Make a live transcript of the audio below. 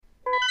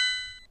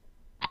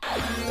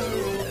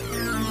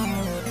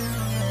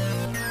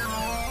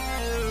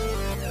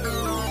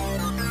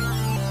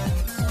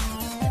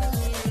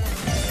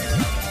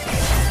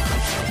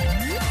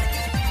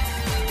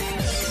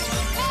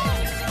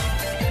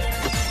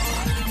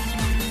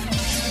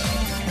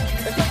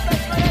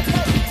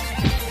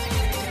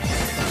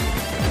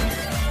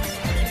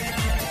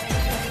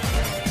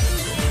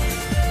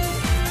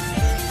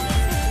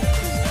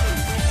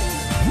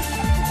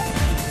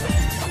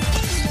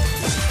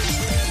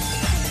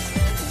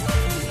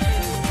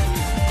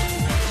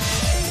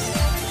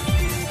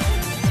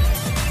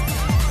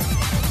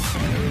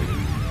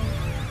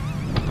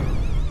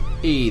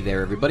Hey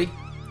there, everybody.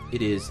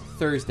 It is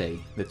Thursday,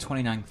 the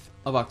 29th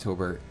of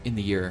October in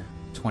the year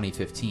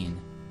 2015. And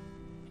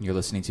you're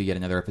listening to yet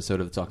another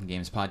episode of the Talking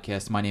Games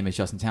podcast. My name is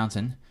Justin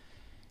Townsend.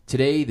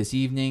 Today, this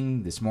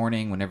evening, this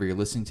morning, whenever you're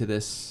listening to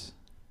this,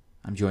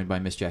 I'm joined by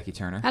Miss Jackie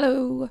Turner.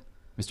 Hello.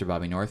 Mr.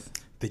 Bobby North.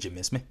 Did you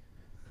miss me?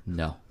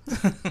 No.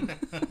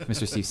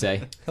 Mr. Steve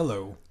Say.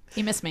 Hello.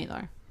 You missed me,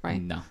 though,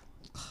 right? No.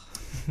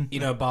 You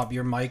know, Bob,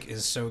 your mic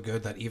is so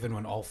good that even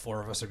when all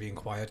four of us are being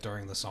quiet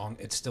during the song,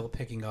 it's still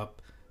picking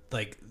up,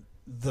 like,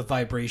 the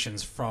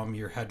vibrations from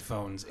your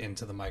headphones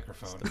into the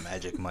microphone. The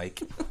magic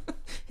mic.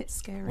 It's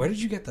scary. Where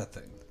did you get that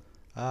thing?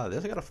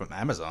 This I got it from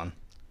Amazon.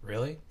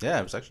 Really? Yeah,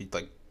 it was actually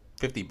like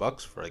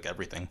 $50 for like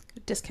everything.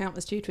 Discount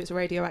was due to its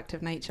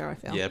radioactive nature, I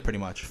feel. Yeah, pretty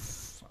much.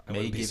 I May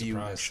wouldn't be give you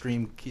surprised.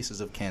 extreme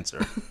cases of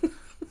cancer.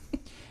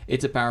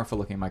 It's a powerful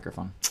looking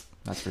microphone.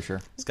 That's for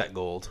sure. It's got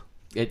gold.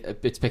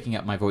 It's picking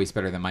up my voice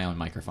better than my own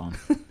microphone.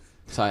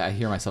 So I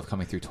hear myself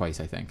coming through twice,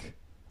 I think.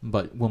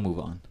 But we'll move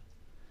on.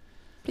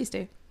 Please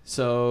do.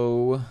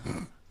 So,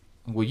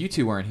 well, you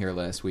two weren't here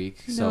last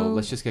week, so No.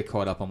 let's just get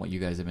caught up on what you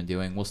guys have been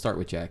doing. We'll start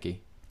with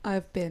Jackie.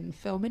 I've been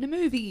filming a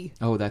movie.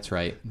 Oh, that's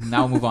right.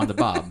 Now we'll move on to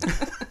Bob.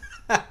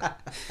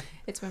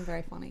 It's been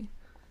very funny.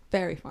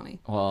 Very funny.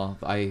 Well,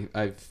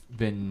 I've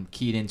been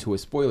keyed into a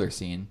spoiler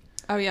scene.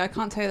 Oh, yeah, I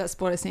can't tell you that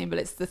spoiler scene, but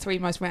it's the three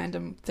most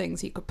random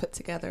things you could put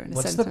together in a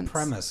What's sentence. the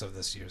premise of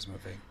this year's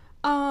movie?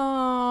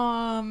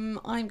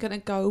 I'm going to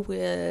go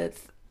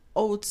with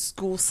old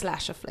school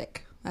slasher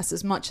flick. That's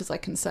as much as I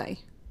can say.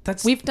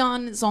 We've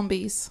done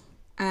zombies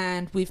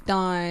and we've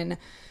done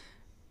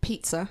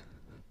pizza.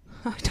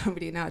 I don't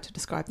really know how to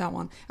describe that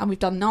one. And we've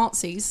done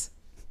Nazis.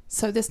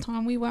 So this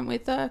time we went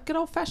with a good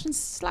old-fashioned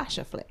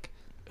slasher flick.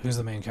 Who's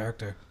the main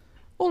character?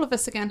 All of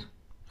us again.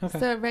 Okay.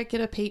 The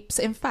regular peeps.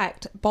 In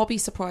fact, Bobby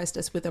surprised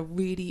us with a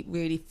really,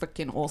 really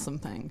freaking awesome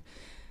thing.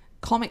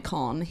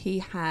 Comic-Con, he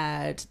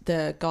had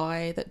the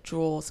guy that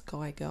draws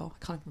Guy Girl.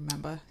 I can't even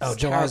remember. Oh,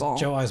 It's Joe terrible.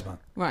 Eisman.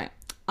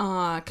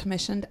 Right.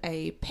 Commissioned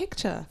a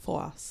picture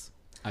for us.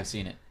 I've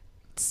seen it.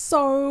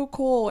 So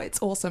cool.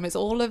 It's awesome. It's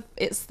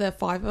the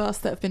five of us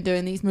that have been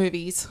doing these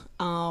movies.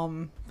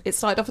 It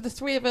started off with the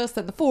three of us,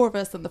 then the four of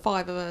us, then the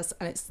five of us,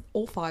 and it's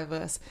all five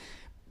of us,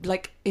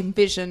 like,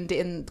 envisioned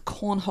in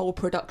cornhole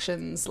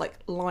productions, like,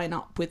 line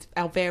up with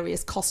our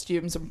various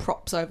costumes and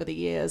props over the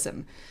years,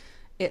 and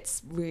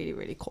it's really,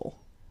 really cool.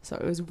 So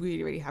I was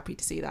really, really happy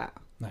to see that.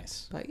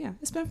 Nice. But yeah,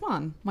 it's been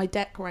fun. My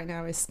deck right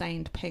now is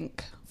stained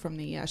pink from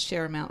the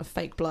sheer amount of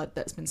fake blood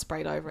that's been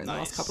sprayed over in the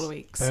last couple of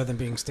weeks. Better than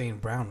being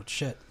stained brown with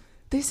shit.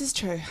 This is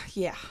true.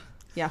 Yeah.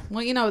 Yeah.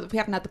 Well, you know, we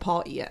haven't had the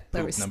party yet.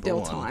 There Poop is number still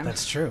one. time.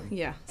 That's true.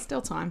 Yeah,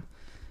 still time.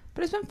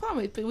 But it's been fun.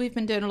 We've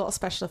been doing a lot of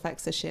special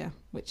effects this year,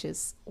 which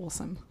is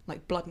awesome.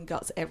 Like blood and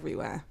guts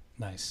everywhere.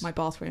 Nice. My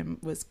bathroom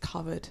was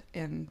covered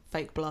in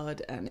fake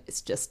blood, and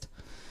it's just...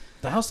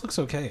 The house looks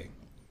okay.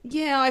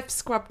 Yeah, I've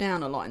scrubbed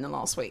down a lot in the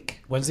last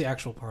week. When's the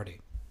actual party?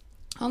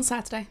 On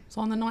Saturday. So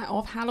on the night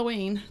of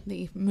Halloween,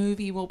 the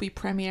movie will be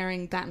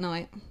premiering that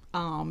night.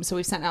 So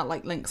we've sent out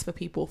like links for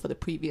people for the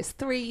previous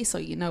three, so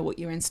you know what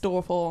you're in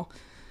store for.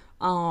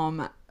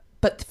 But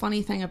the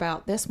funny thing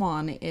about this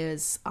one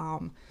is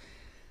trying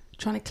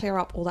to clear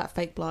up all that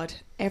fake blood.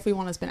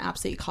 Everyone has been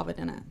absolutely covered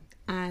in it.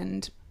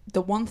 And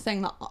the one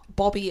thing that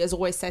Bobby has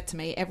always said to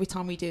me every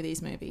time we do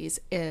these movies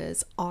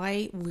is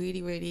I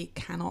really, really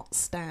cannot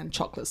stand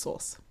chocolate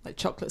sauce. Like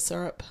chocolate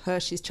syrup,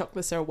 Hershey's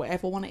chocolate syrup,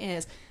 whatever one it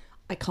is.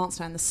 I can't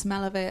stand the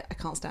smell of it. I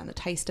can't stand the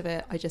taste of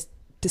it. I just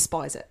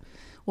despise it.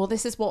 Well,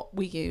 this is what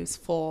we use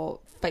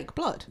for fake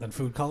blood. Then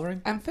food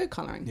coloring? And food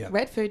colouring. Yeah.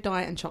 Red food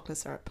dye and chocolate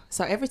syrup.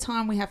 So every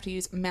time we have to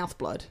use mouth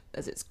blood,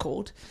 as it's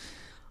called,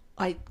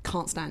 I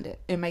can't stand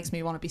it. It makes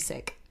me want to be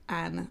sick.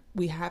 And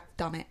we have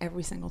done it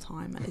every single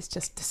time. And it's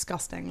just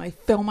disgusting. I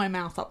fill my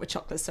mouth up with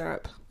chocolate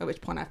syrup, at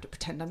which point I have to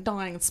pretend I'm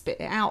dying and spit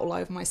it out all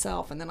over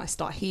myself. And then I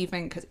start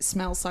heaving because it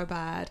smells so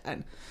bad.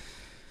 And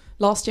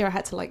last year I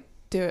had to like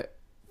do it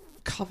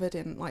covered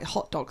in like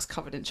hot dogs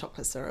covered in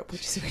chocolate syrup,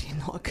 which is really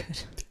not a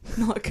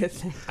good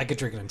thing. I could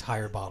drink an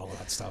entire bottle of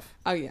that stuff.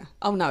 Oh yeah.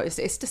 Oh no, it's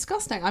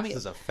disgusting. I mean, This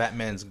is a fat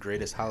man's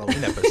greatest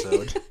Halloween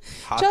episode.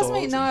 Hot trust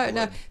me, dogs no. and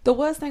blood. The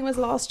worst thing was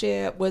last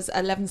year was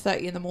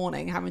 11:30 in the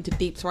morning having to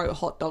deep throat a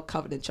hot dog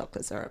covered in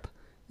chocolate syrup.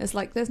 It's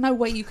like there's no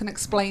way you can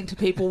explain to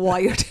people why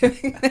you're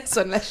doing this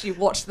unless you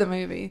watch the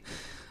movie.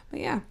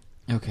 But yeah.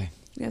 Okay.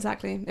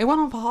 Exactly. It went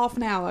on for half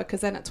an hour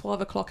because then at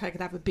 12 o'clock I could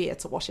have a beer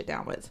to wash it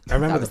down with. I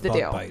remember that was the the bug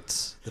deal.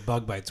 bites. The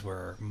bug bites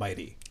were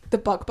mighty. The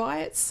bug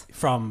bites.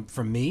 From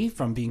me,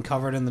 from being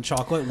covered in the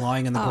chocolate,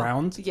 lying in the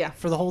ground yeah.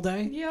 for the whole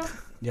day. Yeah.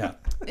 Yeah.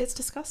 It's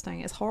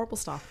disgusting. It's horrible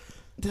stuff.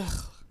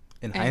 Ugh.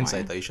 In Anyway.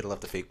 hindsight, though, you should have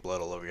left the fake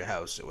blood all over your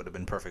house. It would have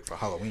been perfect for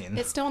Halloween.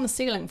 It's still on the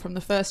ceiling from the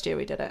first year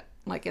we did it.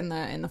 Like in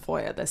the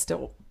foyer, there's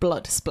still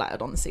blood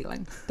splattered on the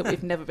ceiling that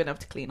we've never been able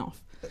to clean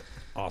off.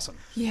 Awesome.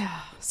 Yeah.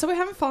 So we're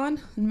having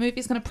fun. The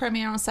movie's going to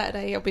premiere on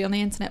Saturday. It'll be on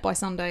the internet by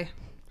Sunday.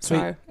 Sweet.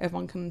 So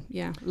everyone can,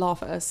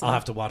 laugh at us. I'll and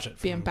have to watch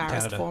it. be from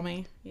embarrassed Canada. for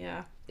me.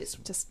 Yeah. It's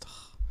just,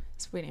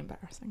 it's really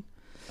embarrassing.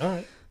 All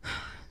right.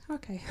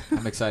 Okay.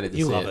 I'm excited to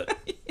You see love it.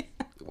 it.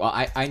 Well,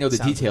 I know the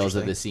Sounds details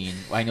of the interesting. scene.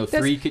 I know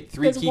There's- three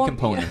there's key one-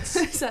 components,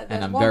 yeah. So and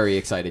there's I'm one- very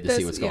excited to see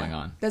there's- what's yeah. going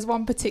on. There's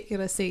one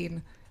particular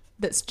scene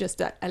that's just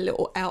a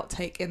little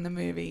outtake in the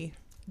movie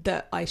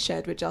that I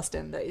shared with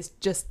Justin that is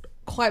just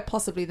quite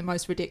possibly the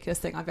most ridiculous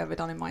thing I've ever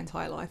done in my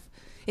entire life.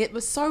 It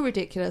was so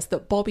ridiculous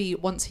that Bobby,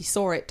 once he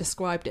saw it,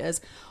 described it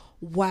as,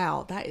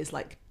 wow, that is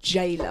like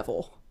J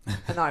level.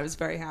 And I was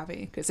very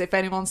happy because if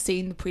anyone's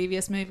seen the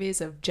previous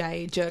movies of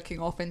Jay jerking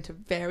off into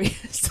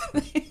various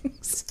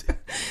things,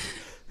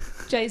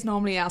 Jay's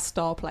normally our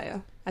star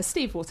player, as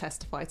Steve will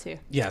testify to.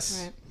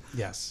 Yes. Right.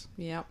 Yes.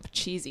 Yep,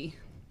 cheesy.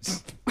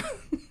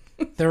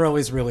 They're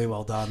always really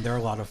well done. They're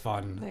a lot of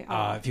fun. They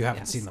are, If you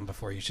haven't yes. seen them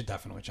before, you should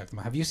definitely check them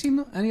out. Have you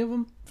seen any of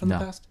them from No,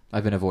 the past?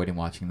 I've been avoiding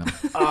watching them.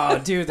 Oh,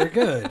 dude, they're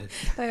good.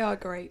 They are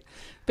great.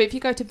 But if you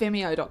go to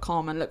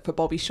Vimeo.com and look for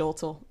Bobby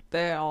Shortle,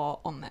 they are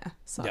on there.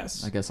 So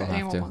Yes. I guess if I'll have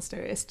anyone to. wants to.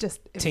 It's just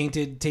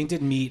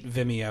Tainted Meat,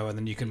 Vimeo, and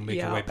then you can make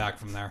your Yeah. way back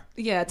from there.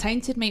 yeah.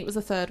 Tainted Meat was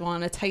the third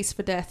one. A Taste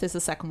for Death is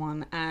the second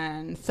one,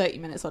 and 30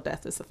 Minutes of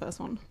Death is the first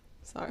one.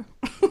 So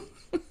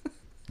All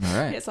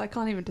right. it's I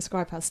can't even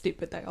describe how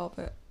stupid they are,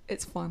 but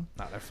it's fun.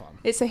 No, they're fun.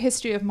 It's a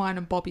history of mine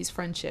and Bobby's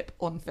friendship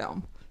on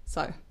film.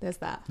 So there's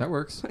that. That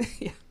works.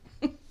 Yeah.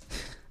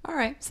 All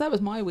right. So that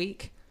was my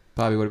week.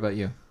 Bobby, what about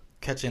you?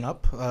 Catching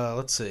up,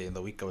 let's see.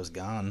 The week I was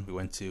gone, we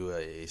went to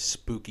a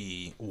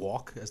spooky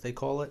walk, as they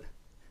call it.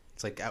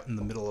 It's like out in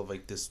the middle of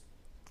like this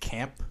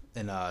camp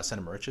in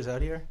Santa Mauritius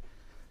out here,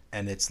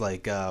 and it's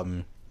like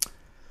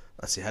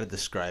let's see how to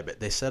describe it.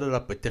 They set it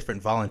up with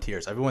different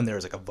volunteers. Everyone there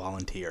is like a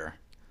volunteer,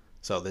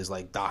 so there's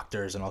like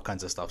doctors and all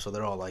kinds of stuff. So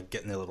they're all like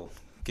getting their little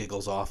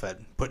giggles off at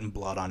putting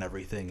blood on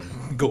everything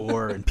and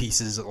gore and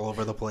pieces all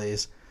over the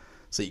place.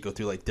 So you go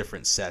through like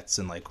different sets,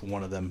 and like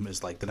one of them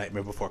is like the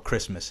Nightmare Before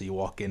Christmas. So you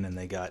walk in and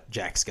they got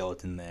Jack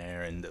Skellington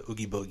there, and the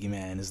Oogie Boogie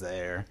Man is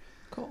there,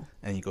 Cool.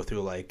 and you go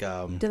through like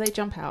Do they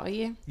jump out at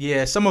you?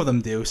 yeah, some of them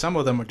do. Some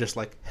of them are just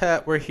like, "Hey,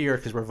 we're here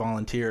because we're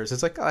volunteers."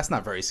 It's like, oh, that's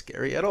not very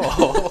scary at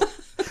all.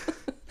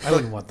 I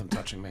wouldn't want them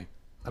touching me.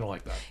 I don't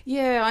like that.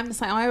 Yeah, I'm the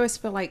same. I always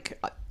feel like,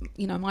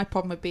 my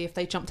problem would be if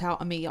they jumped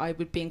out at me, I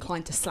would be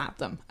inclined to slap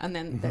them. And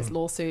then there's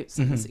lawsuits,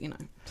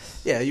 and,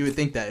 Yeah, you would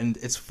think that, and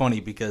it's funny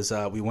because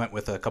we went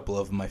with a couple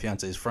of my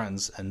fiance's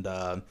friends, and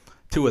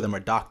two of them are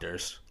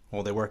doctors.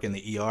 Well, they work in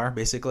the ER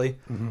basically,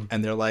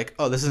 and they're like,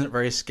 "Oh, this isn't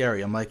very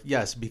scary." I'm like,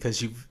 "Yes,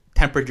 because you've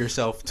tempered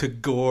yourself to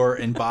gore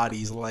and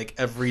bodies like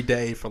every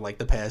day for like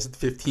the past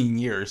 15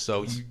 years,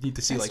 so you need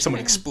to see That's like someone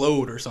true.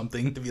 explode or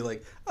something to be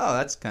like, oh,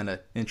 that's kind of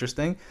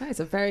interesting." that is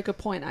a very good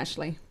point,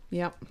 actually.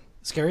 Yep.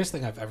 Scariest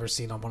thing I've ever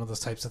seen on one of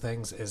those types of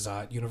things is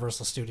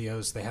Universal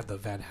Studios. They had the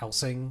Van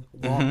Helsing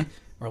walk,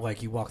 where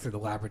like you walk through the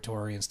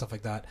laboratory and stuff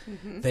like that.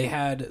 They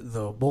had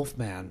the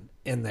Wolfman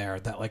in there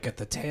that like at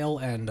the tail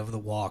end of the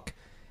walk,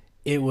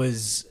 it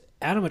was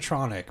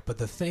animatronic, but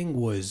the thing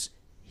was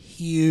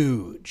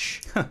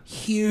huge,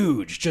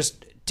 huge,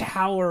 just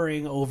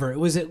towering over. It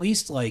was at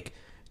least like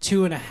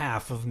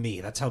 2.5 of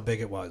me. That's how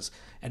big it was.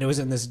 And it was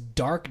in this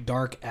dark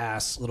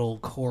ass little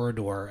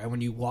corridor. And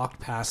when you walked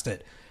past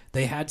it,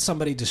 they had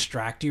somebody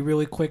distract you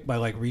really quick by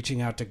like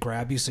reaching out to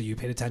grab you, so you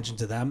paid attention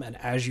to them. And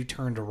as you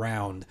turned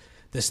around,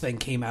 this thing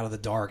came out of the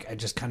dark and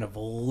just kind of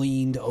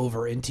leaned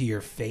over into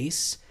your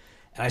face.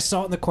 And I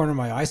saw it in the corner of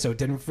my eye, so it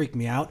didn't freak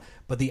me out.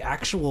 But the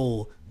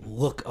actual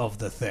look of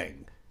the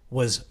thing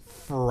was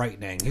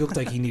frightening. He looked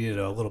like he needed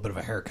a little bit of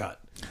a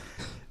haircut.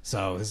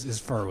 So his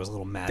fur was a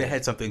little matted. They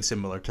had something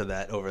similar to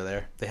that over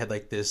there. They had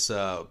like this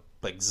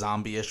like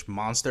zombie-ish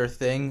monster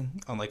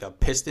thing on like a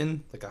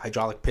piston, like a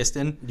hydraulic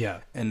piston. Yeah.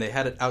 And they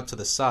had it out to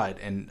the side,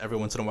 and every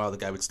once in a while the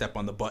guy would step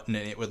on the button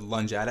and it would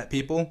lunge out at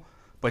people.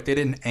 But they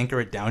didn't anchor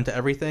it down to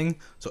everything.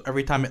 So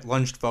every time it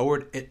lunged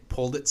forward, it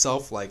pulled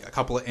itself like a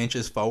couple of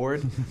inches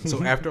forward.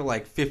 So after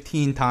like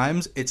 15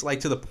 times, it's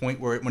like to the point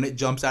where when it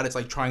jumps out, it's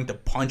like trying to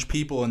punch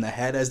people in the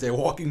head as they're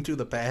walking through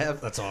the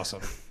path. That's awesome.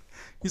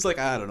 He's like,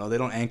 I don't know, they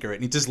don't anchor it.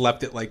 And he just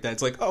left it like that.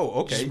 It's like, oh,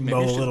 okay. Just maybe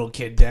mow I a should little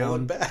kid pull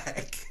down. it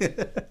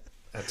back.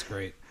 That's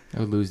great. I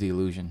would lose the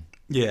illusion.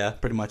 Yeah,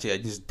 pretty much. Yeah, he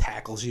just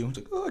tackles you. It's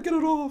like, oh, get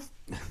it off.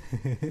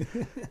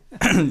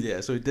 Yeah,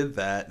 so we did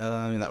that.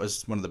 I mean, that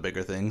was one of the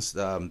bigger things.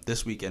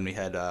 This weekend we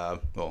had,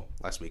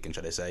 last weekend,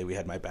 should I say, we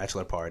had my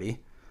bachelor party,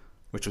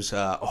 which was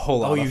a whole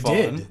lot of fun.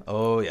 You did?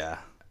 Oh, yeah.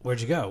 Where'd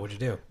you go? What'd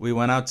you do? We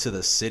went out to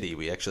the city.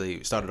 We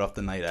actually started off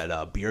the night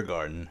at Beer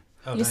Garden.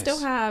 Oh, You nice. still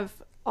have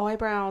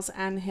eyebrows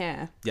and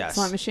hair. Yes.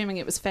 So I'm assuming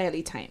it was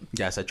fairly tame.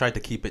 Yes, I tried to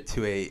keep it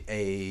to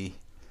a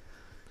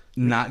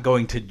not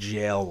going to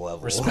jail level.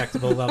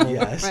 respectable level.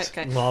 Yes. Right,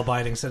 okay.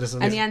 Law-abiding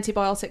citizens. And the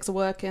antibiotics are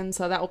working,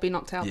 so that will be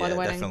knocked out by the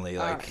wedding. definitely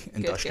All like right, good,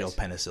 industrial good.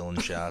 penicillin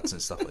shots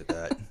and stuff like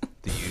that.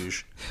 The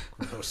usual.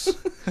 Gross.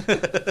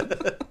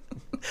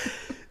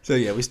 So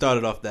yeah, we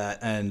started off that,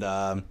 and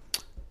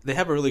they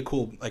have a really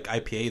cool like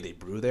IPA they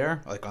brew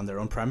there, like on their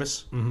own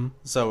premise. Mm-hmm.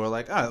 So we're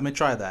like, let me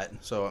try that.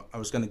 So I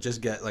was gonna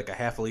just get like a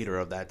half a liter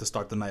of that to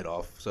start the night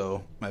off.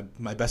 So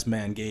my best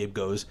man Gabe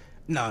goes,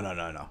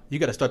 no, you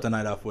got to start the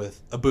night off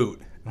with a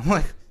boot. I'm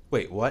like,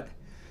 wait, what?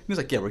 He's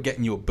like, yeah, we're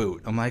getting you a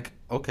boot. I'm like,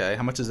 okay,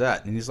 how much is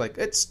that? And he's like,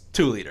 it's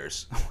 2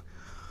 liters.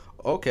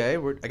 okay,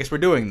 I guess we're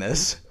doing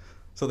this.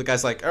 So the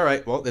guy's like, all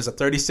right, well, there's a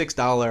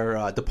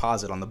 $36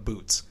 deposit on the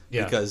boots.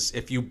 Yeah. Because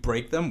if you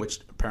break them, which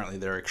apparently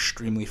they're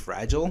extremely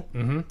fragile,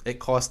 it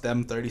costs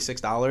them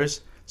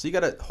 $36. So you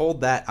got to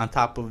hold that on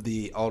top of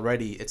the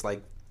already, it's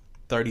like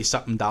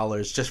 $30-something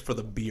just for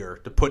the beer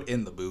to put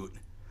in the boot.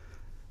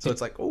 So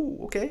it's like, oh,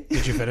 okay.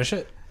 Did you finish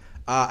it?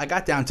 I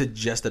got down to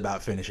just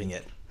about finishing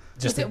it.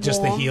 Just Was it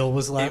just the warm? heel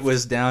was left. It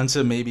was down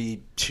to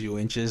maybe 2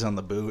 inches on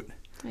the boot.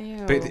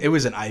 Ew. But it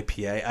was an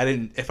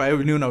IPA. If I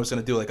knew I was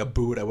going to do like a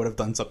boot, I would have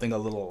done something a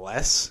little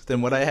less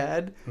than what I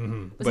had.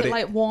 Was but it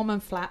like warm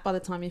and flat by the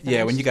time you finished?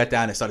 Yeah, when you got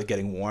down, it started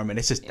getting warm, and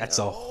it's just that's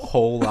a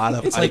whole lot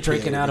of. It's like IPA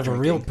drinking out of a you're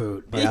real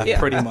drinking. boot. Yeah,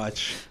 pretty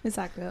much.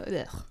 Exactly.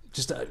 Ugh.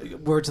 Just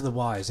word to the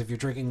wise: if you're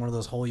drinking one of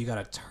those whole, you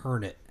got to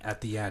turn it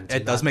at the end. to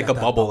It does not make get a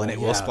that bubble, and it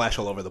will Yeah. splash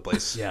all over the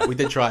place. Yeah. We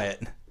did try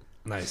it.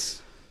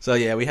 Nice. So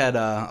yeah, we had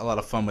a lot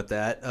of fun with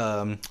that.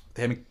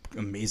 They have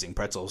amazing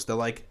pretzels. They're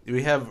like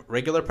we have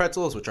regular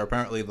pretzels, which are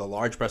apparently the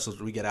large pretzels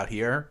we get out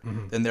here.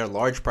 Then their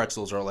large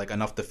pretzels are like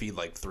enough to feed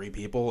like 3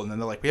 people, and then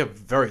they're like we have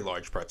very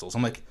large pretzels.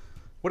 I'm like,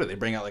 what do they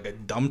bring out like a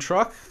dump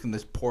truck and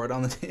just pour it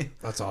on the table?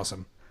 That's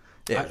awesome.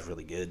 Yeah, it was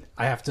really good.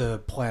 I have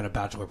to plan a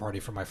bachelor party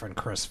for my friend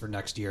Chris for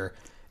next year,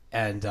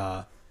 and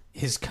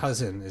his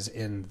cousin is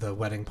in the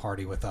wedding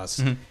party with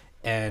us,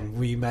 and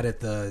we met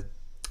at the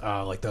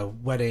like the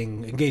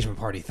wedding engagement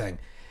party thing,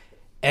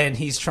 and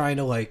he's trying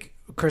to like.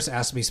 Chris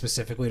asked me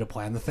specifically to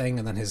plan the thing,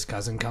 and then his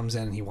cousin comes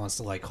in and he wants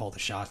to like call the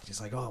shots.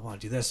 He's like, "Oh, I want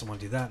to do this, I want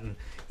to do that," and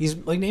he's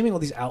like naming all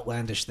these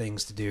outlandish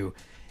things to do,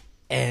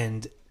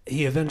 and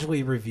he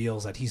eventually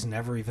reveals that he's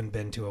never even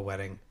been to a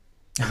wedding.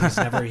 He's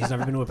never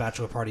been to a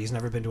bachelor party. He's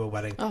never been to a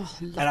wedding. Oh,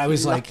 lucky, and I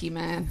was like, lucky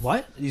man.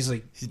 "What?" He's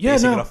like, He's "Yeah,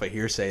 basing no." it off a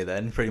hearsay.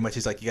 Then pretty much,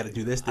 he's like, you got to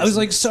do this. I was and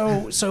like,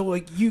 this. so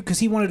like you, because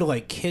he wanted to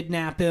like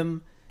kidnap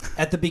him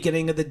at the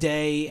beginning of the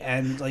day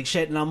and like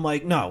shit, and I'm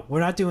like, no, we're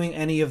not doing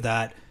any of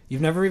that. You've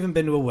never even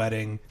been to a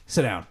wedding.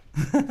 Sit down.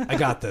 I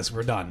got this.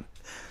 We're done.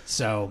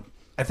 So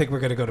I think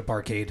we're gonna go to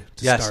Barcade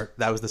to Yes, start.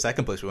 that was the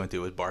second place we went to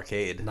was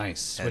Barcade.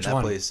 Nice. And Which that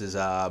one? place is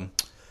The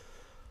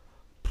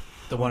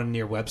one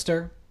near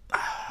Webster.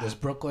 There's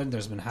Brooklyn.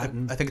 There's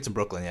Manhattan. I think it's in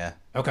Brooklyn, yeah.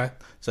 Okay.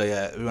 So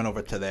yeah, we went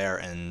over to there,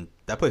 and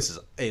that place is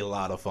a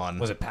lot of fun.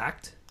 Was it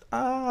packed?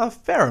 A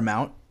fair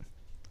amount.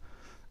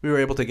 We were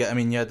able to get. I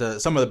mean, you had to.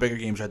 Some of the bigger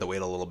games you had to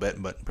wait a little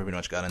bit, but pretty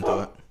much got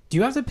into it. Do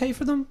you have to pay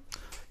for them?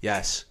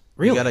 Yes.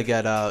 Really? You gotta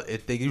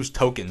get. They use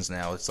tokens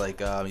now. It's like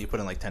you put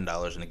in like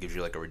 $10, and it gives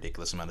you like a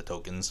ridiculous amount of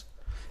tokens.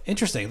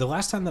 Interesting. The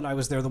last time that I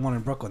was there, the one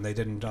in Brooklyn, they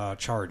didn't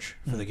charge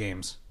for the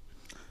games.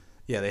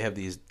 Yeah, they have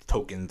these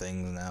token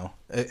things now.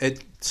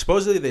 It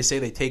supposedly they say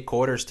they take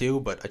quarters too,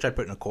 but I tried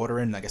putting a quarter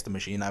in. I guess the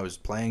machine I was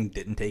playing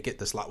didn't take it.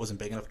 The slot wasn't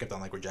big enough. Kept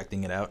on like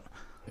rejecting it out.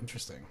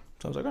 Interesting.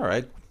 So I was like, all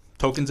right,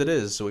 tokens it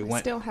is. So we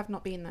went. Still have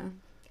not been there.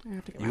 I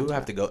have to get You round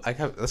have to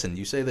to go. Listen.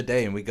 You say the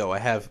day, and we go.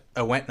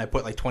 I went and I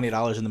put like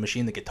 $20 in the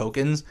machine to get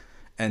tokens.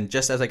 And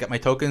just as I got my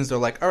tokens, they're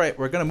like, all right,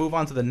 we're going to move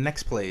on to the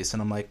next place.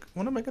 And I'm like,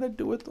 what am I going to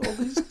do with all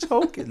these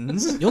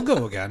tokens? You'll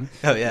go again.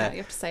 Oh, it. yeah. You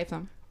have to save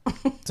them.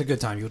 It's a good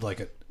time. You would like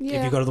it. If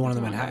Yeah, you go to the one in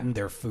the I do like Manhattan,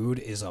 their food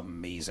is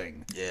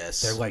amazing.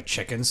 Yes. They're like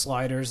chicken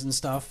sliders and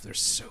stuff. They're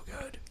so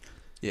good.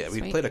 Yeah, we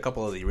Sweet. played a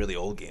couple of the really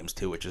old games,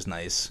 too, which is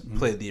nice.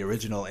 Played the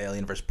original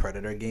Alien vs.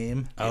 Predator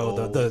game.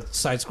 The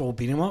side scroll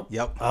beat 'em up.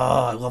 Yep. Oh,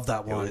 I love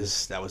that That one.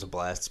 was a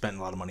blast. Spent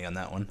a lot of money on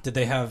that one. Did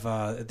they have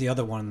the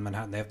other one in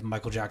Manhattan? They have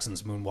Michael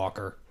Jackson's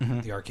Moonwalker,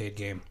 the arcade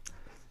game.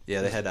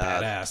 Yeah, they had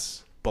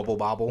Badass. Bubble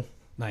Bobble,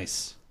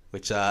 Nice.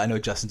 which I know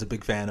Justin's a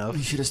big fan You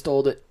of. should have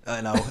stole it.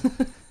 I know.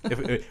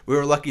 We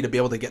were lucky to be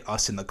able to get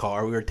us in the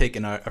car. We were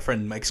taking our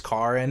friend Mike's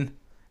car in,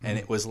 and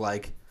it was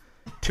like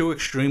 2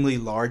 extremely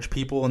large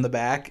people in the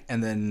back,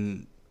 and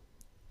then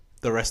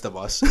the rest of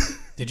us.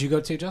 Did you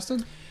go too,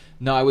 Justin?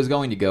 No, I was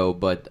going to go,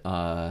 but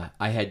I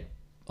had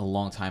a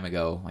long time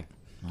ago,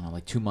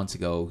 like 2 months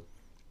ago,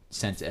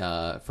 sent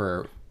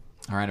for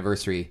our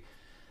anniversary.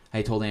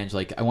 I told Ange,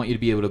 like, I want you to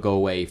be able to go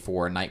away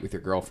for a night with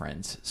your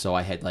girlfriends. So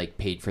I had like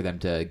paid for them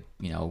to,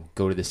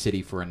 go to the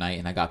city for a night,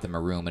 and I got them a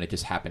room, and it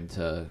just happened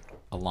to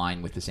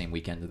align with the same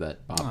weekend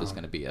that Bob was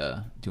going to be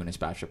doing his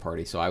bachelor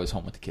party. So I was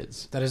home with the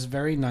kids. That is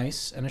very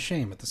nice and a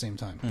shame at the same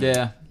time.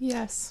 Yeah,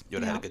 Yes. You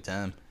would have had a good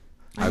time.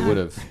 I would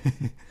have.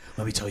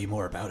 Let me tell you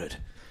more about it.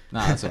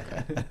 Nah, that's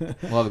okay.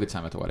 We'll have a good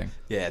time at the wedding.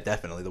 Yeah,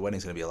 definitely. The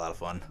wedding's going to be a lot of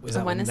fun. Is So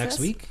that when is next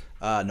this? week?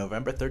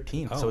 November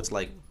 13th. Oh. So it's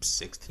like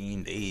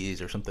 16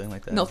 days or something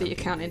like that. Not that you're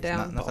counting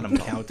down. Not that I'm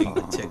counting,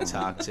 but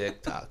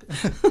tick-tock.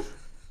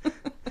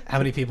 How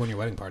many people in your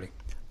wedding party?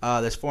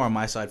 There's 4 on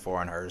my side, 4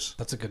 on hers.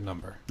 That's a good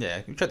number.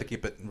 Yeah, we tried to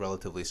keep it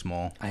relatively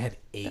small. I had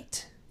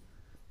 8.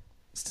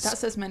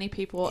 That's as many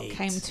people 8.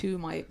 came to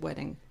my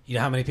wedding. You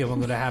know how many people I'm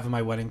going to have in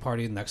my wedding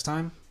party next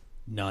time?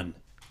 None.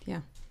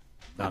 Yeah.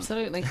 None.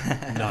 Absolutely.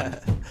 None.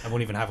 I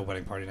won't even have a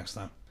wedding party next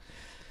time.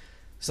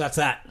 So that's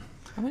that.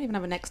 I won't even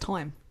have a next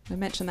time. I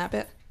mentioned that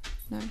bit.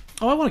 No.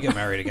 Oh, I want to get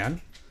married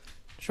again.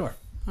 Sure.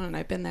 I don't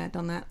know, been there,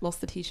 done that, lost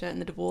the t-shirt in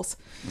the divorce.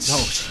 Oh,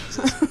 Jesus.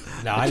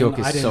 No, The joke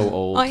is so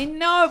old. I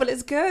know, but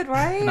it's good,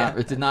 right?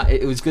 It did not.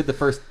 It was good the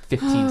first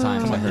 15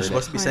 times I You're heard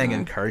supposed it. to be I saying know.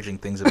 encouraging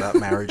things about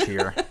marriage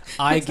here.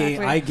 Exactly.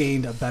 I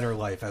gained a better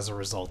life as a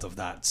result of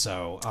that,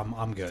 so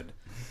I'm good.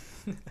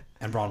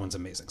 And Bronwyn's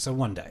amazing. So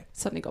one day.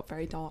 Suddenly got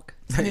very dark.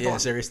 Let's move Yeah, on.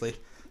 seriously.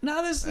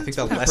 No, this. I think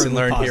the lesson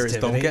learned here is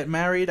don't get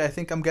married. I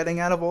think I'm getting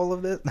out of all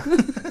of it.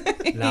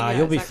 Nah, Yeah,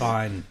 you'll be exactly.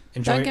 fine.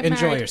 Don't get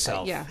Enjoy married,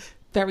 yourself. Yeah,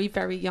 very,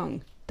 very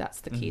young.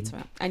 That's the key to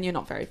it. And you're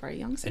not very, very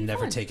young, so And you're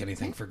never fine. take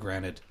anything for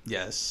granted.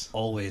 Yes.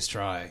 Always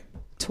try.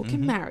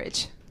 Talking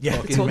marriage. Yeah,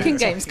 Talking marriage.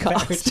 games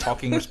cast.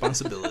 Talking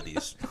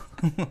responsibilities.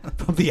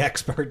 from the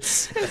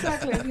experts.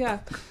 Exactly, yeah.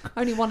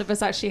 Only one of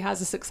us actually has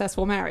a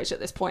successful marriage at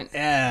this point.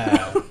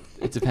 Yeah.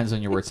 It depends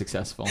on your word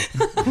successful,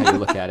 how you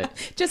look at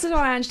it. Just as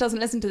why Ange doesn't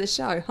listen to this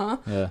show, huh?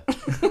 Yeah.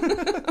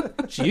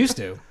 She used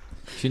to.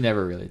 She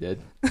never really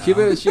did. She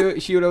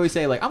would always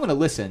say, like, I'm going to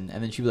listen.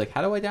 And then she'd be like,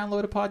 how do I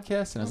download a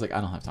podcast? And I was like, I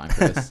don't have time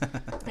for this.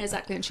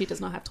 Exactly, and she does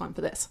not have time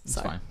for this. It's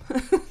So fine.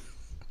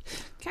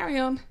 carry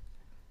on.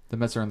 The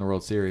Mets are in the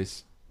World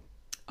Series.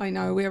 I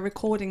know, we're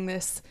recording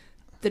this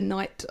the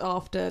night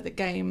after the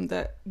game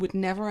that would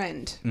never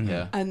end.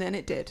 Yeah. And then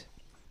it did.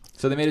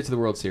 So they made it to the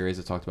World Series.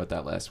 I talked about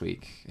that last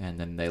week. And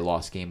then they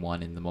lost game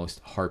one in the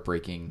most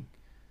heartbreaking,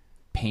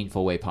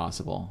 painful way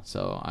possible.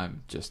 So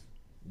I'm just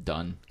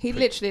done. He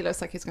literally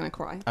looks like he's going to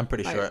cry. I'm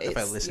pretty sure if I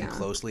It's- listened yeah.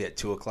 closely at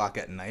 2 o'clock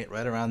at night,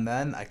 right around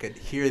then, I could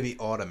hear the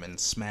ottoman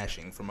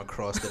smashing from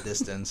across the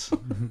distance.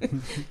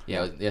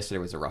 Yeah, yesterday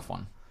was a rough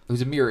one. It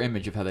was a mirror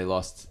image of how they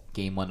lost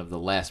game one of the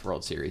last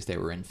World Series they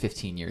were in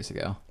 15 years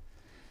ago.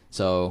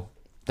 So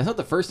that's not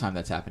the first time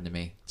that's happened to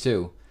me,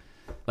 too.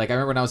 Like, I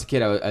remember when I was a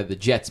kid, the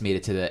Jets made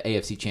it to the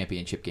AFC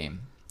Championship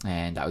game.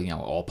 And I was,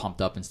 all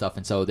pumped up and stuff.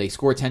 And so they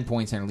scored 10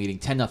 points and are leading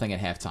 10-0 at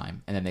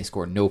halftime. And then they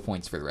score no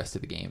points for the rest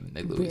of the game and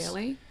they lose.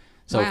 Really?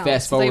 So wow.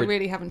 fast so forward. they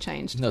really haven't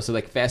changed. No, so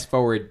like fast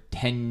forward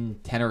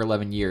 10 or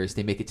 11 years,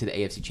 they make it to the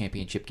AFC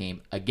Championship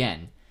game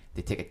again.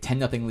 They take a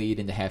 10-0 lead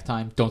into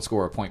halftime, don't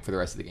score a point for the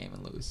rest of the game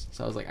and lose.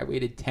 So I was like, I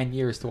waited 10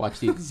 years to watch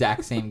the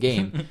exact same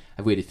game.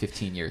 I've waited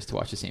 15 years to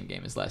watch the same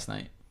game as last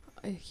night.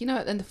 You know,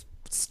 and the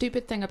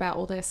stupid thing about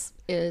all this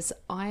is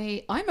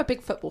I'm a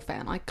big football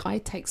fan. I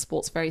take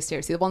sports very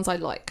seriously. The ones I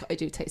like, I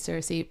do take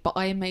seriously. But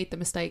I made the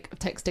mistake of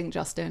texting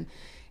Justin,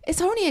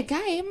 it's only a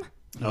game.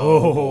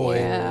 Oh.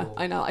 Yeah,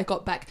 I know. I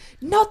got back.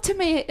 Not to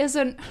me, it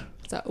isn't.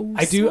 So, oh,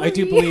 I do sorry.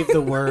 believe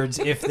the words,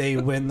 if they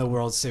win the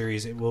World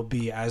Series, it will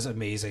be as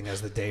amazing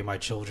as the day my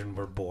children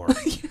were born.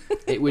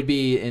 It would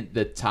be in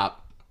the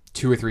top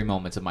 2 or 3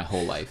 moments of my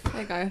whole life.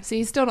 There you go. So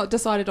he's still not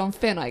decided on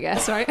Finn, I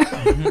guess, right?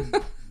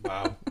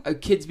 Wow.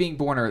 Kids being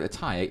born are a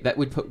tie. That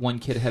would put one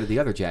kid ahead of the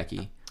other,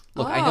 Jackie.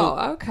 Look, I know.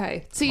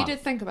 Okay. So you Come on.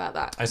 did think about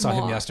that. I saw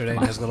him more. yesterday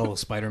in his little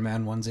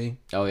Spider-Man onesie,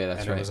 Oh, yeah,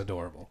 that's and it right. was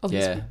adorable. Oh,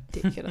 Yeah. it's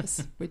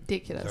ridiculous.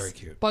 Ridiculous. Very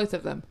cute. Both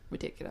of them,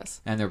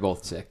 ridiculous. And they're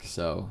both sick,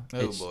 so Oh,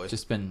 it's boy.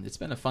 just been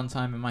a fun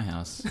time in my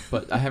house.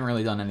 But I haven't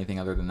really done anything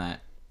other than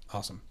that.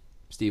 Awesome.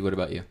 Steve, what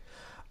about you?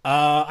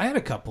 I had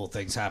a couple of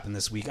things happen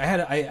this week. I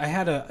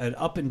had an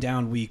up and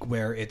down week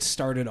where it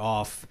started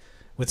off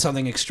with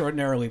something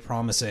extraordinarily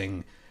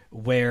promising.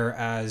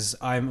 Whereas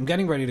I'm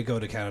getting ready to go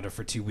to Canada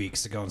for 2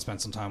 weeks to go and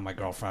spend some time with my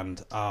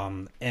girlfriend,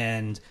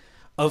 and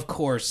of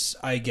course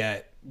I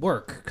get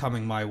work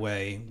coming my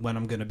way when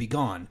I'm going to be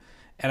gone,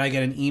 and I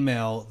get an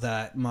email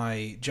that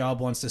my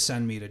job wants to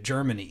send me to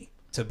Germany,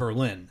 to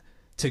Berlin,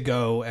 to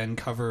go and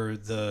cover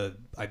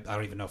I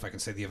don't even know if I can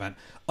say the event,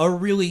 a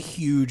really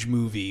huge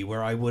movie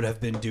where I would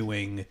have been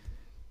doing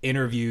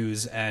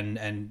interviews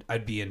and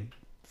I'd be in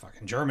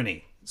fucking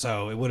Germany.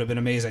 So it would have been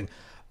amazing.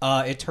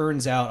 It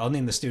turns out, I'll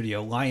name the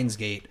studio,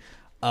 Lionsgate,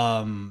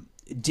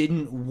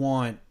 didn't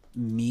want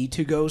me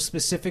to go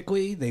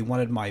specifically. They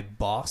wanted my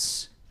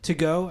boss to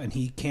go, and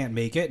he can't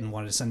make it and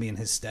wanted to send me in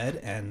his stead.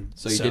 And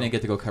So you didn't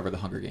get to go cover the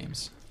Hunger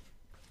Games.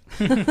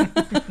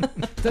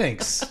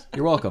 Thanks.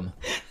 You're welcome.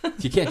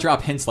 You can't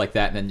drop hints like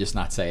that and then just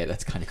not say it.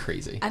 That's kind of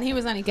crazy. And he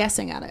was only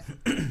guessing at it.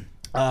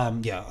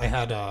 Yeah, I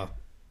had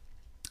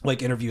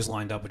like interviews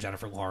lined up with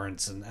Jennifer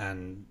Lawrence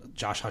and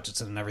Josh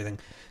Hutcherson and everything.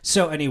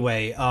 So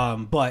anyway,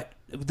 but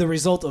the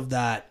result of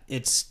that,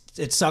 it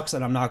sucks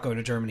that I'm not going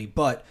to Germany,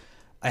 but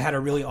I had a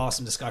really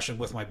awesome discussion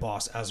with my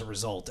boss as a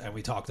result, and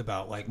we talked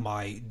about like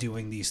my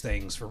doing these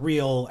things for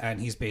real, and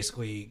he's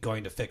basically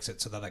going to fix it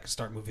so that I can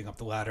start moving up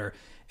the ladder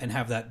and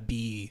have that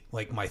be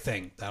like my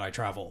thing, that I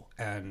travel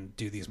and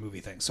do these movie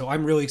things. So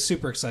I'm really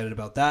super excited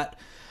about that.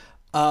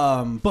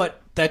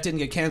 But that didn't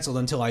get canceled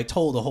until I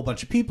told a whole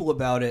bunch of people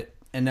about it,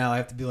 and now I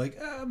have to be like,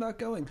 I'm not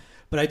going.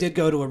 But I did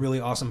go to a really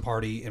awesome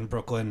party in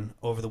Brooklyn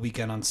over the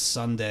weekend on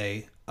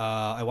Sunday.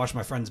 I watched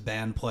my friend's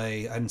band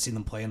play. I hadn't seen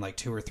them play in like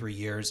 2 or 3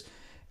 years,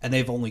 and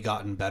they've only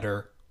gotten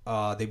better.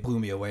 They blew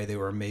me away. They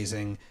were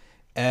amazing.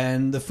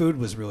 And the food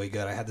was really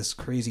good. I had this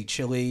crazy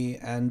chili,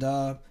 and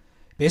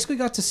basically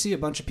got to see a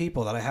bunch of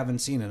people that I haven't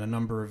seen in a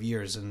number of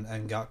years,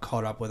 and got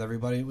caught up with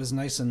everybody. It was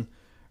nice and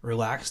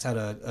relaxed. Had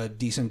a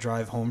decent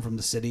drive home from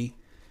the city.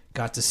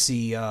 Got to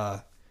see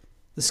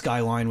the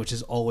skyline, which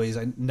is always,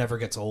 I never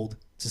gets old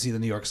to see the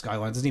New York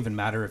skyline. It doesn't even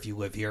matter if you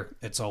live here.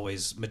 It's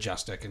always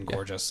majestic and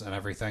gorgeous and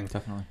everything.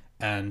 Definitely.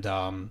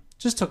 And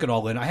just took it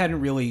all in. I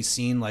hadn't really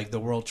seen like the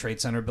World Trade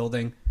Center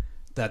building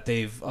that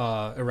they've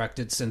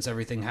erected since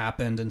everything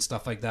happened and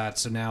stuff like that.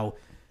 So now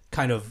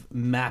kind of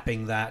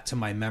mapping that to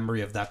my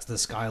memory of that's the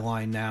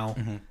skyline now.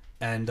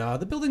 And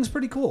the building's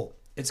pretty cool.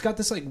 It's got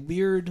this like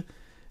weird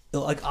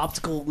like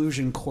optical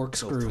illusion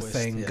corkscrew twist,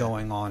 thing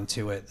going on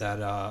to it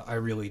that I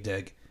really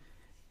dig.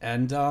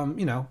 And,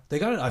 you know, they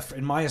got it,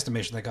 in my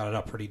estimation, they got it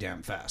up pretty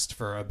damn fast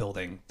for a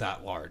building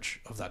that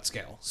large of that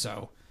scale.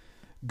 So,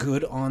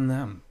 good on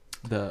them.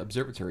 The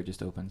observatory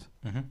just opened.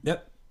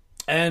 Yep.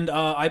 And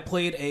I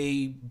played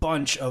a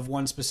bunch of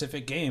one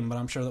specific game, but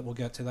I'm sure that we'll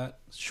get to that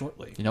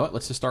shortly. You know what?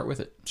 Let's just start with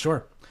it.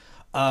 Sure.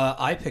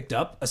 I picked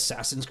up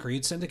Assassin's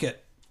Creed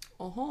Syndicate.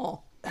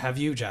 Oh, Have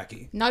you,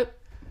 Jackie? nope.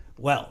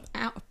 Well,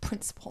 Out of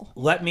principle.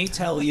 let me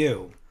tell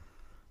you,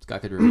 It's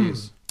got good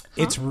reviews.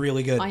 it's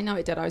really good. I know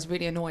it did. I was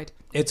really annoyed.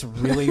 It's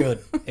really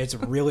good. It's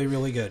really,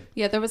 really good.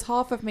 Yeah, there was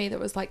half of me that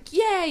was like,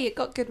 yay, it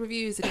got good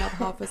reviews. And the other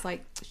half was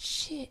like,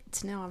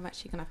 shit, now I'm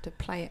actually going to have to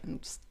play it.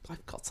 And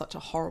I've got such a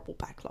horrible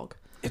backlog.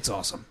 It's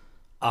awesome.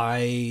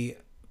 I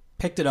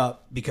picked it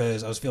up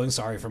because I was feeling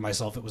sorry for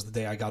myself. It was the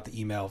day I got the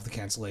email of the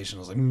cancellation.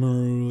 I was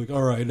like,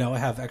 all right, now I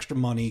have extra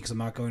money because I'm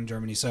not going to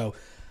Germany. So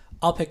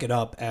I'll pick it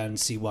up and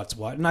see what's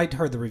what. And I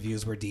heard the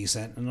reviews were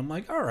decent. And I'm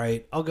like, all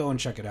right, I'll go and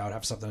check it out.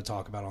 Have something to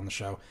talk about on the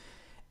show.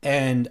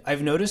 And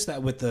I've noticed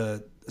that with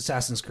the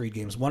Assassin's Creed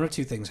games, one or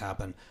two things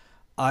happen.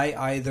 I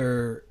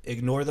either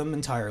ignore them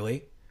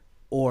entirely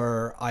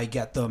or I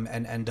get them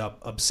and end up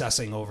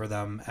obsessing over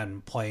them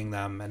and playing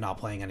them and not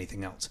playing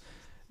anything else.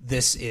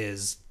 This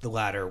is the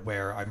latter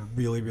where I'm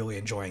really, really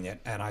enjoying it.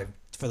 And I've,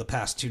 for the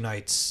past 2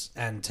 nights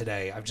and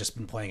today, I've just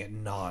been playing it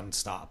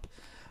nonstop.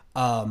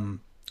 I'm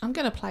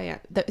going to play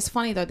it. It's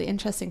funny, though, the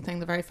interesting thing,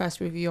 the very first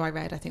review I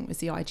read, I think, was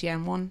the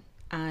IGN one.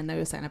 And they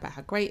were saying about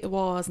how great it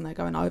was, and they're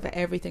going over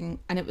everything,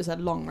 and it was a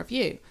long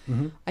review.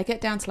 I get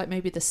down to like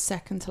maybe the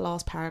second to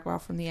last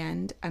paragraph from the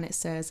end, and it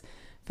says,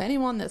 for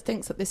anyone that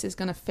thinks that this is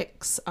going to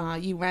fix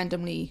you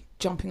randomly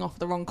jumping off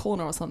the wrong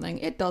corner or something,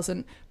 it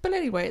doesn't. But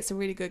anyway, it's a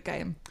really good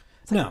game.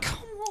 It's like, No. come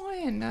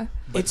on.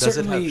 But does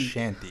it have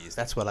shanties?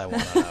 That's what I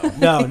want to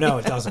know. No,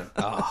 it doesn't.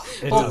 It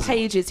Or doesn't.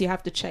 pages you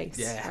have to chase.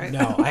 Yeah. Right?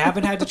 No, I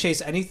haven't had to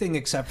chase anything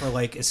except for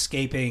like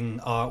escaping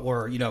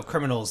or, you know,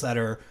 criminals that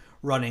are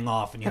running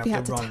off and you Have you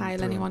had to to run tail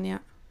through anyone them.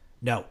 yet?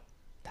 No.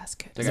 That's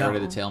good. They got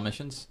rid of the tail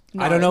missions.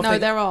 No, I don't know if No, they-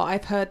 there are.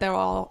 I've heard there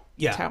are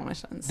Yeah. tail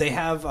missions. They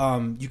have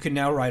you can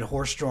now ride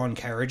horse-drawn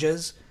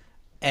carriages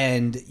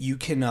and you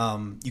can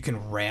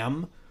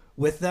ram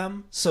with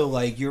them. So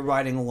like you're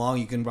riding along,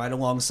 you can ride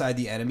alongside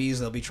the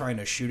enemies, they'll be trying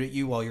to shoot at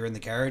you while you're in the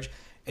carriage,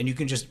 and you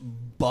can just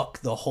buck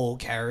the whole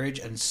carriage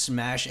and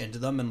smash into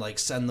them and like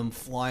send them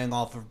flying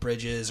off of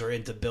bridges or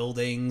into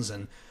buildings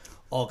and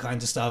all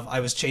kinds of stuff. I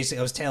was chasing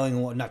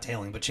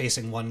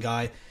one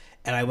guy,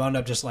 and I wound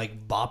up just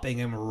like bopping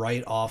him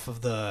right off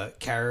of the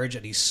carriage,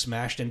 and he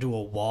smashed into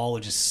a wall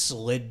and just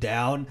slid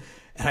down,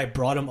 and I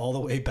brought him all the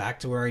way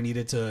back to where I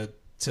needed to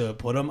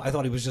put him. I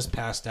thought he was just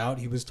passed out.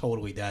 He was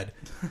totally dead.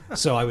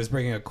 So I was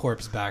bringing a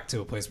corpse back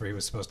to a place where he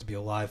was supposed to be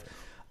alive.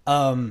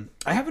 I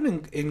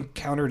haven't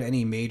encountered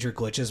any major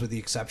glitches with the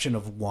exception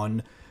of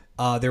one.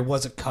 There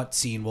was a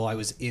cutscene while I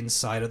was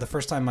inside of the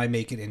first time I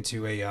make it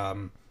into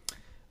a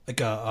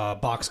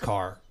box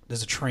car.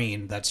 There's a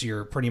train that's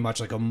your pretty much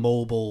like a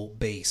mobile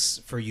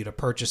base for you to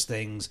purchase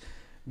things,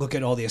 look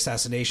at all the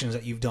assassinations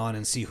that you've done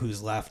and see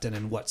who's left and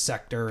in what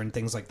sector and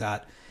things like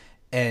that.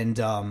 And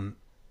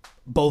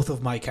both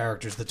of my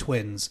characters, the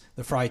twins,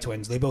 the Fry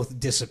twins, they both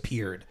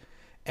disappeared,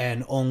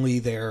 and only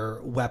their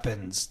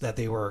weapons that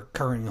they were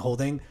currently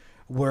holding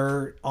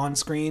were on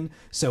screen.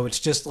 So it's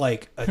just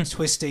like a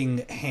twisting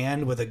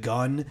hand with a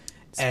gun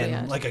and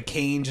weird. like a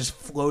cane just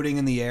floating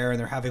in the air, and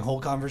they're having whole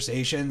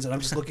conversations, and I'm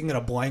just looking at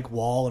a blank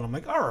wall, and I'm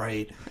like, all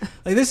right,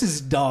 like this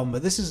is dumb,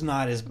 but this is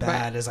not as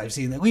bad Right. as I've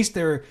seen. At least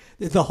the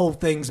whole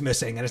thing's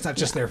missing, and it's not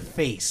just their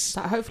face.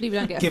 So hopefully we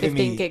don't get a Giving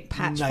 15 me gig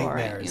patch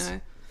nightmares. for it. You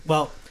know?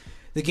 Well,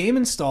 the game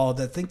installed,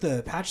 I think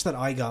the patch that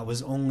I got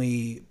was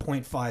only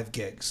 0.5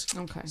 gigs.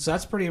 Okay. So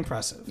that's pretty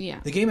impressive.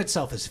 Yeah. The game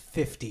itself is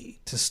 50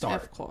 to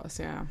start. Of course,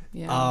 yeah.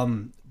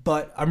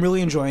 But I'm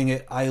really enjoying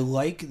it. I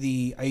like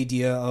the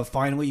idea of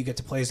finally you get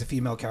to play as a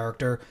female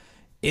character.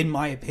 In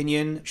my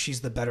opinion,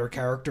 she's the better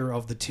character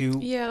of the two.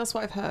 Yeah, that's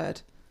what I've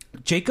heard.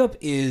 Jacob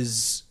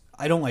is...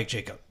 I don't like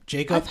Jacob.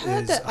 Jacob I've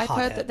heard is that a I've heard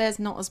hothead. that there's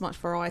not as much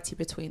variety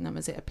between them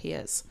as it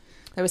appears.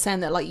 They were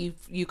saying that like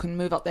you can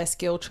move up their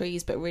skill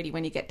trees, but really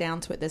when you get down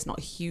to it, there's not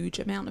a huge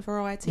amount of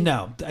variety.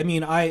 No, I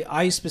mean,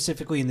 I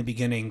specifically in the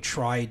beginning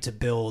tried to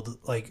build,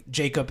 like,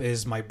 Jacob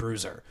is my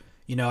bruiser.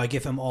 You know, I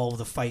give him all of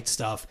the fight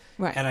stuff,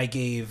 Right. and I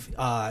gave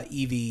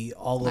Evie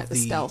all Like of the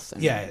stealth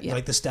and- yeah, yeah.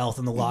 like the stealth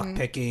and the lock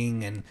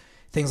picking and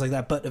things like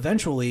that. But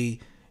eventually,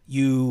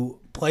 you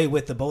play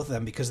with the both of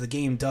them because the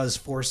game does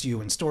force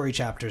you in story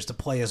chapters to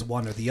play as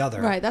one or the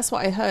other. Right, that's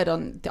what I heard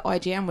on the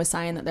IGN was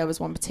saying that there was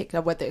one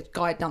particular where the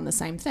guy had done the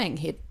same thing.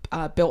 He'd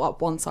built up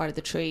one side of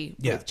the tree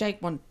with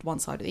Jake, one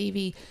side of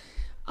Evie,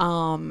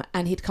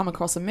 and he'd come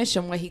across a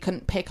mission where he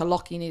couldn't pick a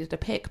lock he needed to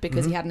pick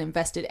because he hadn't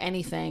invested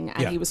anything,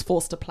 and he was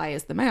forced to play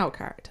as the male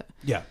character.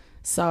 Yeah.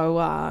 So,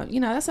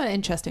 that's an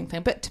interesting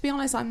thing. But to be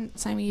honest, I'm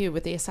same with you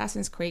with the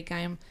Assassin's Creed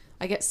game.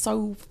 I get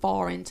so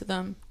far into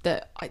them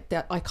that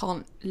I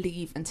can't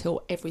leave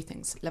until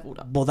everything's leveled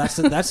up. Well, that's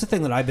the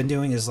thing that I've been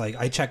doing is like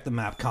I check the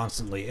map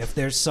constantly. If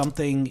there's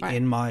something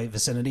in my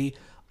vicinity,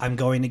 I'm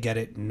going to get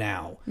it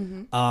now.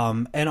 And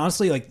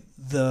honestly, like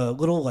the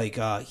little like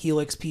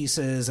helix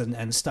pieces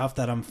and stuff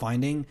that I'm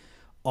finding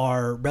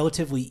are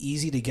relatively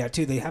easy to get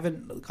to.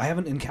 I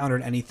haven't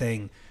encountered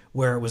anything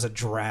where it was a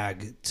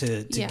drag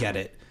to get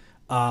it.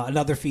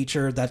 Another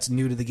feature that's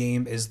new to the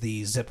game is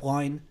the zip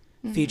line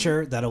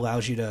feature that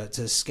allows you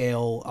to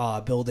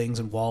scale buildings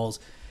and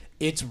walls.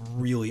 It's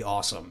really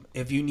awesome.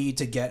 If you need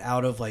to get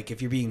out of, like,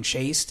 if you're being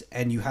chased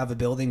and you have a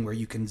building where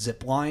you can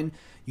zip line,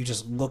 you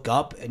just look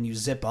up and you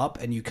zip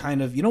up and you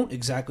kind of, you don't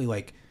exactly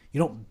like, you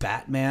don't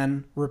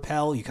Batman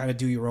rappel. You kind of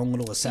do your own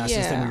little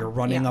assassin thing where you're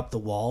running up the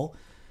wall.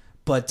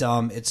 But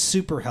it's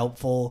super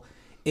helpful.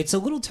 It's a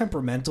little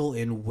temperamental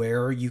in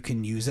where you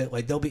can use it.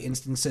 Like, there'll be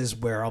instances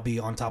where I'll be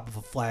on top of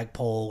a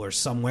flagpole or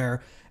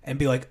somewhere and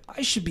be like,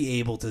 I should be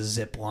able to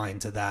zip line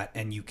to that,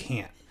 and you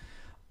can't.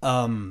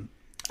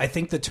 I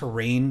think the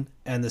terrain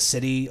and the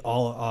city,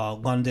 all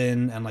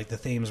London and like the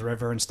Thames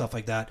River and stuff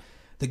like that,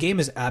 the game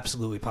is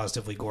absolutely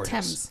positively gorgeous.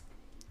 Thames.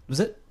 Was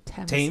it?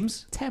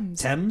 Thames.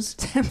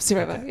 Thames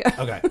River, yeah.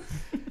 Okay.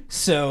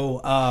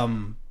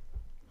 So,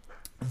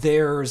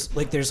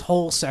 there's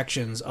whole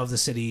sections of the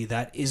city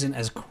that isn't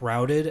as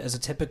crowded as a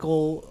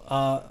typical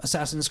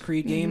Assassin's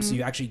Creed game, so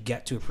you actually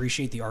get to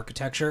appreciate the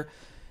architecture.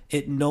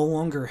 It no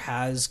longer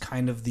has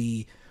kind of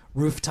the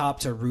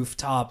rooftop to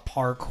rooftop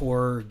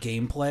parkour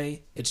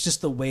gameplay. It's just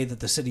the way that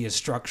the city is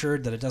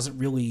structured that it doesn't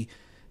really...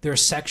 There are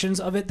sections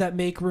of it that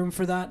make room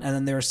for that, and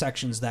then there are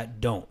sections that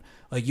don't.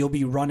 Like, you'll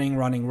be running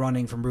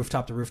from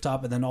rooftop to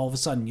rooftop, and then all of a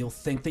sudden you'll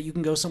think that you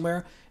can go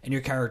somewhere, and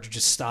your character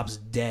just stops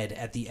dead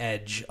at the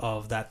edge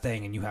of that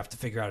thing, and you have to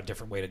figure out a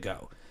different way to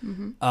go.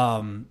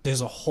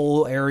 There's a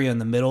whole area in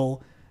the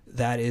middle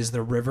that is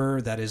the river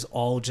that is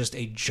all just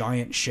a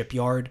giant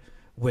shipyard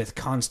with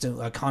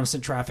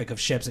constant traffic of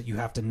ships that you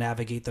have to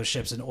navigate those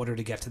ships in order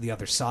to get to the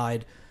other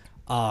side.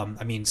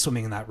 I mean,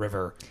 swimming in that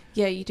river.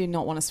 Yeah, you do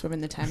not want to swim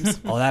in the Thames.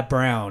 Oh, that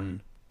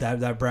brown.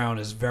 That brown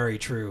is very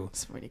true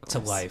really to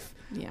life.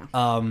 Yeah.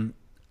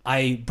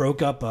 I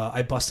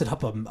busted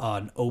up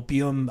an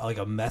opium, like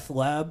a meth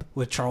lab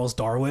with Charles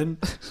Darwin,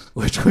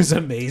 which was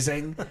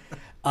amazing.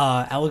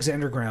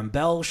 Alexander Graham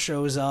Bell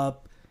shows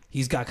up.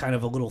 He's got kind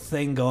of a little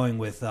thing going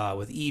with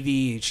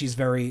Evie. She's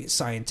very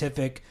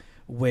scientific,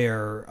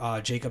 where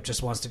Jacob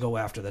just wants to go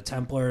after the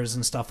Templars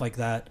and stuff like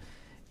that.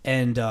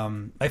 And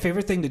my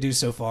favorite thing to do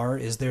so far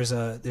is there's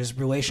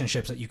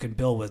relationships that you can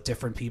build with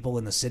different people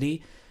in the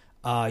city.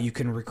 You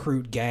can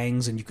recruit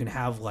gangs, and you can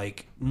have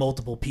like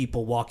multiple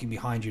people walking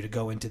behind you to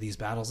go into these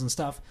battles and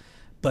stuff.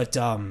 But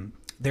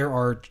there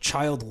are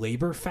child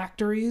labor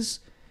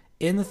factories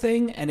in the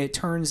thing, and it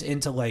turns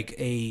into like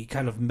a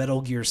kind of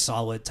Metal Gear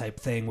Solid type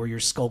thing where you're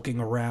skulking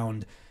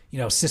around,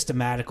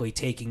 systematically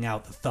taking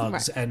out the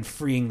thugs and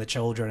freeing the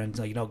children, and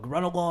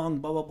run along,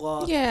 blah blah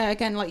blah. Yeah,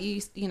 again, like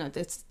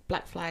this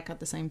Black Flag had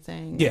the same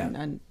thing. Yeah,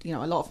 and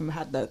a lot of them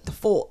had the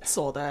forts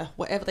or the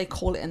whatever they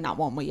call it in that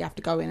one, where you have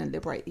to go in and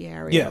liberate the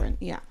area.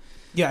 Yeah.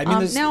 I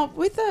mean, now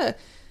with the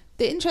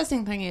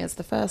interesting thing is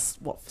the first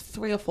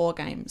 3 or 4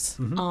 games,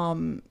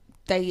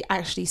 they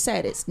actually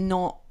said it's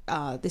not.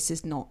 This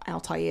is not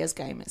Altair's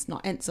game. It's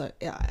not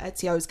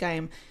Ezio's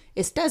game.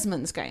 It's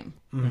Desmond's game.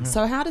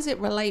 So how does it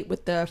relate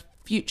with the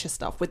future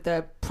stuff, with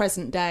the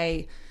present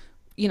day?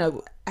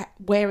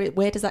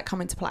 Where does that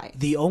come into play?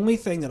 The only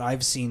thing that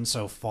I've seen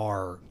so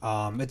far,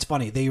 it's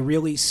funny. They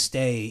really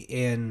stay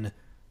in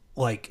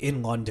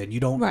London. You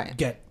don't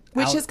get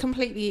which out. Is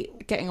completely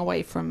getting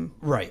away from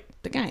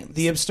the game.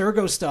 The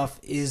Abstergo stuff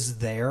is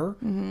there,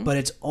 but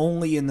it's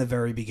only in the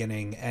very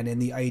beginning, and in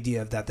the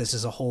idea of that this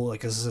is a whole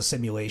this is a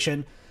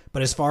simulation.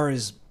 But as far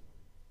as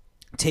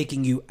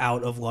taking you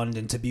out of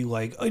London to be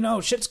like,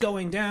 shit's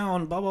going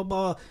down, blah blah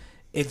blah.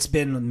 It's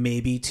been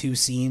maybe 2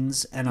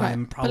 scenes, and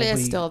I'm probably but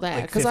it's still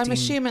there because I'm 15...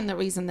 assuming the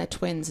reason they're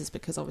twins is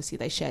because obviously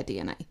they share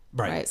DNA,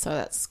 right? So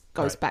that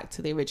goes back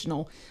to the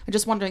original. I'm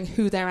just wondering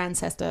who their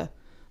ancestor,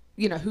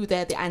 who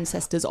they're the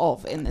ancestors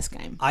of in this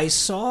game. I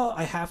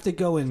have to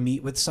go and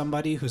meet with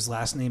somebody whose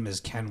last name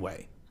is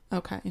Kenway.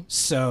 Okay,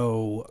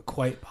 so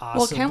quite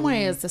possibly. Well,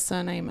 Kenway is the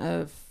surname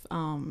of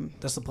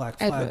that's the Black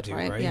Flag Edward, dude,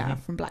 right? right? Yeah,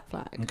 from Black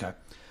Flag. Okay.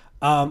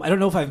 I don't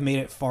know if I've made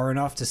it far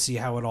enough to see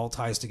how it all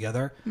ties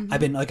together.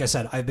 I've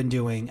been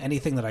doing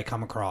anything that I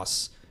come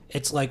across.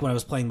 It's like when I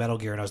was playing Metal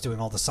Gear and I was doing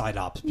all the side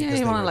ops. Yeah,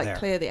 you want to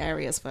clear the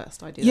areas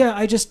first. I do. Yeah,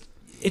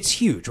 it's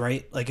huge,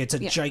 right? Like it's a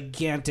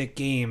gigantic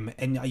game,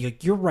 and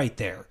you're right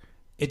there.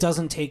 It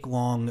doesn't take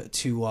long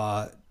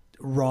to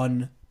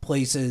run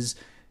places,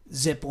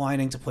 zip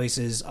lining to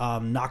places,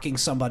 knocking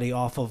somebody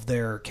off of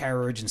their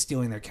carriage and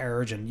stealing their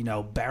carriage, and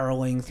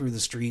barreling through the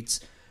streets,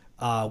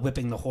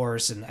 whipping the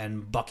horse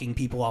and bucking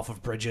people off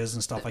of bridges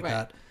and stuff like Right.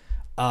 that.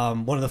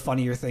 One of the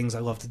funnier things I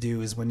love to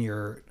do is when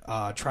you're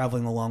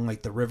traveling along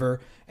like the river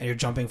and you're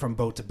jumping from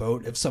boat to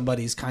boat. If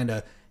somebody's kind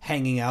of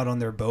hanging out on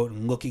their boat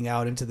and looking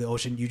out into the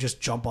ocean, you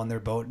just jump on their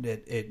boat and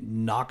it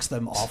knocks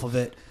them off of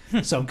it.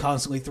 So I'm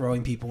constantly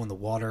throwing people in the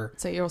water.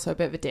 So you're also a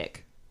bit of a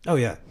dick. Oh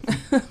yeah,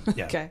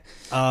 yeah. Okay.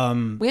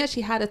 We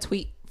actually had a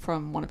tweet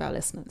from one of our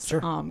listeners,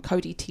 Sure.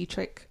 Cody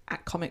T-Trick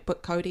at Comic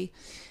Book Cody.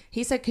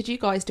 He said, could you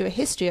guys do a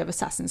history of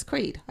Assassin's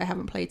Creed? I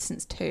haven't played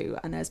since 2,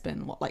 and there's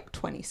been,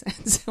 20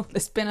 since?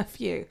 There's been a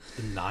few.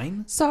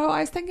 9? So I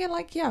was thinking,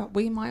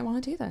 we might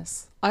want to do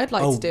this. I'd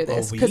like Oh, to do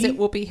this, because we? it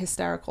will be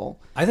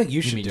hysterical. I think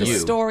you should mean do you? The it.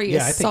 story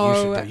Yeah, I is think so... you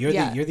should do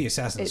it. You're the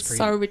Assassin's it's Creed.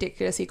 so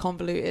ridiculously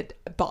convoluted,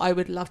 but I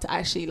would love to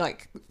actually,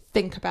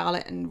 think about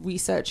it and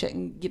research it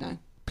and,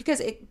 because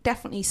it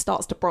definitely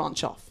starts to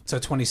branch off. So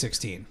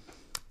 2016.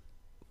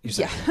 You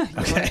said. Yeah.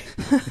 Okay.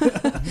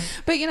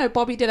 But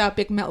Bobby did our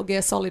big Metal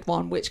Gear Solid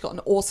one, which got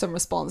an awesome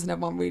response and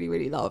everyone really,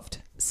 really loved.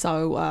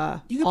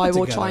 So You can I put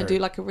will try and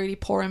together- do a really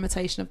poor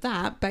imitation of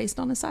that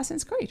based on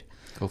Assassin's Creed.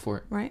 Go for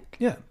it. Right?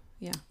 Yeah.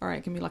 Yeah. All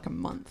right. Give me a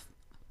month,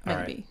 All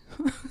right. maybe.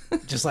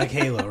 Just like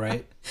Halo,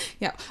 right?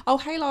 Yeah. Oh,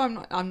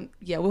 Halo.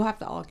 We'll have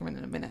the argument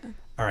in a minute.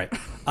 All right.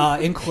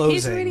 In closing,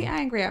 He's really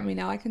angry at me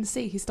now. I can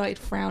see he started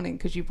frowning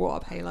because you brought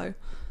up Halo.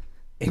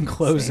 in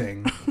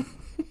closing,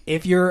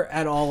 if you're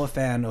at all a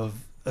fan of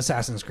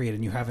Assassin's Creed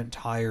and you haven't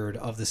tired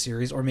of the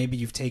series, or maybe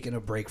you've taken a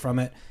break from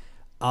it,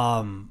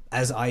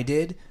 as I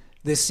did,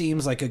 this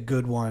seems like a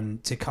good one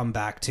to come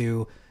back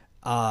to.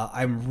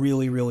 I'm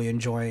really, really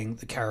enjoying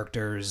the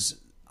characters.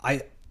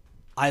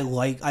 I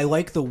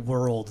like the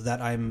world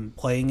that I'm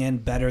playing in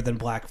better than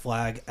Black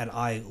Flag, and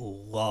I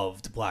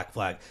loved Black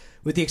Flag,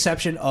 with the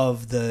exception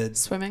of the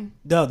Swimming.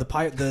 no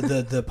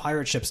the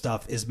pirate ship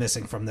stuff is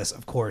missing from this,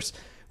 of course,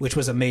 which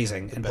was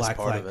amazing in best Black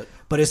part Flag. of it.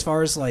 But as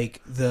far as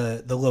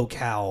the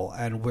locale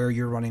and where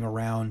you're running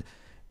around,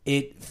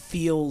 it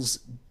feels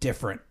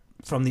different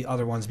from the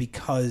other ones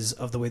because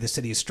of the way the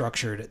city is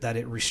structured, that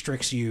it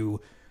restricts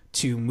you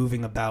to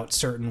moving about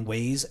certain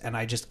ways. And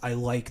I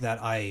like that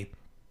I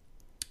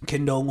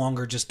can no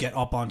longer just get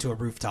up onto a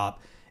rooftop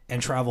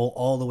and travel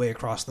all the way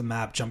across the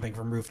map, jumping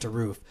from roof to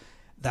roof.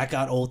 That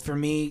got old for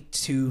me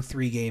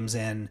 2-3 games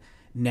in.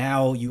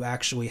 Now you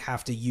actually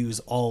have to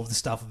use all of the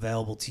stuff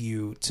available to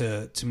you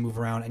to move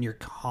around, and you're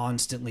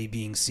constantly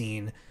being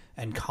seen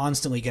and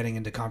constantly getting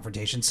into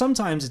confrontation.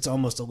 Sometimes it's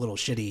almost a little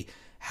shitty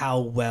how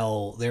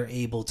well they're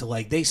able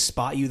to, they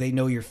spot you, they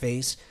know your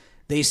face,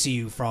 they see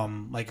you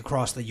from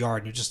across the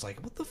yard, and you're just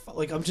like, what the fuck?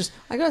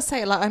 I gotta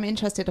say, I'm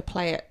interested to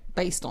play it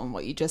based on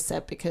what you just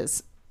said,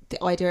 because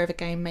the idea of a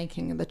game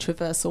making the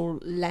traversal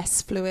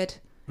less fluid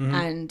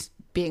and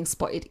being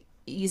spotted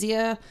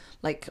easier,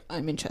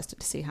 I'm interested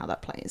to see how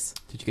that plays.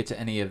 Did you get to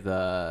any of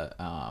the?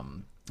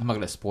 I'm not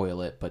going to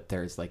spoil it, but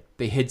there's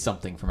they hid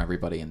something from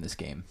everybody in this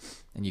game,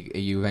 and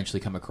you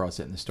eventually come across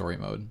it in the story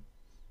mode.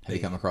 Have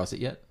you come across it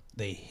yet?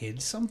 They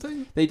hid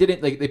something? They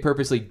didn't. They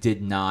purposely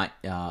did not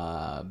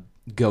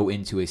go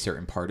into a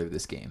certain part of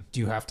this game. Do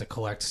you have to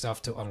collect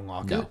stuff to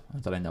unlock No, it?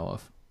 not that I know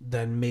of.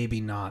 Then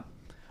maybe not.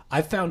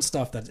 I found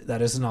stuff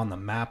that isn't on the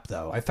map,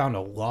 though. I found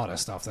a lot of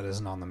stuff that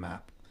isn't on the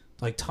map.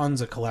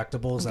 Tons of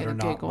collectibles I'm that are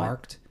gonna not Google it.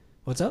 marked.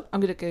 What's up? I'm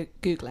gonna go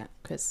Google it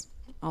because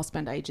I'll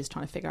spend ages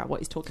trying to figure out what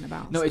he's talking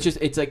about. No,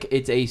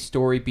 it's a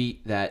story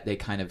beat that they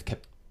kind of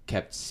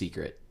kept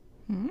secret.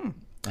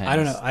 I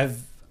don't know.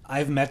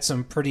 I've met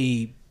some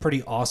pretty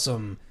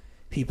awesome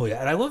people,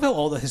 and I love how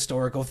all the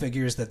historical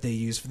figures that they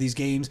use for these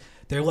games,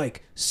 they're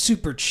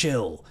super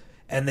chill,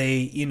 and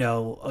they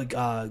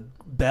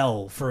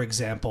Bell, for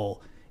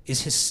example,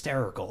 is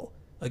hysterical.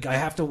 I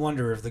have to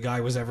wonder if the guy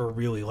was ever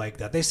really like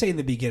that. They say in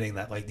the beginning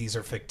that these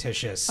are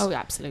fictitious. Oh,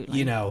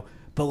 absolutely.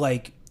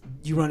 But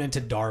you run into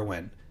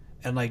Darwin,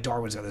 and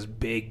Darwin's got this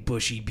big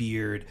bushy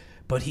beard,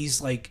 but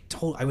he's I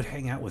would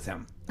hang out with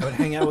him. I would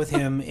hang out with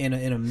him in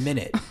a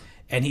minute.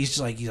 And he's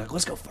just he's like,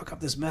 let's go fuck up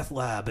this meth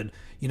lab, and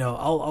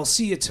I'll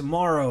see you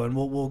tomorrow, and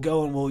we'll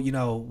go and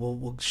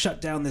we'll shut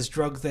down this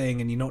drug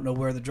thing, and you don't know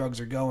where the drugs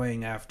are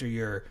going after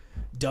you're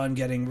done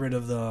getting rid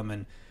of them.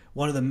 And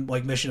one of the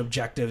mission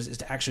objectives is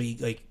to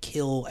actually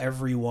kill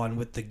everyone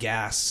with the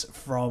gas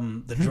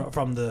from the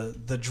from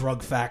the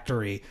drug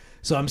factory.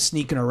 So I'm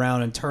sneaking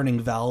around and turning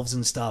valves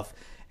and stuff,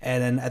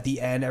 and then at the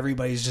end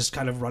everybody's just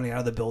kind of running out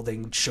of the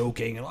building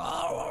choking, and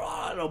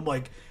I'm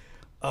like,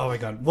 oh my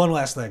god. One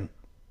last thing.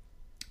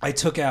 I had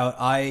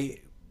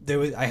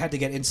to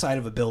get inside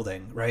of a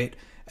building, right?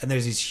 And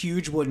there's these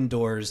huge wooden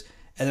doors,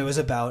 and there was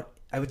about,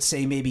 I would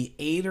say, maybe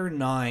 8 or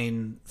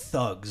 9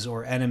 thugs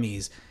or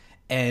enemies,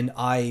 and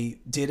I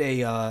did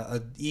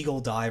a eagle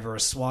dive or a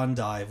swan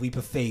dive, leap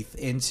of faith,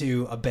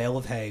 into a bale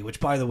of hay,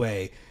 which, by the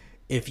way,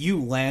 if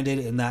you landed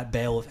in that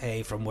bale of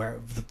hay from where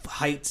the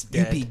heights,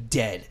 Dead. you'd be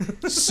dead.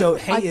 So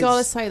hay I gotta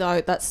is... say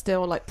though, that's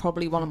still like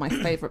probably one of my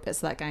favorite bits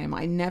of that game.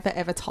 I never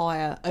ever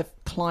tire of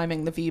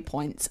climbing the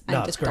viewpoints and No,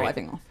 it's just great.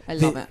 diving off. I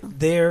love it.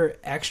 They're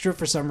extra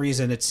for some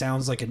reason. It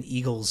sounds like an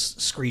eagle's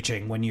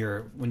screeching when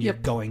you're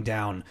Yep. going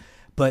down.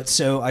 But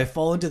so I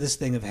fall into this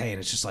thing of hay, and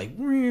it's just like,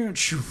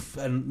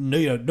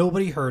 and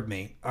nobody heard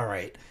me. All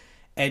right,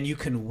 and you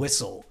can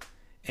whistle,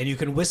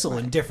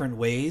 in different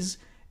ways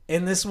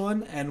in this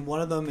one. And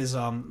one of them is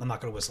I'm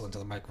not going to whistle into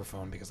the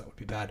microphone because that would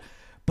be bad.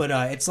 But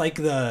it's like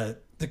the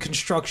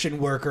construction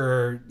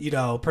worker,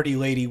 pretty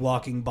lady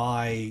walking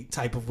by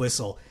type of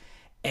whistle,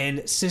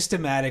 and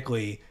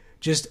systematically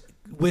just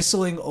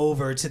whistling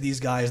over to these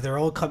guys. They're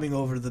all coming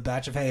over to the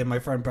batch of hay, and my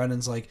friend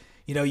Brendan's like,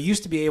 you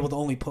used to be able to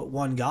only put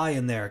one guy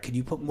in there. Can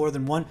you put more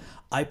than one?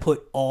 I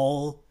put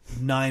all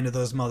 9 of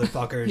those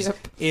motherfuckers Yep.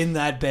 in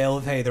that bale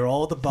of hay. They're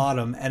all at the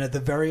bottom, and at the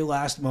very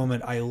last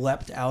moment, I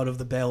leapt out of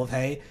the bale of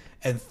hay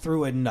and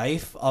threw a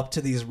knife up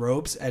to these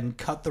ropes and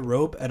cut the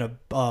rope, and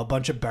a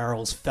bunch of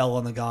barrels fell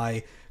on the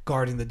guy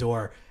guarding the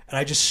door. And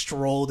I just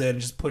strolled in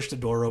and just pushed the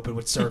door open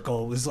with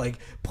Circle. It was like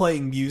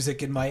playing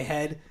music in my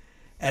head.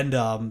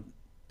 And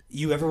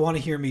you ever want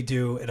to hear me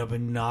do an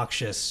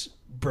obnoxious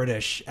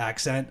British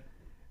accent?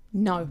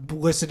 No,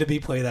 Listen to me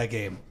play that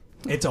game.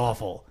 It's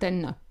awful.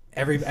 then no.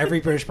 Every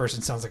British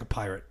person sounds like a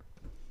pirate.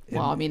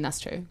 Well, I mean that's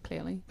true,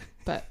 clearly,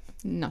 but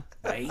no.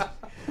 Right?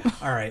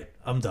 All right,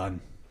 I'm done.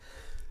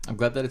 I'm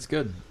glad that it's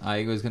good.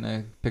 I was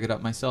gonna pick it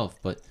up myself,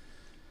 but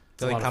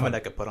The a lot only of comment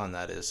fun. I could put on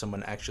that is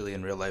someone actually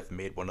in real life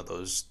made one of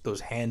those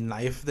hand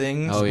knife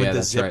things Oh, with yeah, the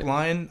that's zip right.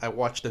 line. I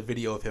watched a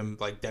video of him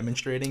like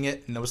demonstrating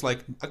it, and I was like,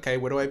 okay,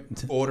 what do I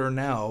order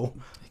now?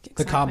 The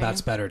Exactly.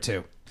 combat's better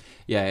too.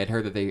 yeah, I had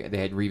heard that they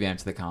had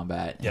revamped the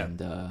combat, Yeah.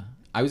 and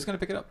I was gonna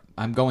pick it up.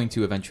 I'm going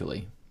to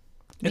eventually,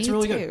 It's Me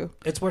really too. good.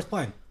 It's worth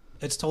playing.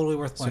 It's totally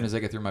worth as soon playing. as I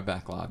get through my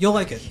backlog. You'll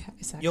like it. Yeah,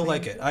 exactly. You'll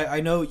like it.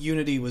 I know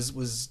Unity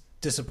was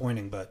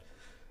disappointing, but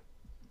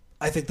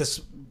I think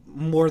this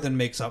more than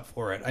makes up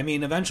for it. I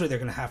mean, eventually they're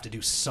going to have to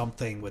do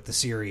something with the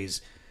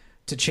series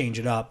to change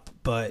it up,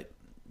 but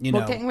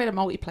Well, getting rid of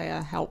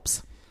multiplayer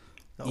helps.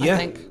 yeah. I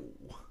think.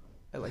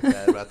 I like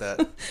that about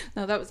that.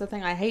 No, that was the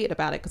thing I hated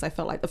about it because I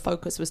felt like the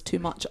focus was too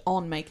much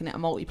on making it a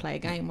multiplayer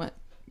game.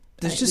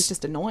 There's It was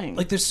just annoying.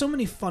 Like, there's so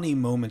many funny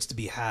moments to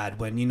be had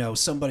when,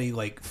 somebody,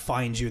 like,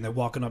 finds you and they're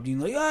walking up to you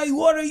and like, hey,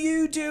 what are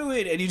you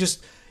doing? And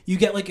you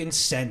get, like,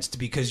 incensed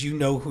because you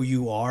know who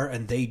you are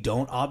and they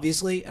don't,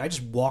 obviously. And I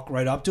just walk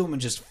right up to them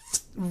and just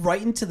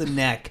right into the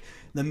neck,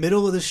 in the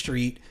middle of the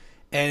street,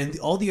 and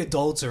all the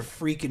adults are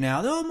freaking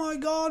out. Oh, my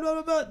God, blah,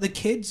 blah, blah. The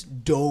kids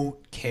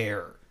don't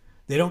care.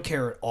 They don't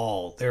care at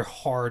all. They're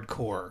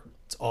hardcore.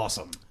 It's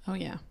awesome. oh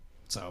yeah.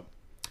 So,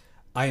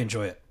 I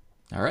enjoy it.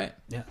 All right,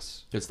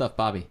 Yes. good stuff,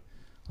 Bobby.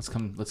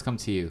 Let's come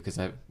to you because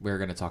we're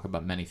going to talk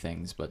about many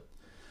things, but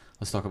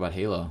let's talk about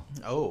Halo.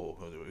 Oh,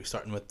 are we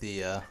starting with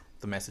the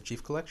Master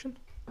Chief Collection?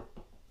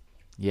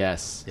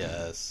 Yes.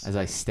 Yes. As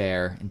I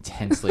stare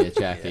intensely at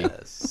Jackie.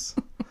 Yes.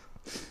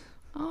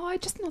 Oh, I'm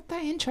just not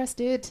that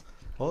interested.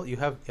 Well, you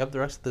have the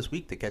rest of this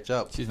week to catch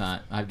up. She's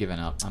not. I've given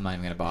up. I'm not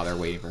even going to bother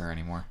waiting for her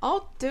anymore.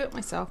 I'll do it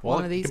myself Well,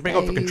 one of these you can bring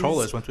days. up the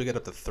controllers once we get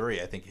up to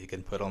 3. I think you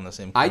can put on the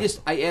same. I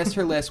asked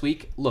her last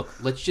week, look,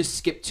 let's just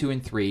skip 2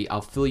 and 3.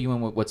 I'll fill you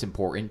in with what's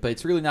important, but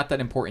it's really not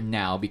that important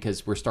now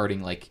because we're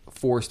starting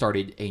 4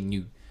 started a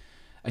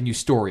new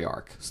story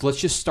arc. So let's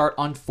just start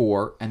on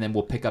 4 and then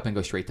we'll pick up and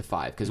go straight to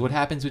 5 because what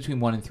happens between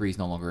 1 and 3 is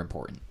no longer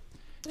important.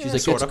 She's like,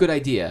 that's sorta. a good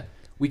idea.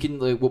 We can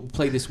we'll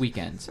play this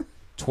weekend.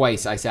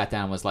 Twice I sat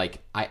down and was like,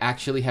 I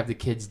actually have the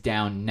kids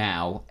down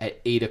now at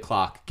 8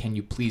 o'clock. Can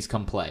you please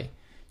come play?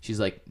 She's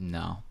like,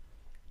 no.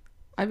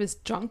 I was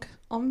drunk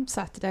on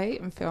Saturday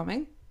and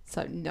filming,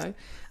 so no.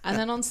 And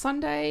then on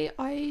Sunday,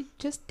 I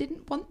just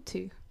didn't want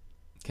to.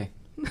 Okay.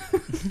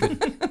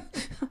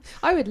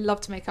 I would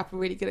love to make up a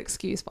really good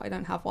excuse, but I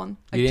don't have one.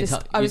 You didn't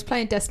tell- I you- was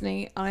playing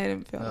Destiny and I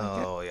didn't feel like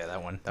it. Oh yeah,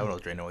 that one will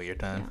drain away your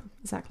Yeah, time.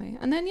 exactly.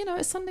 And then,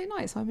 it's Sunday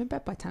night, so I'm in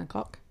bed by 10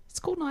 o'clock. It's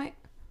cool night.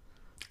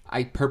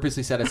 I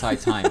purposely set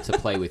aside time to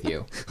play with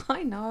you.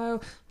 I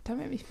know. Don't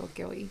make me feel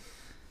guilty.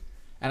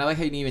 And I like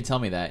how you didn't even tell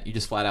me that. You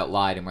just flat out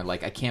lied and were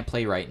like, I can't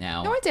play right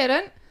now. No, I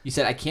didn't. You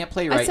said, I can't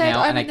play I right said,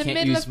 now I'm and I in the can't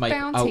middle use of my...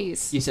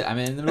 bounties. Oh, you said, I'm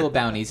in the middle of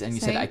bounties and you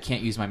said, See? I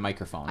can't use my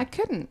microphone. I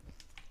couldn't.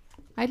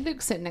 I had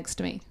Luke sitting next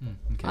to me.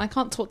 Okay. I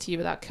can't talk to you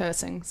without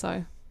cursing,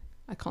 so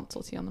I can't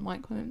talk to you on the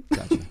mic.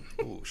 Gotcha.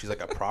 Ooh, she's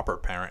like a proper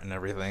parent and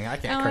everything. I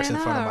can't Oh, curse I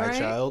in front of know, my right?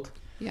 child.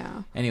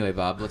 Yeah. Anyway,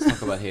 Bob, let's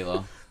talk about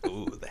Halo.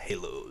 Ooh, the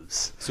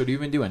Halos. So what have you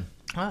been doing?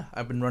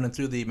 I've been running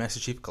through the Master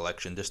Chief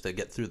Collection just to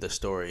get through the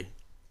story.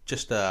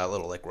 Just a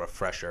little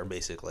refresher,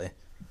 basically.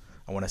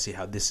 I want to see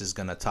how this is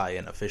gonna tie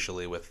in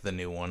officially with the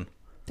new one.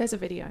 There's a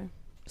video.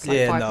 It's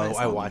Yeah, 5 no, minutes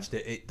I long. watched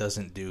it. It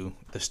doesn't do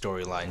the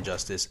storyline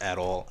justice at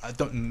all.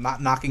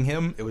 Not knocking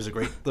him. It was a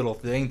great little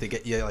thing to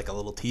get you like a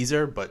little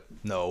teaser, but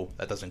no,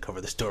 that doesn't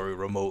cover the story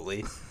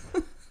remotely.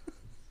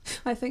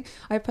 I think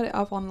I put it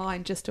up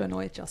online just to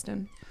annoy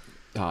Justin.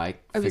 I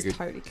was figured,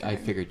 totally I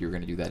kidding. figured you were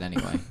going to do that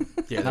anyway.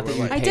 Yeah, Not they that were you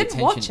like, I pay didn't attention,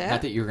 watch it.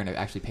 Not that you're going to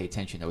actually pay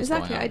attention to what's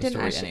Exactly. going on I in the didn't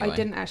story actually. anyway. I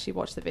didn't actually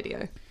watch the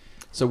video.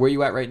 So where are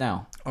you at right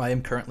now? I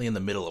am currently in the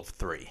middle of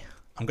 3.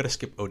 I'm going to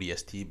skip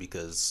ODST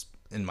because,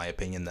 in my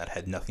opinion, that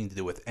had nothing to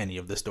do with any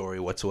of the story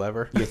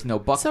whatsoever. You get to know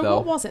Buck, So though.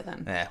 what was it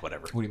then?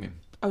 Whatever. What do you mean?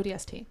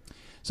 ODST.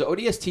 So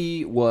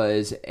ODST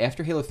was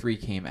after Halo 3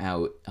 came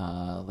out,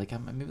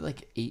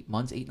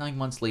 maybe 9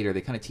 months later,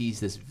 they kind of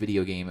teased this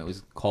video game. It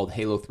was called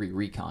Halo 3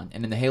 Recon.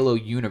 And in the Halo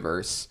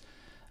universe,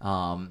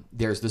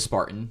 there's the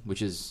Spartan,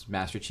 which is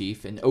Master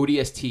Chief, and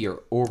ODST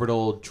or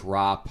Orbital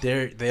Drop.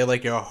 They're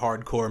like your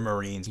hardcore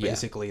Marines. Yeah.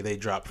 Basically, they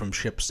drop from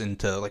ships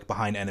into like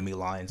behind enemy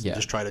lines and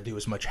just try to do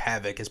as much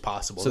havoc as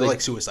possible. So They're they-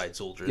 like suicide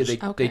soldiers. Yeah,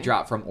 they Okay.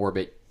 drop from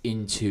orbit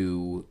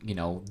into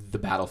the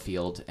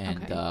battlefield,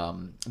 and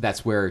Okay.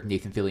 that's where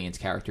Nathan Fillion's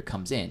character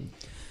comes in.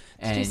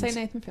 Did you And say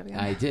Nathan Fillion?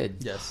 I did.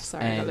 Yes.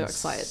 Sorry, I got a little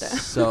excited there.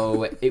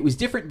 So it was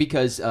different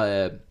because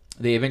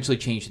they eventually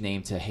changed the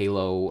name to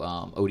Halo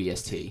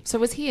ODST. So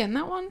was he in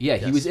that one? Yeah,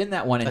 he Yes. was in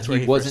that one, and That's where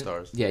he he first wasn't.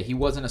 stars. Yeah, he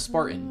wasn't a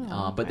Spartan.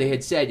 Oh, But they okay.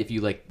 had said if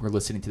you were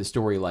listening to the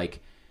story,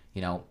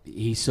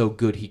 he's so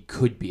good he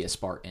could be a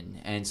Spartan,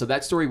 and so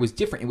that story was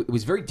different. It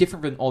was very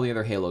different than all the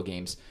other Halo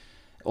games.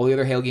 All the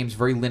other Halo games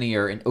very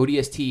linear, and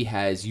ODST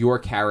has your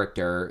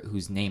character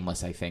who's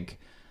nameless, I think.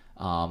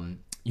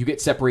 You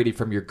get separated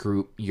from your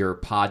group. Your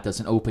pod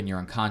doesn't open. You're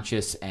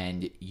unconscious,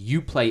 and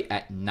you play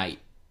at night.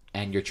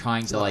 And you're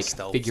trying It's to a lot of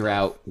stealth figure stuff.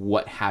 out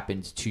what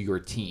happened to your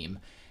team.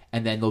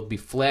 And then there'll be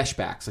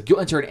flashbacks. Like you'll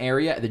enter an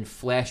area and then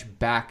flash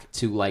back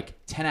to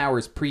 10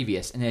 hours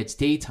previous, and then it's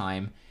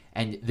daytime,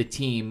 and the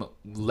team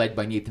led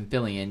by Nathan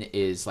Fillion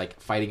is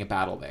fighting a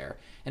battle there.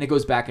 And it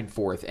goes back and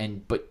forth.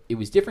 But it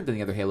was different than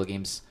the other Halo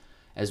games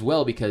as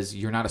well because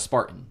you're not a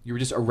Spartan. You were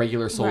just a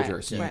regular soldier,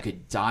 Right, so you right.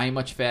 could die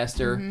much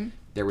faster.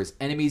 There was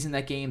enemies in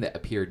that game that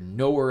appeared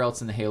nowhere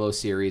else in the Halo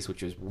series,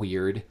 which was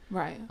weird.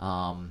 Right.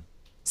 Um,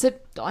 So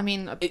I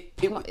mean,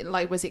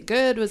 was it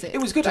good? Was it? It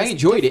was good. I just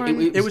enjoyed it.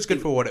 different? It was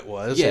good for what it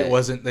was. Yeah. It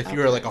wasn't, if you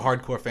were like a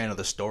hardcore fan of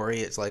the story,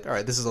 it's like, all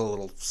right, this is a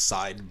little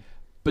side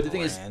But the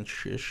thing is,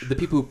 branch-ish. the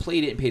people who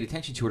played it and paid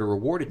attention to it are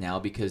rewarded now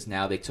because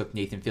now they took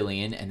Nathan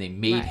Fillion and they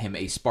made Right. him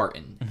a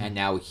Spartan, and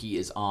now he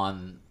is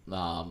on.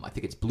 I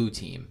think it's Blue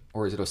Team,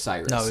 or is it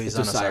Osiris? No, he's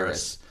it's on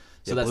Osiris.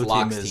 So Yeah, that's Blue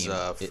Locke's team is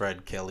team.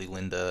 Fred, Kelly,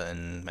 Linda,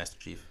 and Master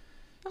Chief.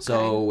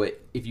 So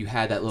if you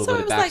had that little So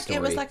bit it was of backstory,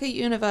 it was like a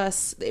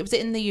universe. It was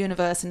in the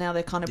universe, and now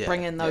they're kind of Yeah,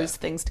 bringing those yeah.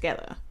 things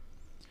together.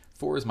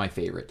 4 is my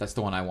favorite. That's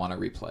the one I want to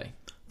replay.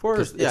 4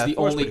 'Cause is, yeah, it's the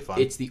 4 is only pretty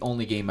fun. it's the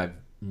only game I've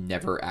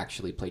never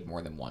actually played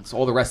more than once.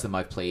 All the rest of them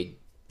I've played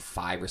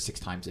 5 or 6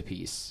 times a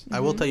piece. I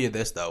will tell you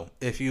this, though.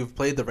 If you've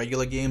played the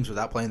regular games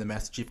without playing the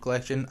Master Chief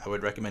Collection, I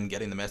would recommend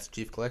getting the Master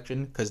Chief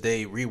Collection because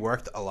they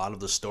reworked a lot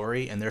of the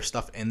story, and there's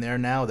stuff in there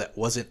now that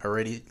wasn't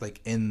already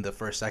in the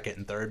first, second,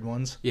 and third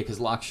ones. Yeah, because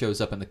Locke shows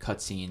up in the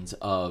cutscenes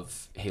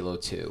of Halo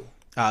 2.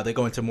 They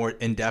go into more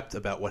in-depth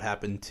about what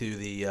happened to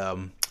the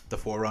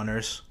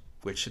Forerunners,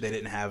 which they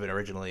didn't have it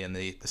originally in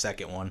the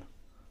second one.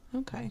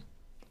 Okay.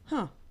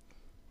 Huh.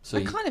 So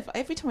I kind of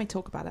every time we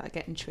talk about it, I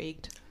get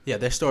intrigued. Yeah,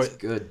 their story. it's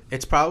good.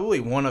 It's probably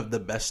one of the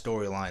best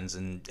storylines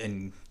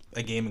in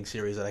a gaming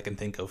series that I can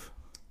think of.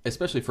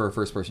 Especially for a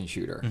first-person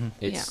shooter. Mm-hmm.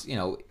 It's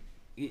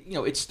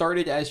it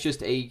started as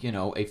just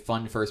a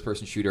fun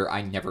first-person shooter.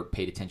 I never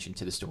paid attention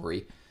to the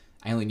story.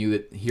 I only knew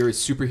that here is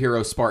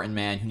superhero Spartan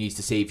man who needs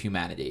to save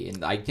humanity,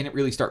 and I didn't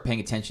really start paying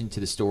attention to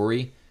the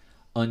story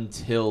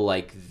until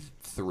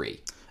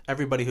 3.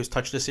 Everybody who's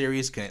touched the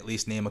series can at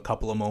least name a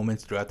couple of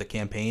moments throughout the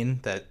campaign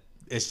that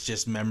it's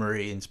just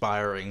memory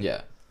inspiring.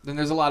 Yeah. Then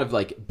there's a lot of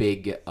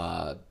big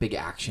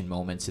action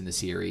moments in the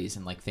series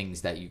and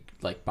things that you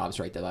Bob's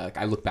right that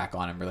I look back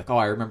on and we're like, oh,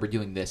 I remember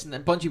doing this. And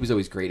then Bungie was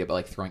always great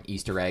about throwing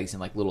Easter eggs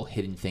and little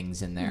hidden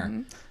things in there.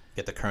 Mm-hmm.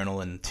 Get the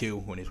Colonel in 2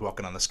 when he's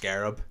walking on the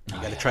Scarab. You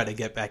got to try to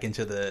get back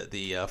into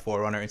the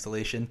Forerunner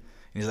installation.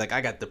 And he's like, I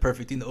got the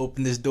perfect thing to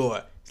open this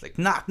door. He's like,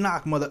 knock,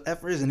 knock, mother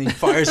effers. And he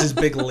fires his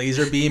big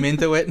laser beam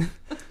into it.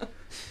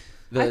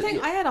 I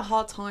think I had a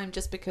hard time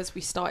just because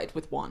we started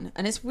with 1,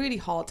 and it's really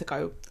hard to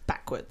go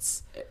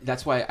backwards.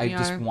 That's why I You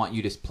just know? want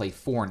you to play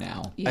 4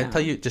 now. Yeah. I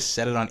tell you, just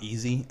set it on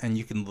easy, and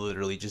you can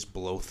literally just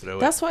blow through it.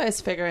 That's what I was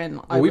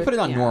figuring. Well, we put it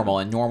on normal,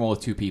 and normal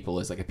with 2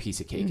 people is like a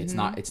piece of cake. It's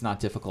not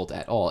difficult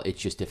at all.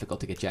 It's just difficult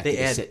to get Jackie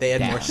to sit They add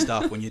down. more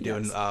stuff when you're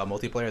doing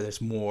multiplayer.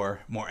 There's more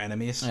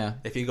enemies. Yeah.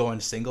 If you go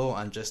in single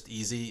on just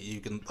easy, you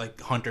can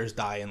hunters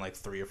die in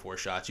 3 or 4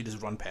 shots. You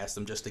just run past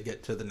them just to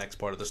get to the next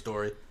part of the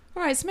story.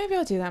 All right, so maybe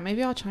I'll do that.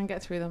 Maybe I'll try and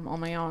get through them on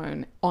my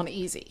own on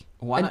easy,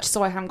 Why not?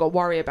 so I haven't got to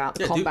worry about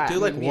the Yeah, combat.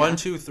 do and, 1,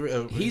 2, 3. He's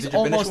did you finish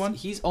almost 1?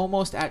 he's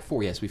almost at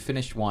 4. Yes, we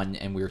finished 1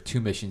 and we were 2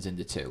 missions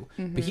into 2.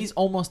 Mm-hmm. But he's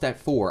almost at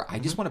 4. I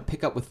just want to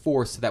pick up with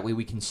 4 so that way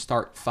we can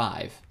start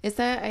 5. Is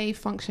there a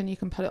function you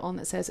can put it on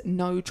that says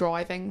no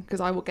driving? Because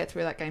I will get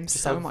through that game much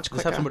quicker.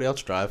 Just have somebody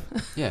else drive.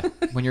 Yeah,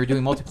 when you're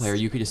doing multiplayer,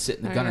 you could just sit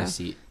in the Oh, gunner's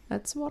yeah. seat.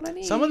 That's what I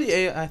need. Some of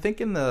the I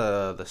think in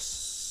the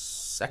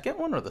second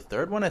one or the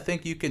third one. I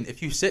think you can,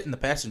 if you sit in the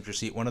passenger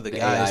seat, one of the The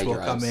guys AI will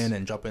drives. come in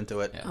and jump into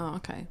it. Yeah. Oh,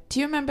 okay. Do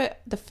you remember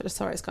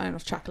sorry, it's going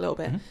off track a little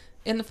bit.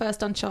 In the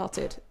first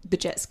Uncharted, the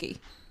jet ski.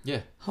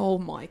 Yeah. Oh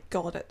my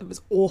god, it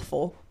was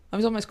awful. I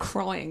was almost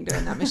crying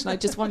during that mission. I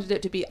just wanted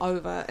it to be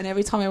over. And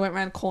every time I went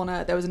around a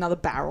corner, there was another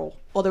barrel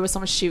or there was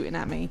someone shooting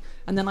at me.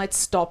 And then I'd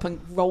stop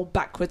and roll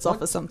backwards off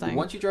of something.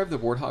 Once you drive the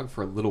Warthog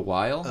for a little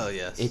while, Oh,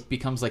 yes. it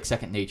becomes like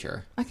second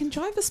nature. I can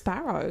drive the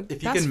Sparrow.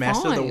 If you That's can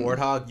master the fine.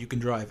 Warthog, you can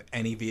drive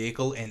any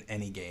vehicle in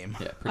any game.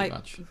 Yeah, pretty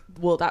much.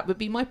 Well, that would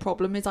be my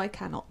problem is I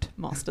cannot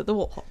master the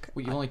Warthog.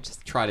 Well, you only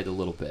just tried it a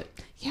little bit.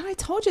 Yeah, I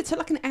told you it took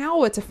like an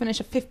hour to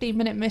finish a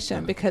 15-minute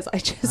mission because I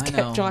just I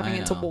kept know, driving I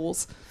into know.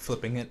 walls.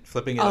 Flipping it.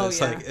 Oh, It's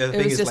yeah. like, the It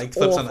thing was is just like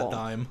flips on awful. a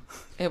dime.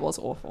 It was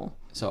awful.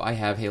 So I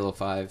have Halo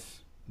 5.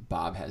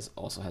 Bob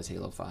also has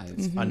Halo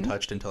 5.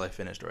 Untouched until I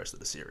finish the rest of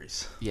the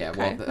series. Yeah,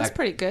 Okay, well, that's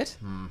pretty good.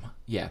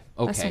 yeah,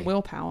 That's okay. some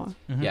willpower.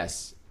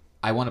 Yes.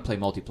 I want to play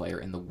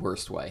multiplayer in the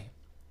worst way.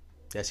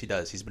 Yes, he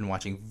does. He's been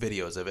watching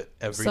videos of it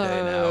every So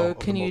day now. of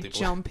can the you multiplayer.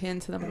 jump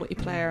into the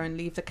multiplayer and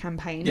leave the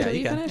campaign Yeah, till you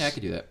you can. finish? Yeah, I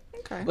could do that.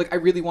 Okay. Like, I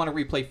really want to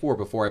replay 4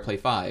 before I play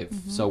 5.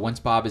 So once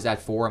Bob is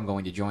at 4, I'm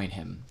going to join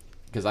him.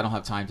 Because I don't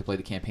have time to play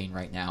the campaign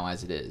right now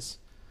as it is.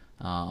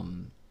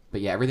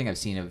 But yeah, everything I've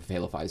seen of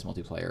Halo 5's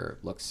multiplayer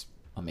looks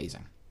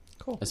amazing.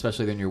 Cool.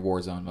 Especially the new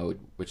Warzone mode,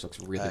 which looks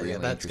really, really yeah,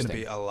 that's going interesting. to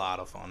be a lot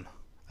of fun.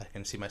 I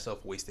can see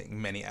myself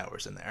wasting many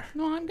hours in there.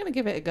 No, I'm going to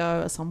give it a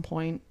go at some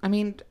point. I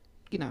mean,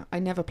 you know, I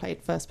never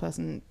played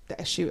first-person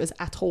shooters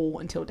at all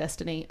until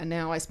Destiny, and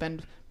now I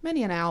spend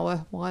many an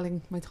hour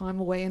whiling my time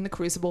away in the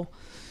Crucible.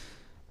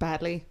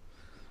 Badly.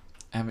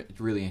 I'm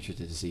really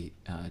interested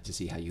to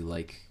see how you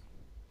like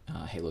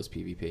Halo's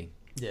PvP.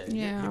 Yeah,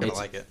 Yeah. you're going It's to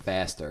like it.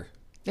 faster.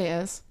 It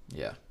is.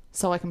 Yeah.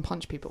 So I can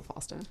punch people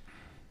faster.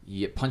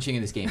 Yeah, punching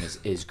in this game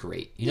is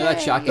great. You know that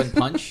Yay. shotgun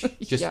punch?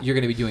 Just Yeah. You're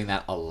going to be doing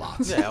that a lot.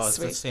 Yeah, well, it's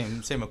the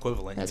Sweet. same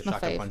equivalent. That's You my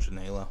get shotgun fave. punch in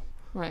Halo.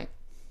 Right.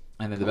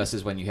 And then the best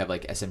is when you have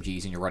like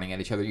SMGs and you're running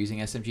at each other using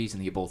SMGs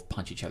and you both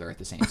punch each other at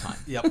the same time.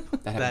 Yep,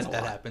 That happens a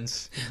that lot.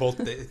 happens. Both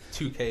the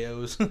 2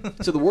 KOs.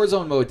 So the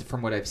Warzone mode,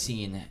 from what I've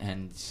seen,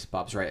 and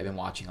Bob's right, I've been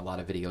watching a lot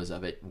of videos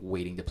of it,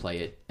 waiting to play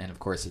it, and of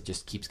course it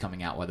just keeps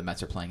coming out while the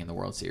Mets are playing in the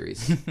World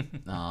Series.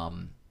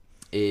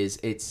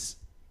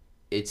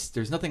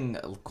 There's nothing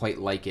quite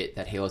like it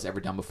that Halo's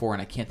ever done before,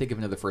 and I can't think of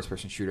another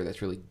first-person shooter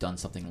that's really done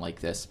something like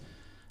this.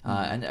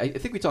 And I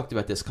think we talked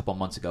about this a couple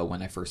months ago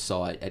when I first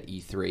saw it at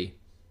E3.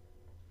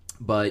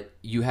 But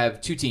you have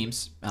 2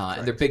 teams,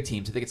 and they're big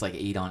teams. I think it's like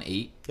 8 on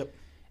 8. Yep.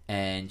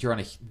 And you're on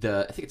I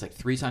think it's like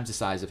 3 times the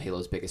size of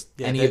Halo's biggest.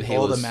 Yeah, any of all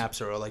Halo's the maps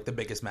are like the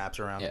biggest maps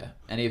around. Yeah,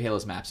 any of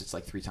Halo's maps, it's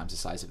like 3 times the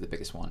size of the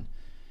biggest one.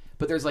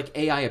 But there's like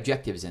AI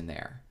objectives in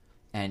there,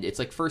 and it's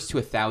like first to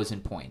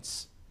 1,000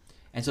 points.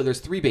 And so there's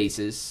 3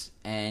 bases,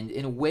 and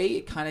in a way,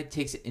 it kind of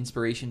takes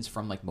inspirations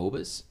from like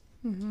MOBAs.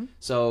 Mm-hmm.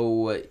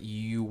 So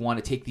you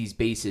want to take these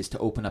bases to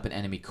open up an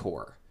enemy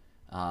core.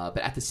 But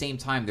at the same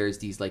time, there's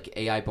these like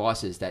AI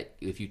bosses that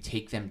if you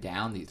take them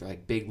down, these are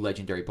like big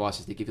legendary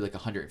bosses. They give you like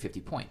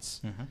 150 points.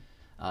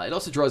 Mm-hmm. It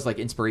also draws like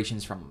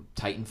inspirations from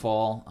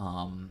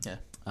Titanfall,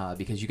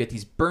 because you get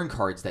these burn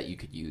cards that you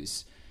could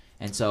use.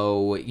 And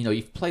so, you know,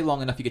 you play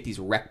long enough, you get these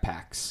rec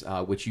packs,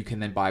 which you can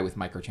then buy with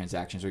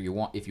microtransactions,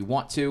 or if you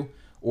want to,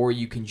 or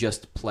you can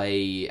just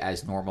play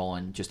as normal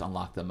and just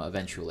unlock them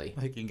eventually.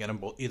 I think you can get them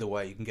both either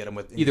way. You can get them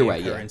with Either way,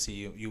 in-game yeah.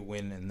 currency. You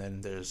win, and then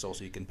there's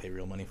also you can pay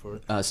real money for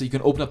it. So you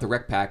can open up the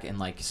rec pack and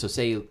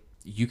say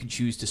you can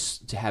choose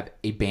to have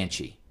a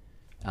Banshee,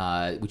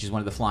 which is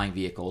one of the flying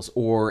vehicles,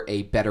 or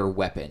a better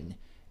weapon.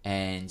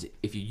 And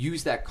if you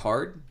use that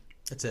card,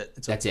 That's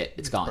it.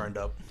 It's gone. Burned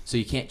up. So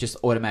you can't just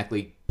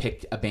automatically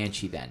pick a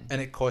Banshee then.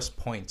 And it costs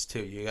points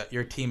too.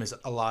 Your team is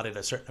allotted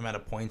a certain amount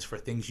of points for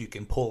things you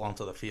can pull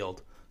onto the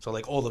field. So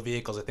like all the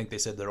vehicles, I think they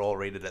said they're all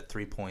rated at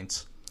 3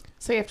 points.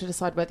 So you have to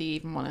decide whether you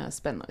even want to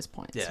spend those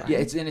points. Yeah. Right? Yeah,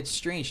 it's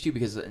strange too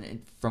because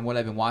from what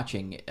I've been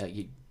watching,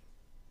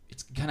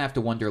 it's kind of have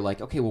to wonder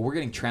like, okay, well we're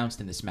getting trounced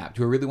in this map.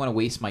 Do I really want to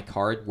waste my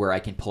card where I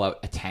can pull out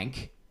a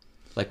tank?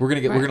 Like we're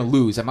gonna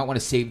lose. I might want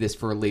to save this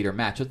for a later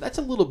match. So that's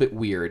a little bit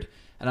weird,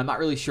 and I'm not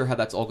really sure how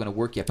that's all going to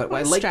work yet. But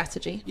I like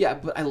strategy. Yeah,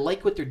 but I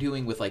like what they're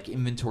doing with like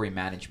inventory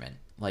management.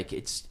 Like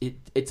it's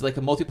like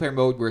a multiplayer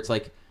mode where it's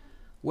like,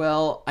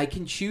 well, I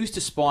can choose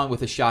to spawn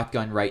with a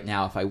shotgun right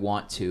now if I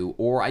want to,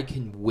 or I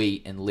can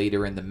wait and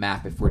later in the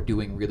map, if we're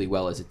doing really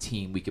well as a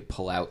team, we could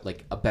pull out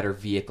like a better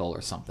vehicle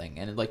or something.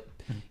 And like,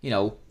 you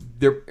know,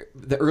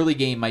 the early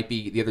game might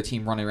be the other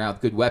team running around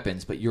with good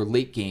weapons, but your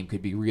late game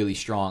could be really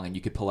strong and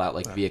you could pull out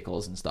like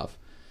vehicles and stuff.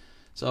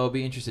 So I'll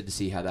be interested to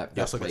see how that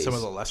You also plays. get some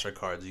of the lesser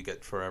cards you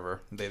get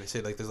forever. They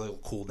say like there's little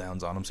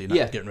cooldowns on them, so you're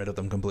not getting rid of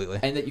them completely.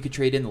 And that you could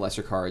trade in the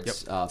lesser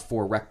cards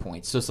for rec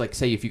points. So it's like,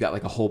 say if you got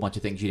like a whole bunch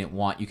of things you didn't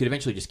want, you could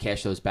eventually just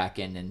cash those back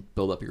in and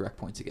build up your rec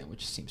points again,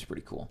 which seems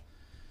pretty cool.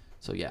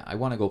 So yeah, I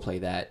want to go play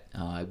that.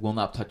 I will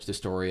not touch the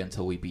story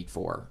until we beat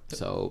 4.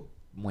 So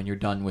when you're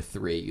done with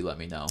 3, you let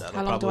me know. That'll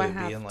How long do I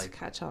probably be have in, to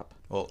catch up?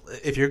 Well,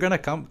 if you're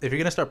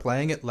gonna start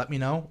playing it, let me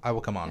know. I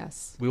will come on.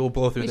 Yes. We will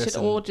blow through We this.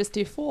 should all just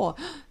do 4.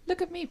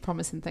 Look at me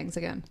promising things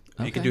again.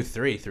 You can Okay. do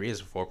 3. 3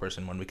 is a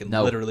 4-person one. We can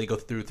No. literally go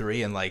through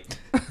 3 and like.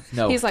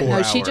 No, He's like, 4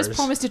 no, she just hours.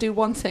 promised to do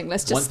one thing.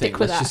 Let's just one stick thing.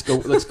 with Let's that.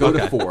 just go. Let's go to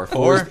Okay. 4.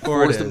 Four it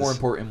Four is the is. more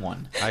important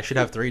one. I should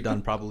have 3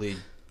 done probably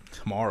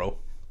tomorrow.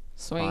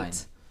 Sweet. Fine.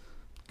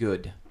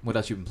 Good. What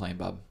else you been playing,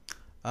 Bob?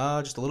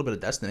 Just a little bit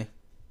of Destiny.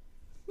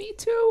 Me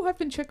too. I've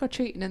been trick or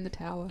treating in the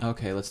tower.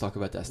 Okay, let's talk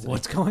about Destiny.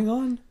 What's going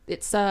on?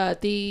 It's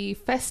the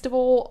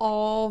festival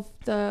of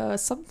the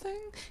something.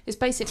 It's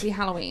basically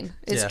Halloween.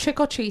 It's Yeah. trick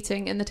or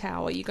treating in the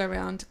tower. You go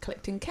around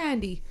collecting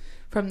candy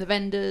from the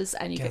vendors,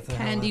 and you Get get the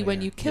hell candy outta when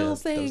here. you kill Yeah,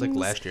 things. That was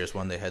like last year's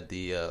one. They had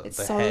the It's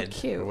the so head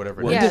cute. or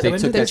whatever. When Yeah, did they the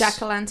took us-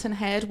 jack-o'-lantern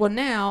head. Well,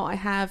 now I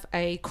have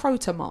a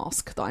Crota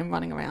mask that I'm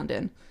running around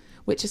in,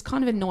 which is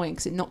kind of annoying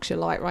because it knocks your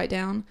light right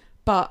down.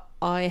 But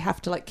I have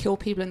to like kill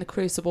people in the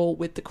Crucible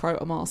with the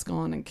Crota mask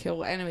on and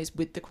kill enemies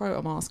with the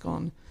Crota mask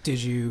on.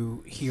 Did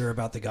you hear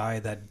about the guy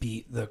that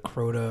beat the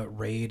Crota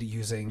raid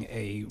using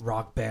a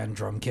Rock Band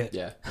drum kit?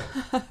 Yeah,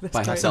 That's by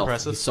great. himself.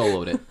 Impressive. He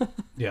soloed it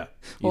Yeah.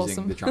 using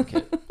Awesome. the drum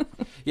kit.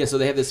 Yeah, so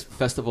they have this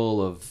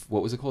festival of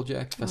what was it called,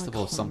 Jack?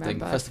 Festival of can't something.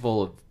 remember.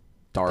 Festival of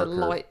dark. The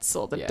or- lights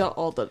or the yeah.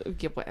 or the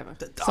yeah, whatever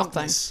The something.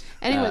 darkness.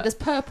 Anyway, Uh, there's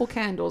purple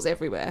candles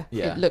everywhere.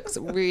 Yeah. It looks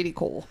really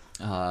cool.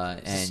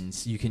 And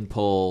you can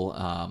pull.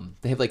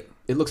 They have like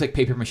it looks like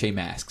paper mache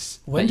masks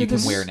When that you did can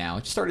this- wear now.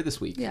 It just started this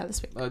week. Yeah,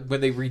 this week.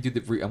 When they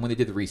redo when they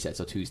did the reset,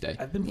 so Tuesday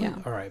I've been playing.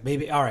 Yeah. All right.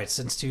 Maybe. All right.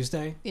 Since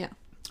Tuesday. Yeah,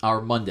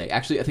 or Monday.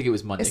 Actually, I think it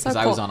was Monday it's so because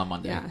I was cool. on a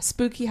Monday. Yeah,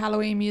 spooky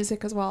Halloween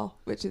music as well,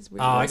 which is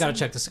really Oh, I awesome. gotta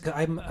check this.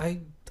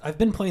 I've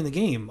been playing the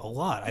game a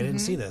lot. I didn't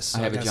see this. I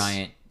have a guess-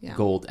 giant Yeah.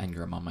 gold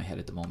engram on my head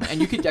at the moment, and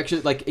you could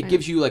actually like it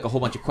gives you like a whole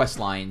bunch of quest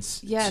lines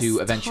Yes, to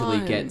eventually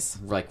tons.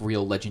 get like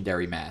real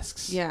legendary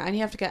masks. Yeah, and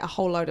you have to get a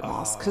whole load of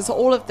masks because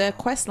all of the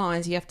quest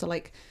lines you have to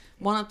like.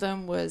 One of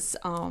them was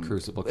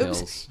Crucible it was-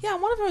 kills. yeah,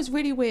 one of them was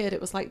really weird.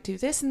 It was like do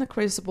this in the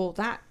Crucible,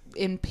 that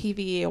in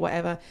PVE or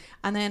whatever,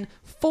 and then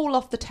fall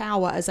off the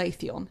tower as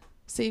Atheon.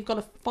 So you've got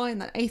to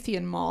find that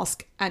Atheon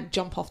mask and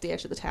jump off the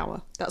edge of the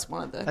tower. That's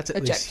one of the That's at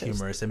objectives. least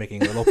humorous. They're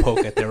making a little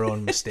poke at their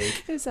own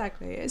mistake.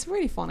 Exactly, it's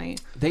really funny.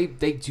 They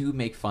do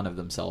make fun of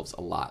themselves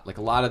a lot. Like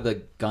a lot of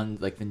the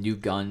like the new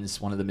guns.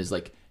 One of them is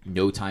like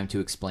No Time to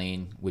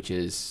Explain, which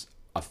is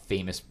a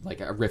famous like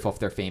a riff off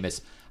their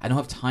famous. I don't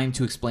have time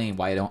to explain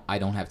why I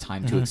don't have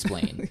time to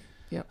explain.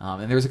 Yep.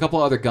 And there's a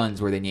couple other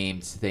guns where they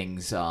named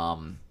things,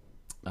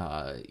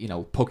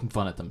 poking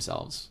fun at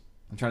themselves.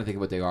 I'm trying to think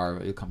of what they are.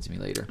 It'll come to me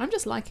later. I'm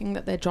just liking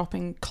that they're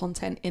dropping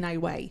content in a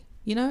way.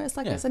 You know, it's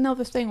like Yeah. it's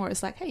another thing where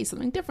it's like, hey,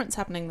 something different's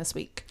happening this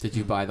week. Did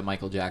you buy the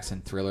Michael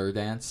Jackson Thriller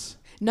dance?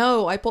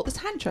 No, I bought the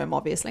tantrum,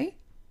 obviously,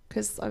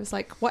 because I was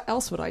like, what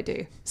else would I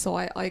do? So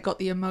I got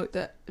the emote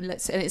that, and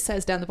it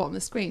says down the bottom of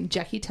the screen,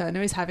 Jackie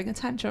Turner is having a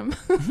tantrum.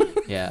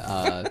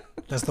 Yeah.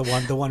 That's the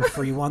one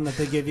free one that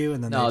they give you,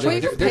 and then No, they Well,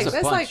 you there- can there's pick.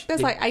 a bunch. There's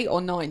They- like 8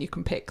 or 9 you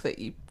can pick that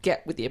you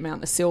get with the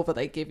amount of silver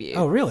they give you.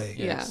 Oh, really?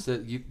 Yeah. Yeah. So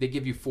they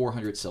give you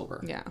 400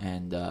 silver. Yeah.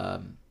 And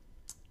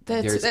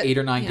There's- there's that- 8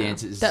 or 9 yeah.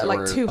 dances That are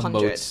or like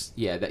 200. emotes.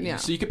 Yeah, Yeah.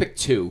 So you could pick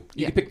 2. You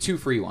Yeah. could pick 2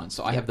 free ones.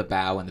 So I have the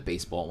bow and the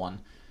baseball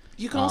one.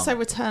 You can also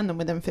return them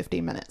within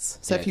 15 minutes.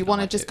 So Yeah, if you if you want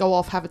to don't like just it. go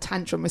off, have a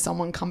tantrum with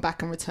someone, come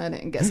back and return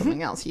it and get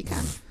something else, you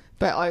can.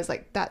 But I was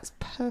like, that's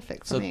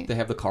perfect for So me. they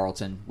have the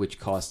Carlton, which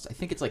costs, I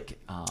think it's like,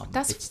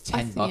 That's- it's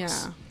I $10.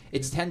 yeah.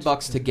 It's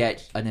 $10 to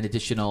get an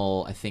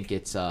additional, I think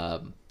it's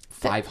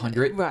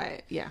 500.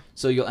 Right, yeah.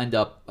 So you'll end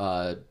up,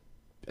 so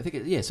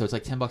it's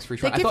like $10 for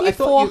each They one. give I you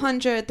thought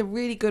 400. The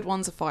really good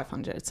ones are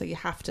 500. So you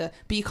have to,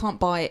 but you can't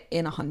buy it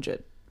in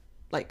 100.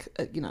 Like,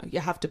 you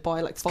have to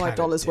buy like $5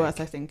 kinda worth,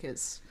 dick. I think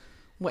is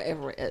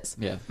whatever it is.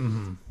 Yeah.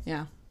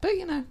 Yeah. But,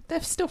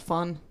 they're still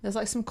fun. There's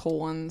like some cool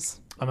ones.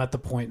 I'm at the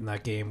point in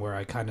that game where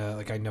I kind of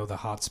like I know the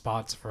hot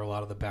spots for a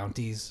lot of the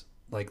bounties,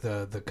 like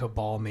the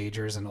Cabal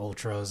majors and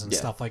ultras and Yeah.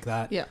 stuff like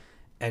that. Yeah.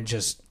 And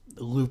just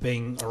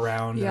looping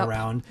around Yep. and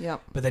around.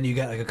 Yep. But then you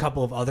get like a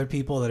couple of other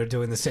people that are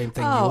doing the same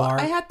thing you Oh, are.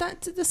 I had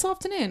that this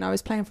afternoon. I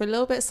was playing for a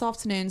little bit this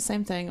afternoon.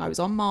 Same thing. I was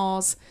on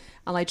Mars,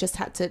 and I just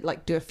had to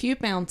like do a few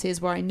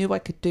bounties where I knew I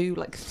could do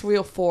like 3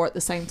 or 4 at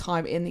the same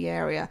time in the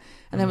area.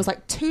 And there was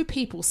like 2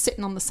 people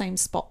sitting on the same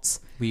spots.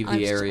 Leave I the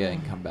was just- area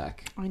and come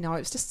back. I know,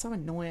 it's just so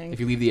annoying. If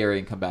you leave the area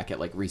and come back, it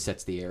like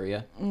resets the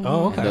area.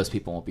 Oh, okay. And those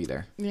people won't be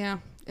there. Yeah,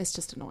 it's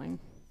just annoying.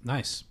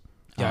 Nice.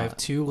 Yeah, I Uh, have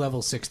 2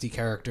 level 60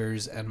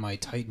 characters, and my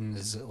Titan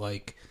is at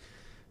like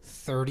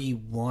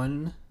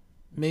 31,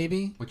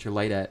 maybe. What's your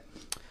light at?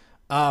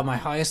 My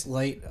highest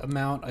light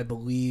amount, I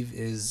believe,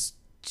 is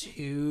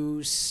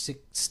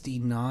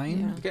 269.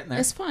 Yeah. Getting there.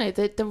 It's funny.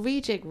 The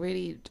rejig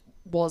really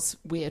was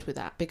weird with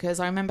that because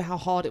I remember how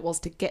hard it was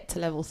to get to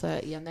level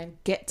 30 and then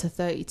get to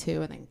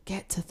 32 and then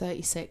get to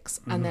 36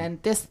 and then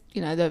this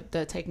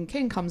the Taken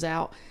King comes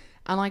out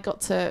and I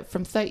got to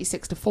from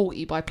 36 to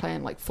 40 by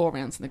playing like 4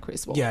 rounds in the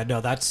Crucible. Yeah,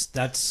 no, that's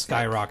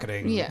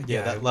skyrocketing. Yeah.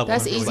 Yeah, that level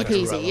That's is easy like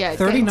peasy. irrelevant. Yeah,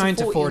 39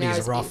 getting to 40 now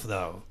is rough,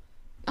 though.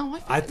 Oh,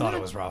 I thought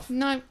it was rough.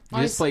 No, You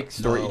just play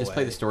story. No you just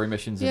play way. the story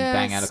missions and yeah,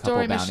 bang out a couple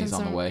story of bounties missions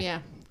on the and- way. Yeah,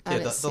 Yeah, and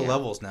the it's-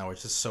 levels now are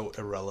just so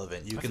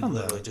irrelevant. You can found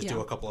that. literally just do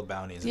Yeah. a couple of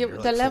bounties. Yeah, and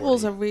you're the like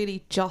levels 40. are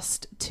really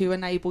just to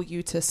enable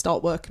you to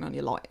start working on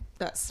your light.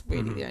 That's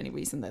really the only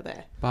reason they're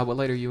there. Bob, what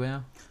light are you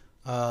at?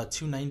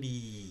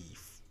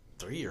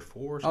 293 or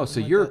 4. Oh, so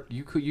you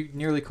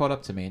nearly caught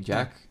up to me, and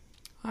Jack,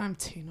 I'm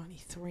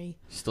 293.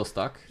 still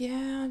stuck. Yeah,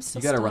 I'm still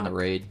You got to stuck. run the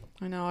raid.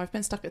 I know, I've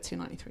been stuck at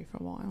 293 for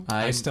a while.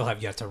 I still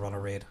have yet to run a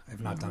raid.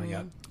 I've not done it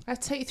yet. I have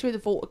to take you through the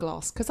Vault of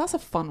Glass because that's a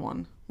fun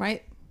one,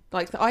 right?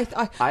 Like I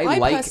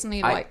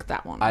personally like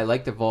that one. I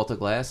like the Vault of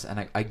Glass,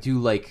 and I do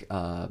like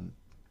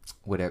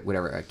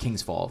whatever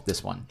King's Fall.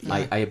 This one,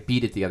 I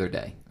beat it the other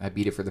day. I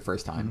beat it for the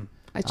first time.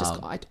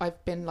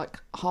 I've been like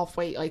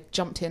halfway. I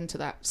jumped into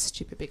that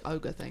stupid big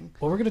ogre thing.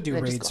 Well, we're gonna do I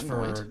just raids got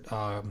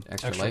for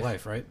Extra extra Life.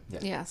 life, right? Yeah.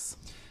 Yes.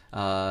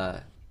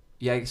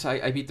 Yeah, so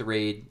I beat the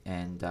raid,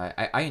 and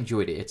I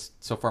enjoyed it. It's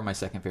so far my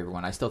second favorite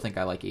one. I still think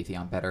I like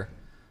Atheon better,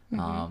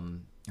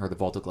 or the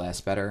Vault of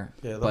Glass better.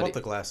 Yeah, the but Vault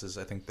of Glass is,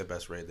 I think, the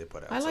best raid they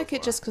put out. I like so it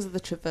far. just because of the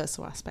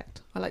traversal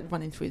aspect. I like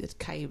running through the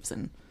caves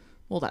and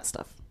all that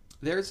stuff.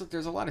 There's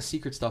a lot of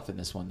secret stuff in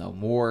this one, though,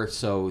 more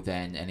so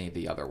than any of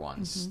the other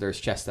ones. There's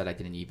chests that I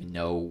didn't even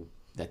know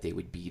that they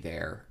would be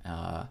there.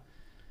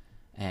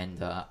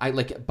 And I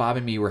like Bob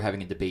and me were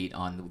having a debate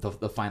on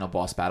the final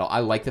boss battle. I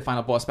like the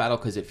final boss battle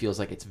because it feels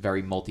like it's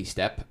very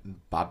multi-step.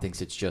 Bob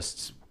thinks it's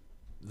just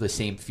the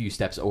same few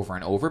steps over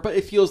and over, but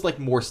it feels like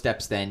more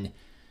steps than,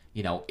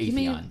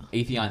 Atheon.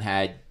 Atheon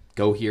had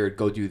go here,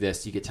 go do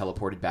this, you get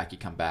teleported back, you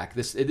come back.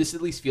 This at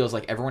least feels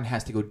like everyone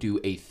has to go do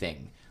a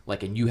thing.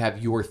 Like, and you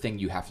have your thing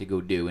you have to go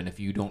do, and if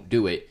you don't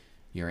do it,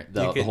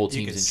 the whole team's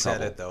you could in set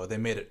trouble. it though. They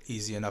made it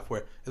easy enough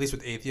where, at least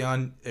with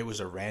Atheon, it was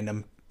a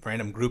random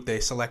group they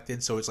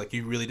selected, so it's like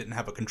you really didn't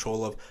have a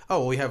control of, oh,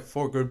 well, we have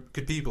 4 good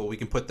people, we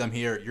can put them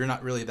here, you're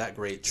not really that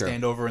great, Sure.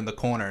 stand over in the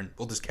corner and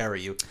we'll just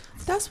carry you.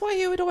 That's why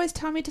you would always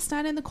tell me to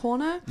stand in the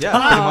corner. Yeah,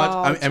 pretty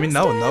much. I mean,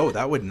 Justin. no,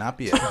 that would not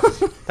be it.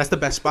 That's the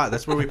best spot.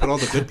 That's where we put all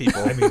the good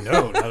people. I mean,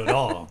 no, not at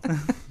all.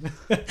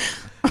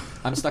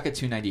 I'm stuck at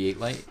 298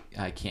 light.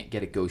 I can't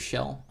get a ghost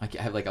shell. I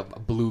have like a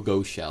blue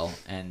ghost shell,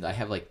 and I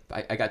have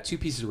I got 2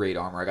 pieces of raid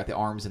armor. I got the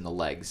arms and the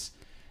legs,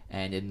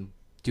 and in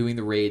doing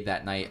the raid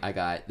that night, I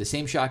got the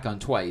same shotgun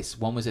twice.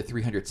 One was at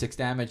 306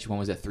 damage. One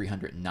was at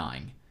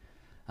 309.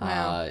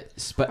 Wow.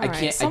 But All I right,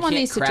 can't. someone I can't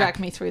needs crack, to drag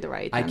me through the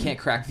raid. I then. can't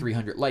crack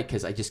 300 light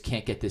because I just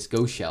can't get this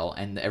ghost shell.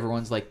 And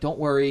everyone's like, "Don't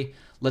worry,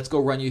 let's go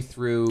run you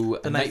through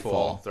The a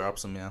Nightfall. They're up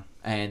some, yeah.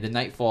 And the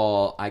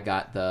Nightfall, I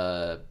got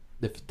the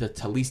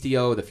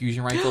Talistio, the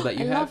fusion rifle that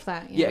you I have. love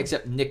that, yeah.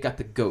 Except Nick got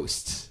the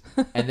ghosts.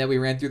 And then we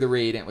ran through the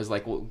raid, and it was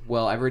like,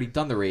 well, I've already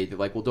done the raid. They're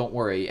like, well, don't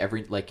worry.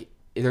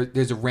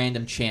 There's a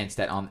random chance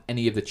that on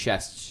any of the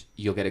chests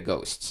you'll get a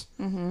ghost.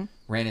 Mm-hmm.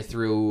 Ran it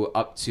through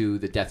up to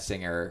the Death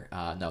Singer.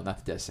 No,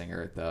 not the Death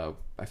Singer.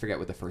 I forget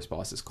what the first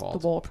boss is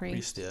called. The War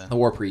Priest. Priest, yeah. The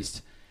War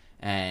Priest.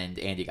 And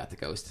Andy got the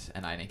ghost,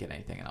 and I didn't get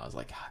anything. And I was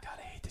like, oh, God,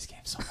 I hate this game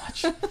so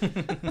much.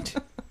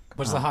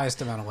 What's the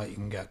highest amount of light you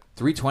can get?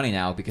 320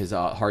 now because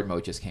hard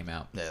mode just came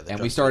out. Yeah, they and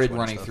we just started 320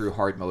 running stuff. through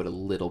hard mode a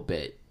little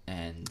bit.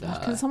 And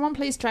Can someone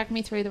please drag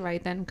me through the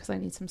raid then? Because I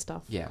need some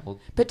stuff. yeah, well,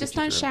 But just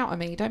don't shout at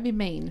me. Don't be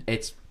mean.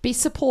 It's Be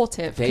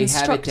supportive. they have it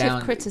Constructive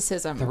down.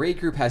 criticism. The raid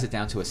group has it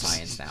down to a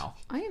science now.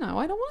 I know.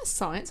 I don't want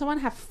science. I want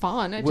to have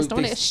fun. I Well, just don't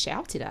want they- to get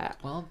shouted at.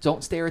 Well,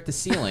 don't stare at the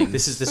ceiling.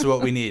 This is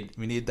what we need.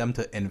 We need them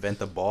to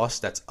invent a boss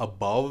that's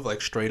above,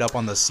 like straight up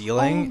on the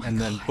ceiling, and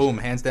then boom,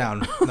 hands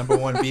down, number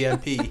 1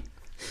 BMP.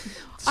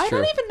 I true.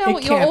 don't even know It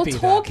what you're can't all be that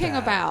talking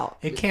bad. about.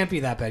 It can't be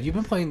that bad. You've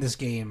been playing this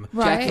game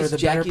Right. for the better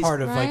Jackie's-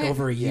 part of like right.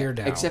 over a year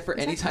now. Except for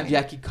anytime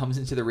Jackie comes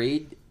into the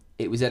raid,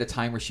 it was at a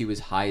time where she was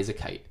high as a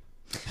kite.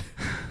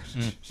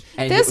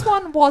 And This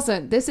one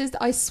wasn't. This is,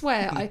 I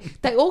swear,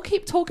 they all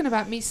keep talking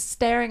about me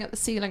staring at the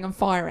ceiling and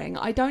firing.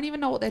 I don't even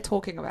know what they're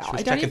talking about. She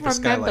was I don't checking even for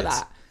remember skylights.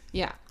 that.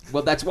 Yeah.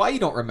 well, that's why you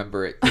don't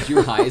remember it because you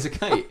were high as a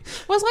kite.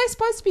 Was I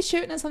supposed to be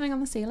shooting at something on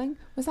the ceiling?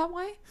 Was that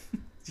why?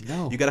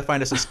 No, You got to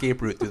find us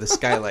escape route through the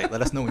skylight.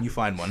 Let us know when you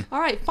find one. All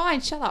right, fine.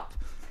 Shut up.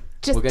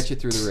 Just we'll get you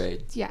through the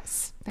raid.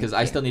 Yes. thank Because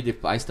I you. still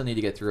need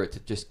to get through it to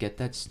just get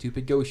that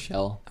stupid ghost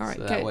shell. All right,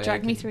 so that way go, I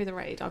drag me can through the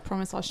raid. I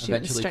promise I'll shoot in a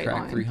Eventually straight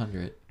crack line.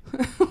 300.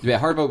 Yeah,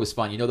 hard mode was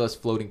fun. You know those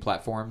floating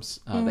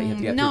platforms that you have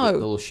to get no. through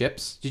the little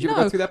ships? Did you ever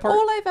No, go through that part?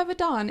 all I've ever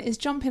done is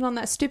jump in on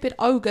that stupid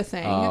ogre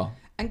thing Oh.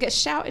 and get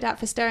shouted at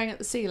for staring at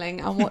the ceiling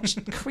and watch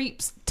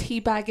creeps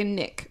teabagging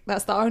Nick.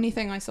 That's the only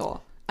thing I saw.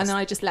 And then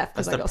I just left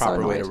because That's I the got so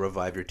proper way to annoyed.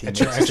 revive your It's teammates.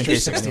 your just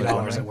in extra case anyone's $60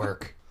 wondering. at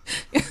work.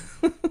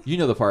 You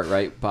know the part,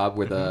 right, Bob,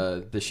 where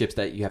the ships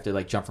that you have to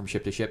like jump from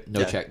ship to ship?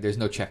 No Yeah. check. There's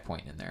no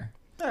checkpoint in there.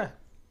 Yeah.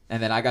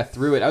 And then I got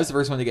through it. I was the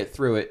first one to get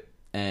through it,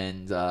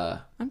 and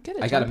I'm good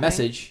at I got a jumping.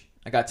 message.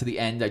 I got to the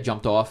end. I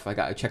jumped off.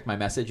 I checked my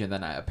message, and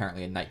then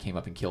apparently a knight came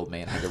up and killed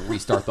me, and I had to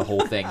restart the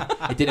whole thing.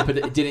 It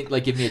didn't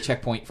like give me a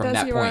checkpoint from That's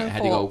that your point. own I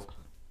had to fault. go.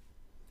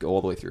 go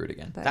all the way through it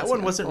again. That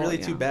one wasn't really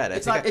too bad.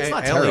 It's I not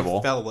only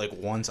terrible. fell like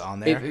once on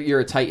there. If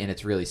you're a Titan,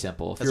 it's really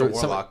simple. If As a you're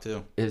warlock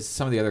too.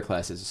 Some of the other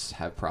classes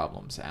have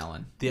problems,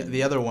 Alan.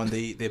 The other one,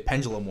 the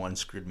pendulum one,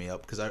 screwed me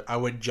up because I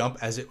would jump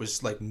as it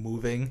was like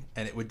moving,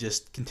 and it would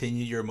just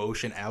continue your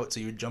motion out. So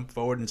you would jump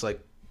forward, and it's like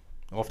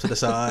off to the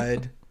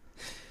side.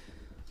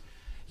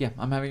 Yeah,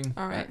 I'm having.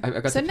 All right. I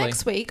got So to play.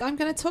 next week, I'm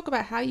going to talk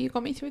about how you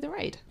got me through the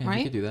raid, Yeah, right?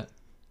 you could do that.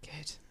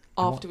 Good.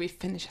 After we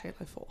finish Halo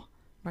 4,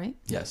 right?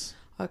 Yes.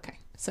 Okay.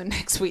 So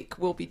next week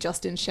will be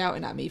Justin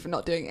shouting at me for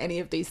not doing any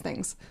of these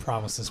things.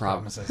 Promises.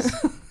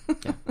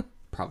 Yeah,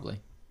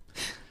 probably.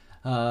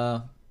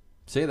 So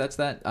yeah, that's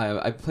that.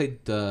 I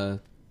played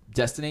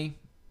Destiny.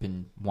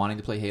 Been wanting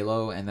to play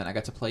Halo, and then I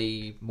got to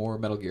play more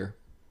Metal Gear.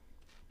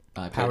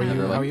 I played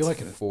How are you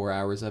liking it? 4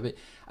 hours of it.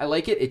 I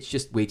like it. It's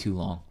just way too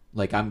long.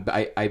 Like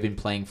I've been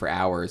playing for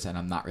hours, and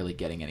I'm not really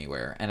getting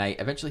anywhere. And I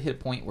eventually hit a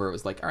point where it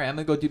was like, all right, I'm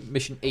gonna go do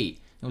mission 8.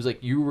 It was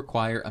like, you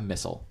require a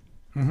missile.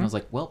 And I was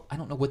like, well, I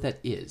don't know what that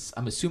is.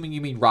 I'm assuming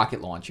you mean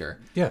rocket launcher.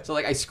 Yeah. So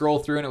like I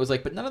scrolled through and it was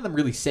like, but none of them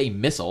really say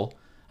missile.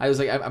 I was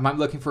like, I'm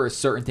looking for a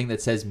certain thing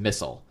that says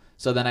missile.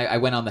 So then I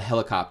went on the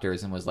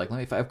helicopters and was like,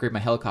 if I upgrade my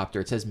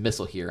helicopter, it says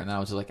missile here. And then I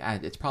was like,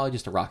 it's probably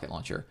just a rocket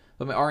launcher.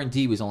 But my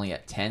R&D was only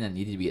at 10 and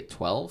needed to be at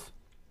 12.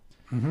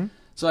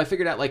 So I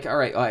figured out like, all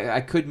right,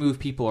 I could move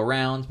people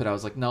around, but I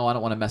was like, no, I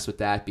don't want to mess with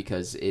that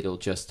because it'll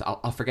just,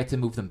 I'll forget to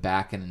move them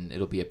back and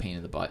it'll be a pain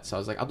in the butt. So I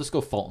was like, I'll just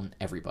go Fulton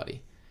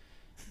everybody.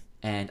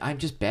 And I'm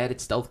just bad at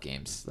stealth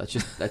games.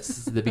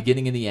 That's the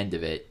beginning and the end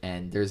of it.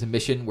 And there's a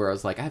mission where I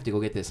was like, I have to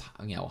go get this,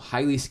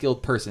 highly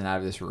skilled person out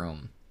of this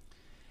room.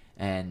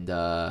 And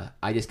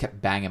I just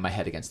kept banging my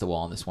head against the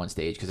wall on this one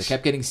stage because I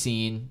kept getting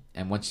seen.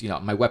 And once,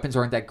 my weapons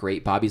aren't that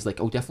great, Bobby's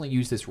like, oh, definitely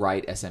use this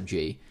Riot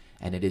SMG.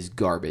 And it is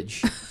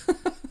garbage.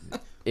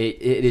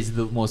 It is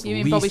the most You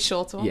mean least... Bobby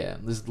Shortall? Yeah,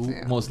 this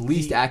most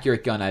least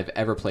accurate gun I've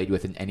ever played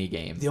with in any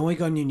game. The only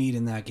gun you need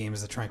in that game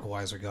is the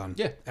tranquilizer gun.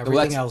 Yeah.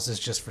 Everything else is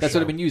just for That's show.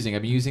 what I've been using.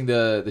 I've been using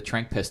the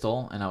Trank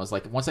pistol, and I was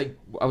like,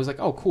 I was like,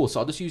 oh, cool. So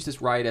I'll just use this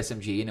Riot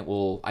SMG,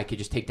 and I could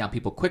just take down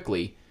people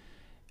quickly,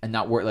 and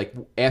not worry. Like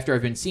after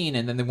I've been seen,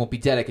 and then they won't be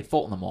dead. I could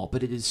Fulton them all,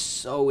 but it is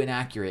so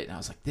inaccurate, and I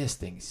was like, this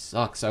thing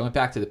sucks. So I went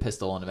back to the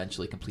pistol and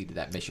eventually completed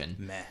that mission.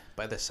 Meh.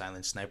 Buy the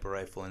silent sniper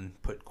rifle and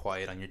put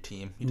quiet on your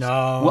team. You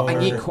No. Well, I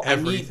need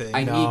everything. I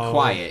need No.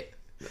 quiet.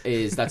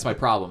 That's my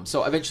problem.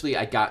 So eventually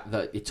I got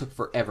it took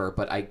forever,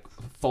 but I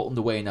Fultoned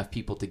away enough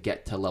people to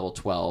get to level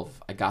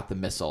 12. I got the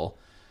missile,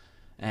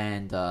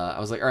 and I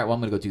was like, all right, well, I'm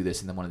going to go do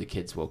this. And then one of the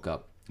kids woke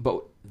up.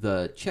 But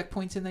the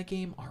checkpoints in that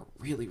game are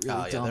really,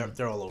 really dumb. Yeah,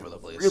 they're all over the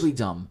place. Really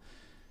dumb.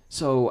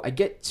 So I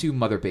get to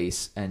Mother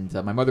Base, and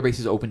my Mother Base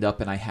is opened up,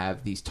 and I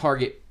have these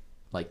target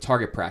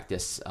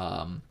practice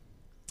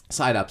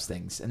side ups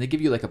things, and they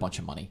give you like a bunch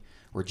of money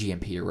or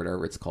GMP or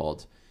whatever it's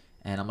called.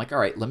 And I'm like, all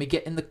right, let me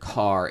get in the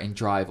car and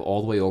drive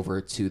all the way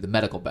over to the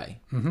medical bay.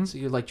 So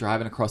you're like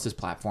driving across this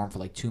platform for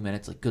like 2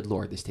 minutes. Like, good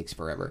Lord, this takes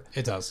forever.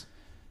 It does.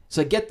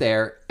 So I get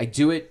there, I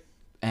do it,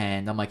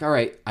 and I'm like, all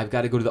right, I've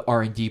got to go to the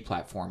R&D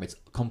platform. It's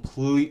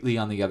completely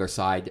on the other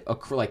side,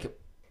 like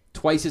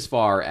twice as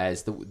far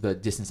as the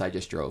distance I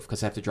just drove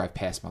because I have to drive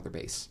past Mother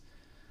Base.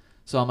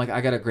 So I'm like,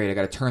 I got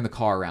to turn the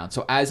car around.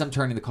 So as I'm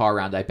turning the car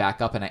around, I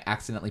back up and I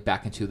accidentally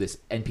back into this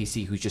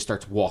NPC who just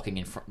starts walking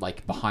in front,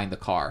 like behind the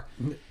car.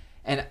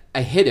 And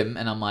I hit him,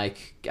 and I'm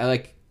like,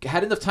 I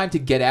had enough time to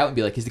get out and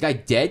be like, is the guy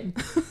dead?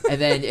 And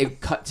then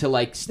it cut to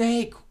like,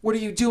 Snake, what are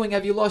you doing?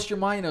 Have you lost your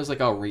mind? And I was like,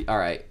 oh, all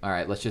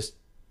right, let's just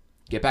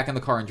get back in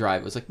the car and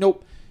drive. It was like,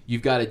 nope,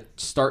 you've got to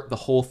start the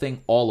whole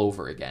thing all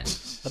over again.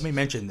 Let me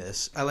mention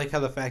this. I like how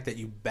the fact that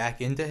you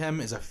back into him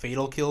is a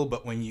fatal kill,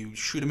 but when you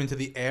shoot him into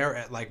the air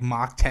at like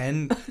Mach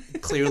 10,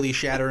 clearly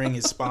shattering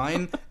his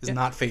spine, is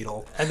not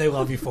fatal. And they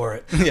love you for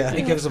it. Yeah.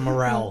 It gives them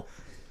morale.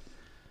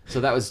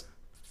 So that was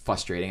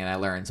frustrating, and I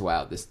learned,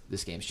 wow,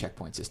 this game's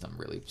checkpoint system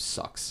really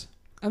sucks.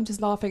 I'm just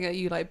laughing at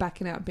you, like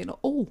backing out and being like,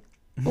 oh,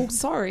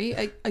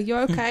 sorry. Are you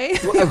okay?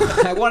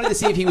 Well, I wanted to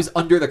see if he was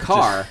under the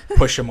car.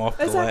 Push him off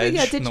the Exactly.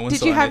 ledge. Yeah.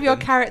 Did you have your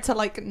character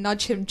like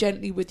nudge him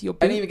gently with your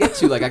boot? I didn't even get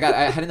to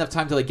I had enough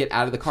time to like get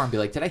out of the car and be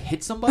like, did I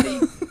hit somebody?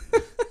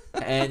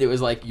 And it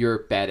was like,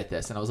 you're bad at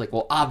this. And I was like,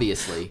 well,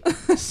 obviously.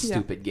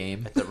 Stupid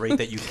game. At the rate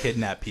that you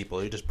kidnap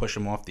people, you just push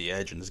them off the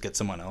edge and just get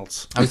someone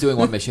else. I was doing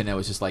one mission, and it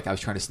was just like I was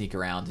trying to sneak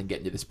around and get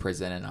into this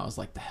prison, and I was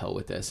like, the hell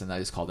with this. And I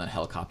just called in a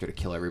helicopter to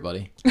kill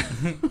everybody.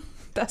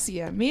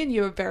 Me and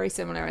you are very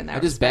similar in that. I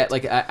just bet,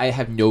 I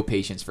have no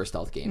patience for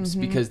stealth games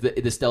because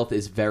the stealth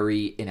is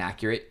very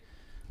inaccurate.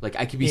 Like,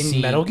 I could be seen...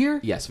 In Metal Gear?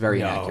 Yes,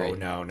 very inaccurate.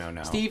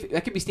 No. Steve, I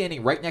could be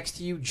standing right next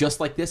to you just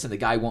like this, and the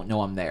guy won't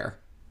know I'm there.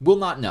 Will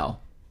not know.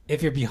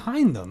 If you're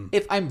behind them...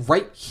 If I'm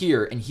right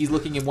here and he's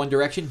looking in one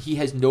direction, he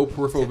has no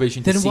peripheral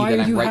vision to then see why that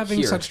are I'm you right having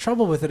here. such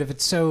trouble with it if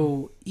it's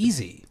so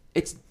easy?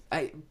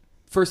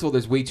 First of all,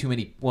 there's way too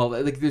many... Well,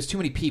 there's too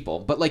many people.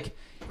 But,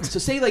 so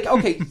say,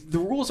 okay, the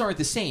rules aren't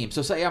the same.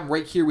 So say I'm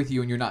right here with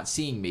you and you're not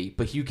seeing me,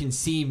 but you can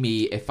see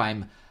me if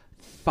I'm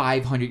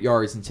 500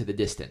 yards into the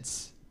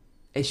distance.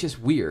 It's just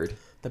weird.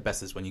 The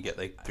best is when you get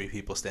like 3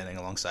 people standing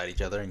alongside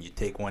each other and you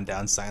take one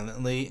down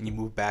silently and you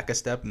move back a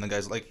step and the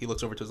guy's like, he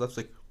looks over to his left,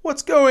 like,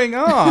 what's going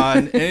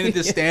on? And you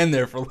just stand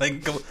there for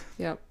like,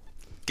 Yep.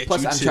 get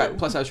Plus, you too.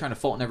 plus, I was trying to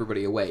Fulton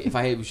everybody away. If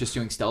I was just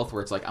doing stealth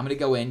where it's like, I'm going to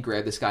go in,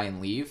 grab this guy,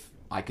 and leave,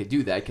 I could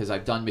do that because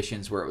I've done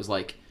missions where it was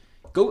like,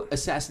 go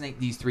assassinate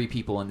these 3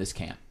 people in this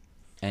camp.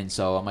 And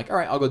so I'm like, all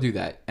right, I'll go do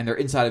that. And they're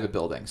inside of a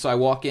building. So I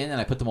walk in and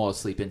I put them all to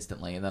sleep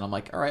instantly. And then I'm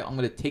like, all right, I'm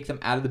going to take them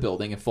out of the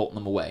building and Fulton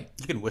them away.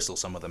 You can whistle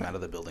some of them out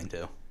of the building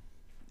too.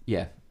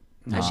 Yeah.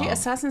 Actually,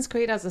 Assassin's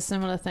Creed has a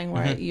similar thing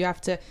where you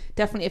have to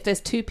definitely, if there's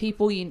 2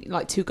 people, you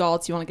like 2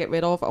 guards you want to get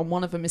rid of, and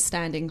one of them is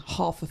standing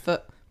half a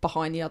foot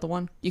behind the other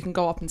one, you can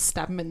go up and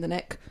stab him in the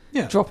neck,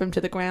 drop him to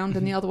the ground,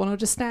 and the other one will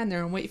just stand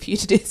there and wait for you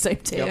to do the same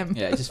to him.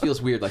 Yeah, it just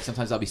feels weird. Like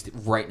sometimes I'll be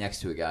right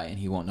next to a guy and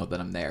he won't know that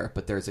I'm there.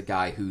 But there's a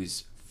guy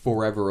who's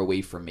forever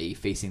away from me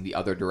facing the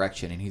other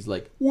direction and he's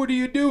like, what are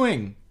you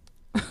doing?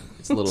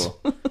 It's a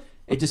little,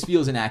 it just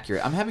feels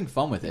inaccurate. I'm having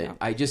fun with it.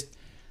 Yeah.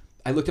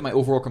 I looked at my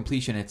overall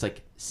completion and it's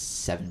like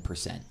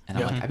 7%. And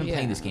I'm like, I've been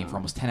playing this game for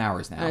almost 10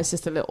 hours now. And it's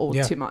just a little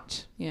too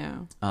much. Yeah.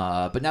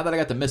 But now that I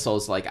got the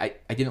missiles, like I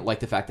didn't like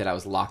the fact that I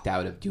was locked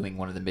out of doing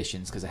one of the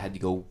missions because I had to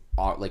go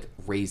like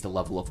raise the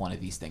level of one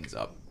of these things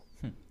up.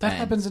 That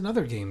happens in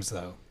other games,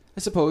 though. I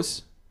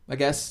suppose. I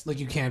guess. Like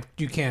you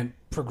can't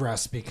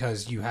progress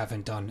because you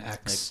haven't done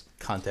X. Like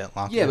content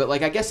lock. Yeah, but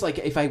like I guess like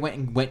if I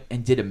went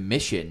and did a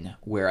mission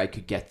where I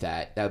could get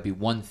that would be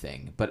one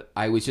thing. But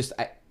I was just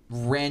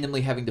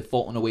randomly having to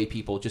Fulton away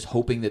people, just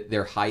hoping that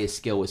their highest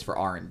skill was for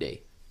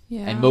R&D.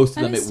 Yeah. And most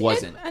of them it's- it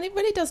wasn't. And it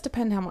really does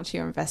depend how much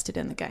you're invested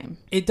in the game.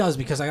 It does,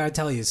 because I gotta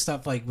tell you,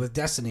 stuff like with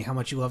Destiny, how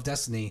much you love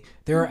Destiny,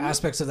 there are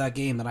aspects of that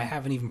game that I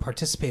haven't even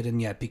participated in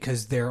yet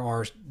because there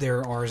are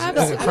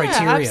Absolutely. criteria.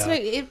 Yeah,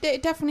 absolutely.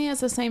 It definitely is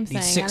the same thing.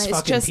 These 6 and it's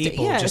fucking just,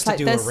 people yeah, just it's to like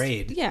do a there's-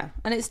 raid. Yeah,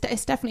 and it's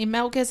definitely,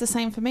 Metal Gear's the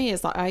same for me.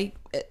 It's like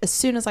as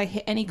soon as I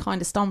hit any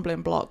kind of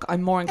stumbling block,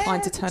 I'm more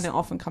inclined to turn it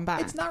off and come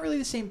back. It's not really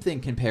the same thing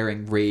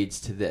comparing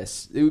raids to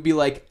this. It would be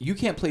like, you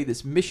can't play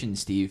this mission,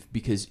 Steve,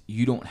 because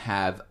you don't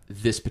have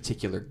this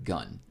particular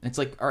gun. And it's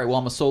like, all right, well,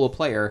 I'm a solo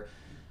player.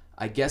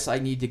 I guess I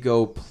need to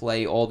go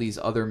play all these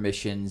other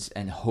missions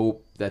and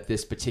hope that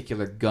this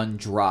particular gun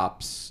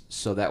drops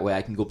so that way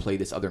I can go play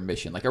this other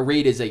mission. Like a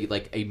raid is a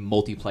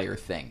multiplayer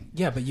thing.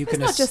 Yeah, but you It's can.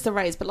 not just the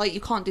raids, but like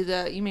you can't do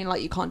the. You mean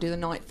like you can't do the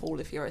Nightfall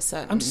if you're a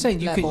certain. I'm just saying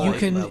you level.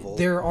 can. Level.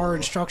 There are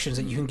instructions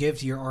that you can give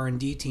to your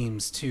R&D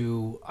teams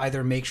to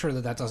either make sure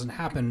that doesn't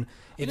happen.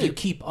 If you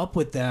keep up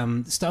with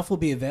them, stuff will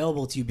be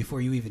available to you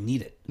before you even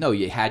need it. No,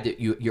 you had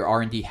to. Your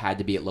R&D had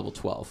to be at level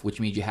 12, which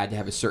means you had to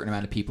have a certain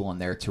amount of people in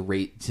there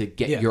to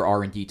get your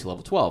R&D to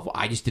level 12. Well,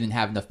 I just didn't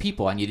have enough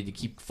people. I needed to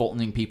keep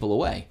Fultoning people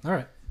away. All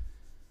right.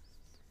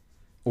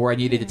 Or I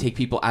needed to take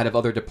people out of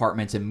other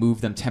departments and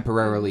move them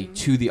temporarily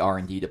to the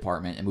R&D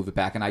department and move it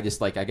back. And I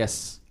just I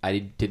guess I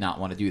did not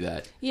want to do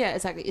that. Yeah,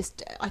 exactly.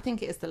 I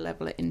think it is the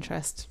level of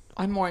interest.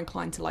 I'm more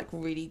inclined to like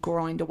really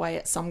grind away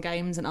at some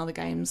games, and other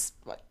games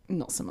like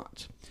not so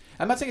much.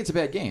 I'm not saying it's a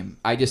bad game.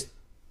 I just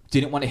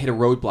didn't want to hit a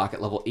roadblock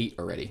at level 8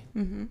 already.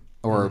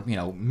 Or,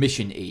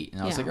 mission 8.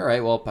 And I was like, all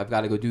right, well, I've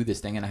got to go do this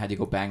thing. And I had to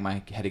go bang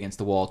my head against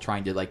the wall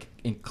trying to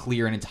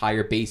clear an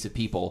entire base of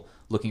people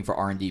looking for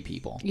R&D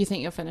people. You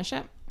think you'll finish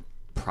it?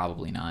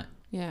 Probably not.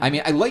 Yeah. I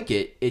mean, I like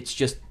it. It's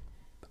just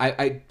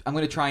I'm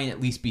going to try and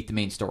at least beat the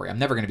main story. I'm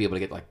never going to be able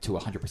to get to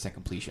 100%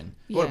 completion.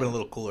 It would have been a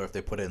little cooler if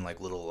they put in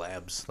little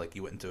labs, like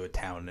you went into a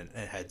town and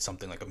it had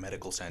something like a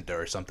medical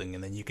center or something,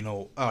 and then you can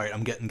all right,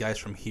 I'm getting guys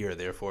from here,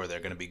 therefore they're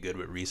going to be good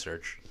with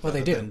research. Well, they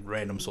rather do. than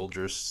random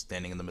soldiers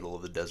standing in the middle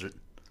of the desert.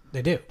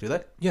 They do. Do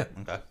they? Yeah.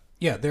 Okay.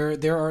 Yeah,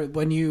 there are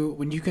when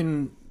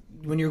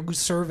you're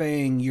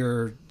surveying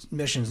your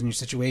missions and your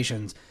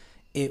situations,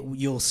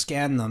 you'll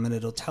scan them and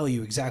it'll tell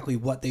you exactly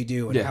what they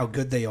do and how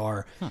good they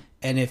are.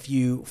 And if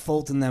you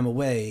Fulton them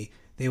away,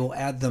 they will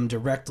add them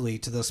directly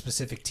to those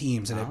specific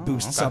teams, and it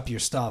boosts up your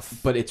stuff.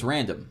 But it's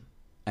random.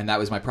 And that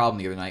was my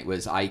problem the other night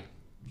was I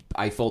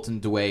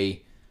Fultoned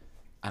away,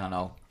 I don't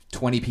know,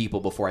 20 people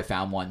before I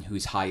found one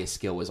whose highest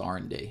skill was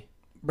R&D.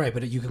 Right,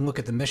 but you can look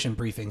at the mission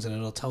briefings and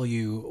it'll tell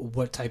you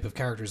what type of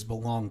characters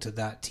belong to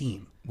that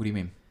team. What do you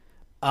mean?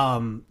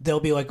 They'll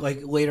be like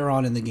later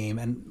on in the game,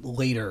 and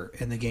later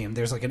in the game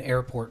there's an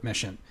airport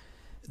mission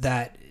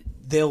that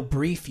they'll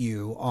brief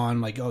you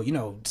on,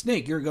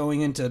 Snake, you're going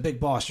into Big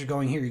Boss, you're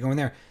going here, you're going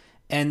there,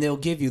 and they'll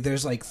give you,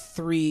 there's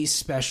 3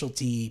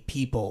 specialty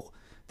people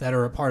that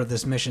are a part of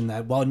this mission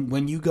that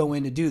when you go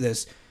in to do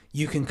this,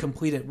 you can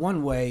complete it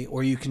one way,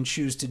 or you can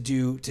choose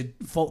to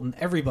Fulton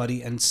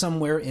everybody, and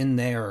somewhere in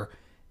there,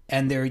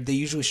 and they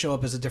usually show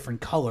up as a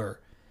different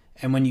color.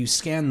 And when you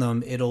scan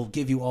them, it'll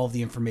give you all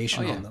the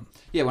information on them.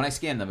 Yeah, when I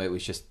scanned them, it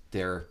was just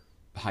their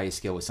highest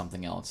skill was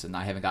something else. And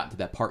I haven't gotten to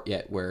that part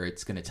yet where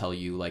it's going to tell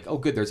you, oh,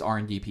 good, there's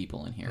R&D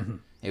people in here.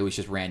 It was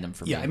just random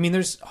for me. Yeah, I mean,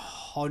 there's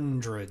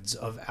hundreds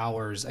of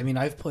hours. I mean,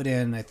 I've put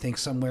in, I think,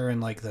 somewhere in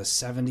the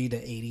 70 to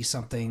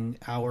 80-something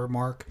hour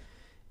mark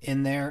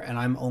in there, and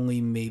I'm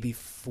only maybe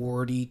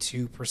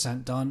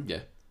 42% done. Yeah.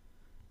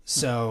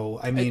 So,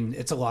 I mean,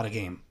 it's a lot of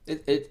game.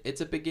 It's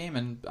a big game,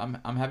 and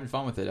I'm having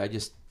fun with it.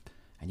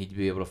 I need to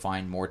be able to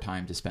find more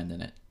time to spend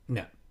in it.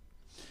 No.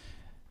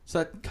 So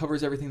that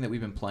covers everything that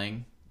we've been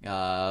playing.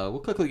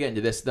 We'll quickly get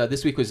into this.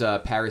 This week was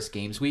Paris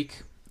Games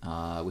Week,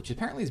 which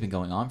apparently has been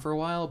going on for a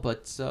while,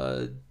 but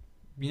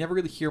you never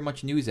really hear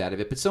much news out of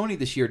it. But Sony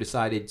this year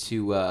decided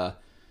to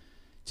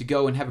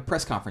go and have a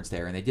press conference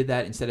there, and they did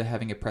that instead of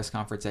having a press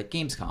conference at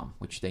Gamescom,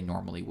 which they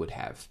normally would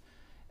have.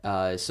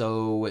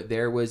 So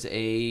there was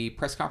a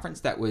press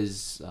conference that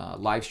was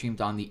live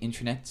streamed on the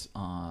internet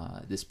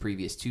this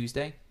past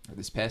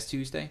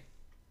Tuesday,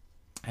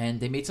 and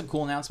they made some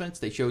cool announcements.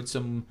 They showed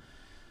some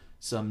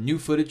new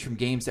footage from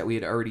games that we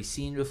had already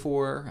seen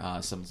before.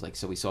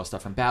 So we saw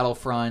stuff from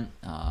Battlefront.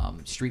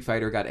 Street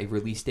Fighter got a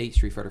release date.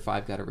 Street Fighter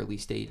V got a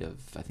release date of,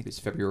 I think it was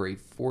February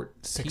 14th,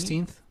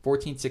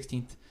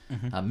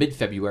 16th,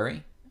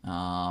 mid-February.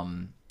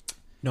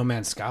 No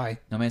Man's Sky.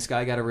 No Man's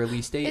Sky got a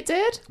release date. It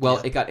did? Well,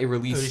 Yeah. it got a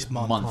release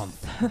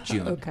month.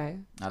 June. Okay.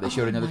 They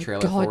showed another my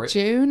trailer God, for it.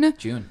 June?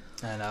 June.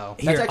 I know.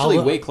 That's Here, actually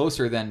I'll- way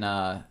closer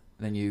than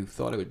you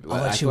thought it would be. I'll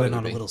I let you thought in it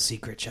on would a be. little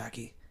secret,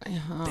 Jackie.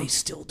 Uh-huh. They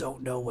still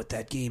don't know what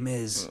that game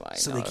is, I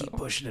so they know. keep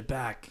pushing it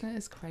back. That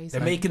is crazy.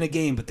 They're making a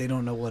game, but they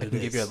don't know what I it can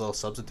is. give you a little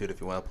substitute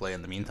if you want to play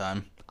in the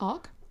meantime.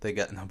 Ark? They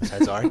got, no,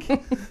 besides Ark,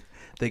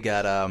 they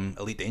got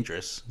Elite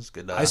Dangerous. It's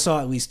good. I saw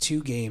at least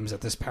 2 games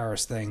at this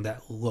Paris thing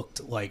that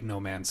looked like No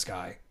Man's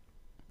Sky.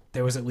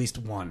 There was at least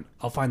one.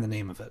 I'll find the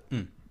name of it.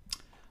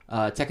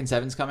 Tekken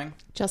 7's coming.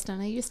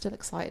 Justin, are you still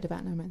excited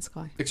about No Man's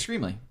Sky?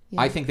 Extremely. Yeah.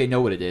 I think they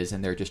know what it is,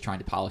 and they're just trying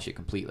to polish it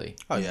completely.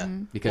 Oh yeah.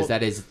 Because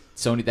that is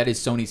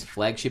Sony's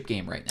flagship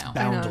game right now.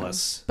 I know.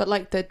 Boundless. But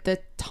like the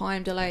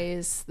time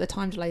delays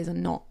are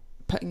not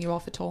putting you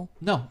off at all.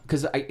 No,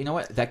 because you know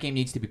what? That game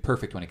needs to be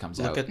perfect when it comes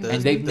out. Look at the,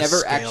 and they've the never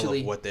scale actually.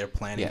 of what they're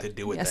planning to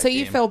do with Yeah, that so game.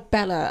 you feel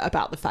better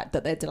about the fact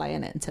that they're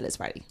delaying it until it's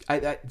ready.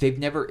 They've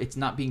never. It's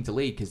not being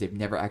delayed because they've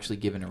never actually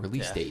given a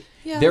release Yeah. date.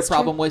 Yeah, Their that's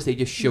problem true. was they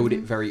just showed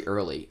it very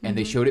early, and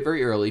they showed it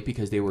very early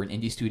because they were an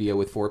indie studio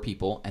with 4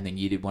 people, and they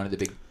needed one of the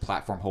big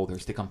platform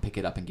holders to come pick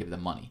it up and give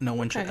them money. No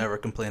one should Okay. ever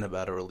complain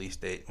about a release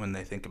date when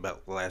they think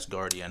about The Last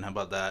Guardian. How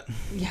about that?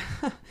 Yeah.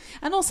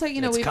 And also,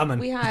 It's coming.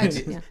 we had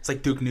yeah. It's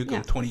like Duke Nukem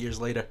Yeah. 20 years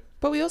later.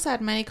 But we also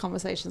had many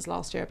conversations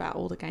last year about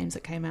all the games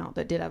that came out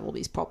that did have all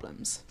these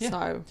problems. Yeah.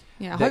 So,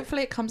 yeah, That-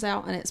 hopefully it comes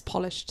out and it's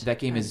polished. That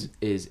game and-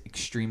 is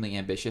extremely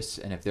ambitious,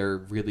 and if they're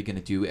really going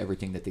to do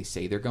everything that they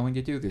say they're going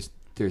to do,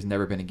 there's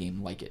never been a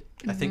game like it.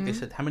 I think they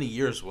said, how many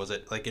years was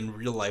it? Like in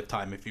real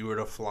lifetime, if you were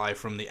to fly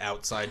from the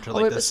outside to Oh,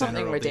 like it the was center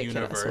something of ridiculous, the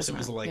universe, wasn't it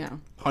was it? like Yeah.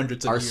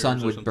 hundreds of Our years.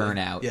 sun or would something. burn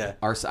out. Yeah.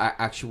 Our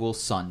actual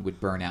sun would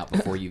burn out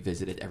before you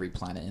visited every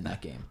planet in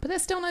that game. But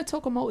there's still no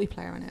talk of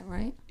multiplayer in it,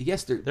 right?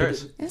 Yes, There but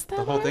is. Is there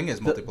The whole though? thing is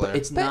but multiplayer.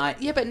 it's But,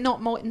 not. yeah, but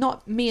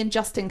not me and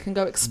Justin can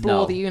go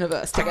explore No. the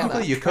universe together.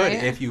 Technically, you could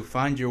right? if you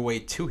find your way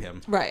to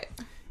him. Right.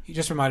 You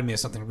just reminded me of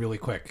something really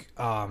quick.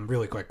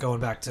 Going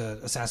back to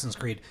Assassin's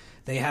Creed,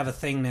 they have a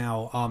thing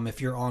now.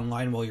 If you're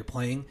online while you're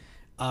playing,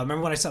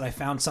 remember when I said I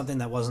found something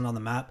that wasn't on the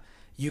map?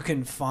 You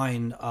can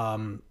find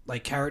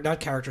not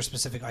character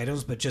specific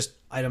items, but just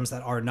items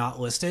that are not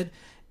listed,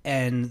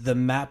 and the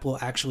map will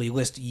actually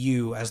list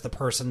you as the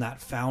person that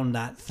found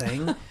that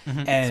thing,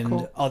 and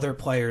cool. other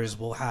players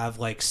will have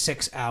like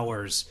 6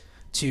 hours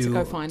to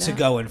go find it.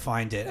 go and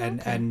find it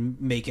Okay. and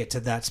make it to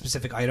that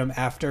specific item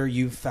after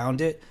you've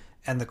found it.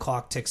 And the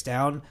clock ticks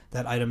down,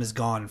 that item is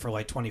gone for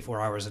like 24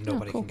 hours and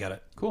nobody cool. can get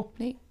it. Cool.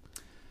 Neat.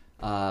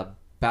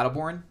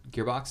 Battleborn,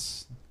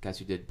 Gearbox, guys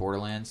who did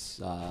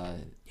Borderlands. I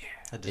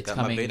just It's got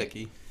coming- my beta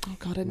key. Oh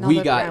god, another We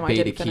game got I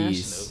beta didn't finish.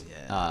 keys.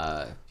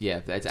 No, Yeah,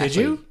 that's Did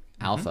actually you?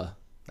 alpha.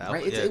 Alpha,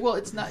 Right? It's, yeah. Well,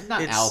 it's not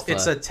It's, alpha.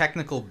 it's a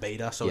technical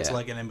beta, so it's Yeah.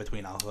 like an in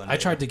between alpha. And I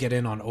beta. tried to get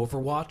in on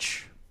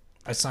Overwatch.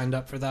 I signed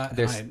up for that.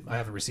 There's- And I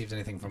haven't received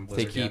anything from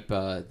they Blizzard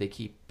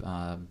keep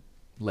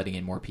letting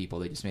in more people.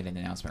 They just made an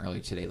announcement earlier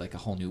today, like a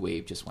whole new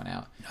wave just went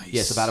out. Nice.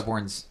 Yeah, so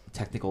Battleborn's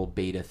technical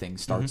beta thing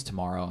starts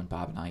tomorrow, and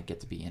Bob and I get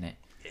to be in it.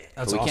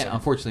 That's But we awesome. can't.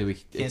 Unfortunately,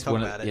 we Can't talk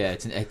about it. Yeah,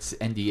 it's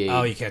NDA.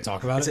 Oh, you can't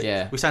talk about it?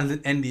 Yeah. We signed an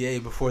NDA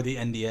before the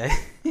NDA.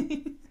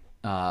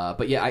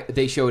 But yeah,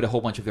 they showed a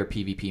whole bunch of their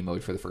PvP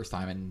mode for the first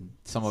time, and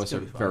some of us It's are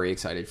gonna be fun. very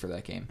excited for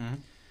that game.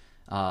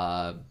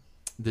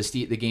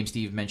 The game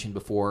Steve mentioned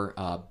before,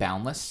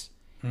 Boundless.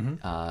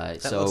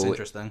 That So looks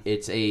interesting.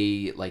 It's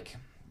a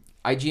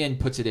IGN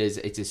puts it as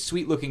it's a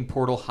sweet looking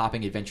portal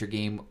hopping adventure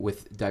game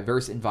with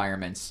diverse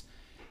environments,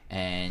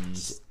 and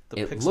The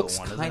it pixel looks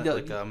one, isn't kind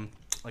it? of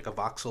like a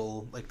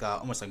voxel, like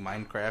almost like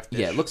Minecraft.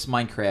 yeah, it looks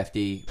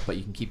Minecrafty, but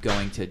you can keep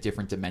going to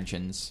different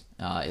dimensions.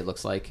 It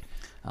looks like.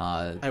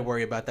 I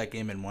worry about that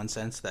game in one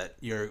sense that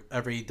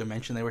every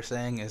dimension they were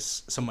saying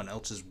is someone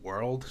else's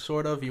world,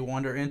 sort of. You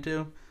wander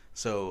into.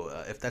 So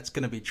if that's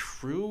going to be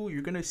true,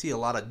 you're going to see a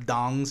lot of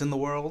dongs in the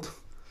world.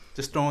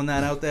 Just throwing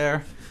that out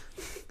there.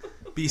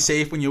 Be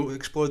safe when you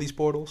explore these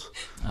portals.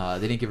 They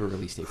didn't give a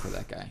release date for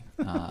that guy.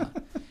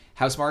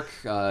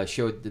 Housemarque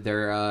showed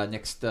their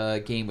next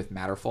game with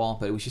Matterfall,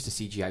 but it was just a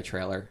CGI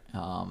trailer.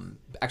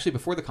 Actually,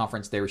 before the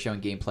conference, they were showing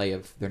gameplay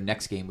of their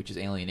next game, which is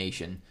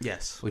Alienation,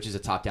 Yes. which is a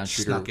top-down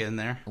shooter, Snuck in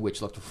there.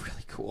 which looked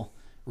really cool,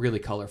 really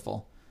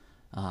colorful.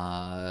 We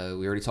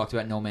already talked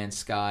about No Man's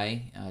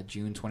Sky,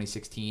 June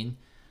 2016.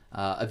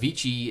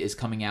 Avicii is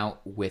coming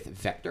out with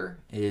Vector.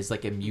 It is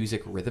like a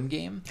music rhythm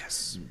game.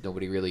 Yes.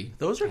 Nobody really.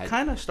 Those are had-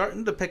 kind of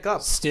starting to pick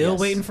up. Still Yes.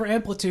 waiting for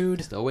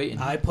Amplitude. Still waiting.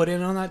 I put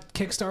in on that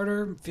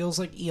Kickstarter. Feels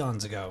like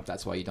eons ago.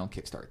 That's why you don't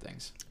kickstart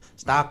things.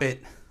 Stop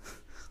it.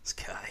 This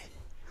guy.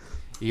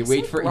 You So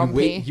wait for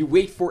grumpy. you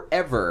wait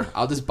forever.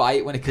 I'll just buy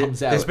it when it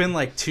comes out. There's been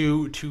like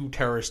two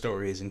terror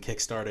stories in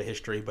Kickstarter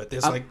history, but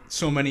there's like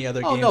so many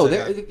other Oh games. no, that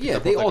got they picked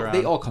up off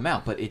the all ground. come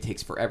out, but it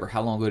takes forever.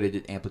 How long ago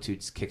did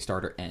Amplitude's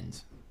Kickstarter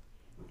end?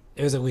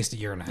 It was at least a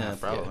year and a half. Yeah,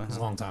 probably. It was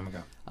a long time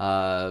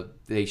ago.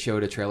 They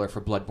showed a trailer for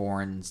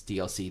Bloodborne's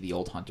DLC, The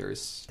Old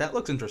Hunters. That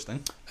looks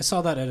interesting. I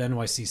saw that at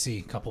NYCC.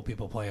 A couple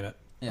people playing it.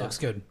 Yeah. Looks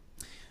good.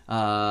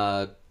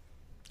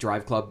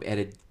 Drive Club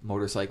added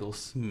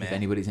motorcycles. Meh. If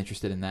anybody's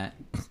interested in that,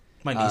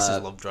 My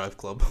nieces love Drive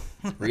Club.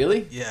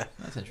 really? Yeah.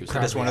 That's I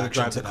interesting. just wanted to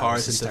reaction drive to the that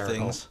cars was into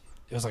hysterical. things.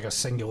 It was like a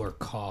singular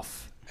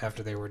cough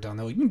after they were done.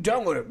 They're like, "You can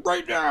download it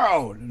right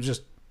now." And it was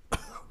just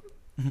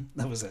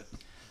that was it.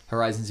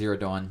 Horizon Zero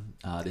Dawn.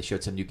 They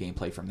showed some new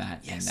gameplay from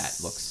that, and that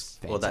Yes. looks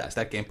Well,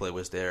 fantastic. that gameplay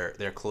was their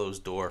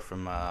closed door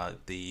from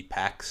the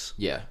PAX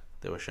Yeah,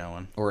 they were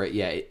showing. or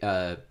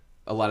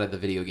a lot of the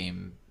video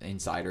game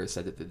insiders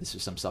said that this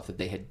was some stuff that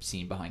they had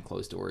seen behind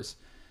closed doors.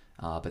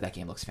 But that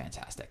game looks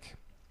fantastic.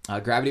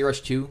 Gravity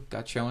Rush 2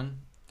 got shown.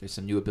 There's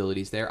some new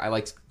abilities there. I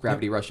liked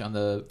Gravity Rush on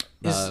the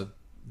Is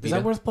Vita.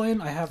 that worth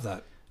playing? I have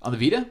that. On the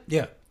Vita?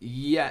 Yeah.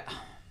 Yeah.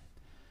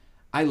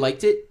 I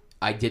liked it.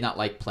 I did not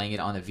like playing it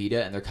on the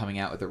Vita, and they're coming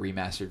out with a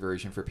remastered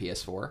version for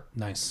PS4.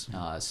 Nice.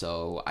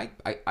 So I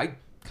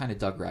kind of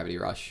dug Gravity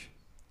Rush.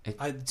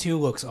 2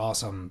 looks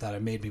awesome. That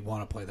it made me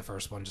want to play the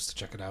first one just to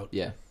check it out.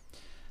 Yeah.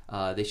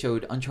 They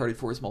showed Uncharted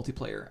 4's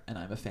multiplayer, and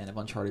I'm a fan of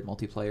Uncharted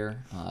multiplayer,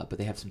 but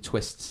they have some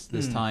twists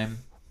this time.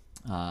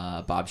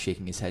 Bob's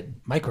shaking his head.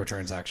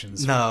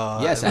 Microtransactions. No,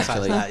 Yes, besides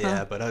actually. that,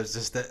 yeah. But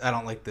I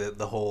don't like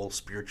the whole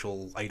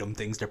spiritual item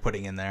things they're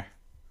putting in there.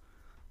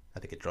 I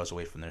think it draws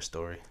away from their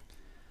story.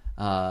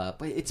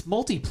 But it's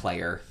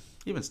multiplayer.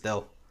 Even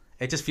still,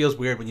 it just feels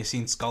weird when you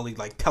see Scully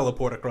like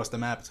teleport across the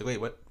map. It's like,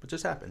 wait, what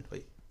just happened?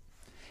 Wait,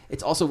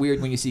 It's also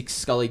weird when you see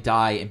Scully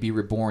die and be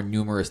reborn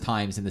numerous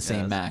times in the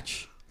same Yes.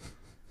 match.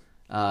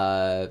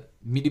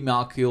 Media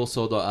Molecule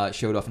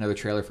showed off another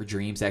trailer for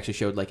Dreams. They actually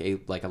showed like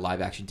a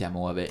live action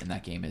demo of it, and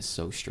that game is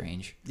so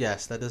strange.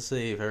 yes, that is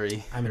a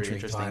very I'm very intrigued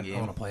interesting by it. I game.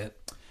 want to play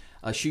it.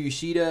 Shu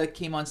Yoshida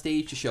came on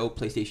stage to show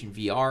PlayStation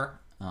VR.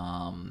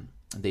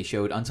 They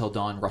showed Until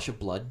Dawn: Rush of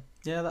Blood,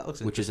 Yeah, that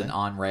looks which is an interesting.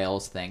 on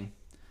rails thing.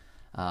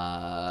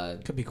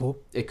 Could be cool.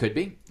 It could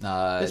be.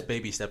 Just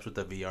baby steps with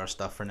the VR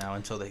stuff for now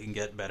until they can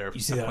get better.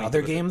 You see that acquainted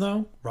other with it. game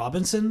though,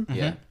 Robinson?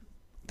 Yeah.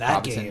 That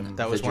Robinson. game.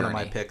 That was The one of my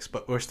Journey. picks,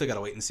 but we're still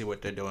gotta wait and see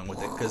what they're doing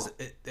with it because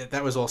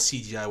that was all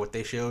CGI. What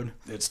they showed.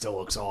 It still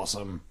looks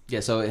awesome. Yeah,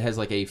 so it has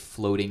like a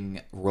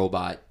floating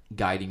robot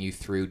guiding you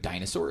through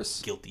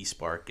dinosaurs. Guilty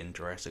Spark and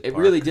Jurassic It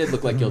Park. really did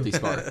look like Guilty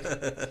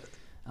Spark.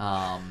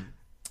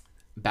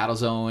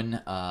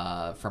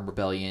 Battlezone from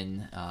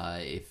Rebellion.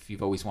 If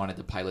you've always wanted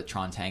to pilot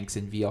Tron tanks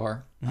in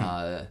VR,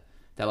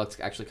 that looks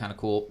actually kind of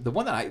cool. The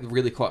one that I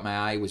really caught my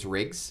eye was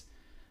Riggs.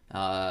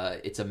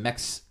 It's a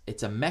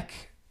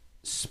mech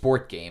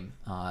sport game.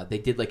 They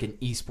did like an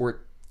esport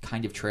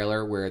kind of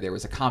trailer where there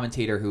was a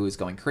commentator who was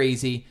going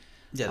crazy.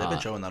 Yeah, they've been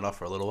showing that off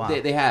for a little while.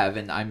 They have,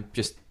 and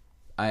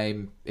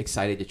I'm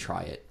excited to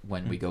try it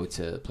when we go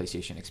to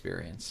PlayStation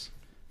Experience.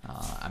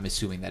 I'm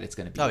assuming that it's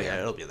going to be. Oh there. yeah,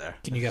 it'll be there.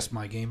 Can you guess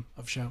my game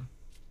of show?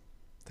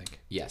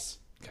 Think. Yes,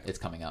 Okay. it's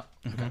coming up.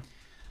 probably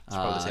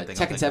the same thing I'm Tekken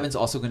thinking 7 is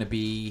also going to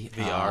be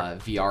VR.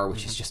 VR,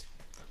 which is just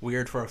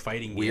Weird for a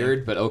fighting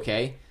weird, but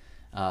okay.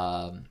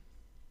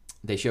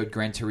 They showed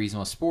Gran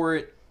Turismo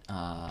Sport.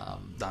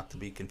 game. Not to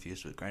be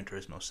confused with Gran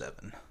Turismo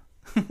 7.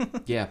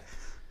 Yeah.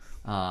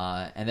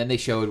 And then they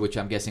showed, which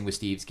I'm guessing was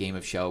Steve's game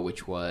of show,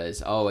 which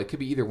was, it could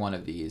be either one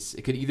of these.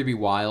 It could either be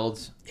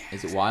Wild.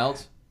 Is it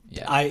Wild?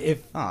 Yeah. I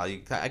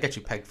got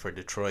you pegged for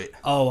Detroit.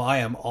 I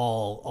am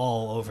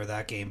all over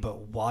that game,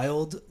 but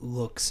Wild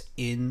looks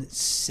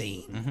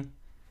insane.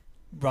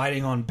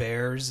 Riding on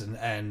bears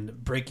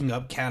and breaking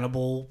up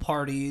cannibal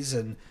parties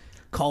and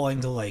calling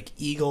to like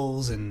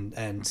eagles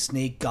and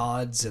snake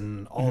gods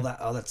and all that.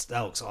 Oh,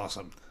 that looks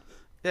awesome.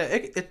 Yeah,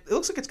 it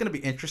looks like it's going to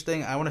be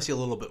interesting. I want to see a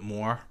little bit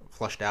more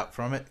flushed out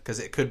from it because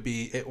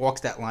it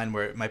walks that line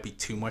where it might be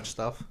too much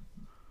stuff.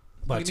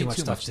 But do you too mean much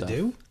too stuff much to stuff?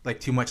 do? Like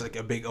too much, like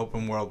a big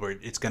open world where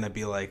it's going to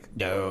be like,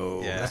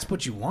 No, Yeah. that's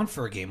what you want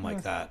for a game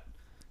like that.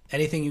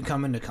 Anything you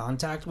come into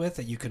contact with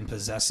that you can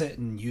possess it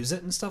and use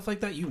it and stuff like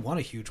that, you want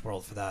a huge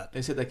world for that.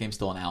 They said that game's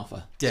still in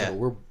alpha. Yeah.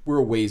 So we're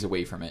a ways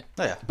away from it.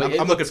 oh yeah. But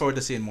I'm looking forward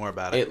to seeing more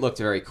about it. It looked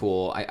very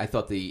cool. I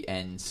thought the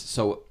ends.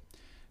 So,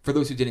 for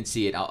those who didn't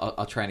see it,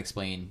 I'll try and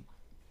explain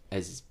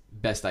as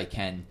best I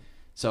can.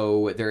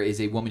 So, there is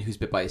a woman who's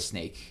bit by a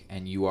snake,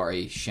 and you are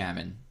a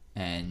shaman,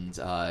 and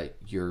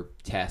you're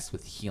tasked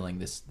with healing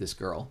this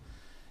girl.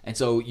 And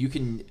so, you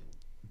can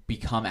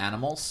become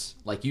animals.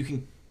 Like, you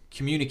can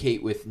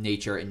communicate with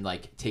nature and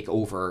like take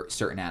over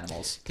certain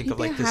animals. Think of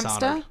Can you like be a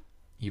Dishonored. hamster?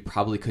 You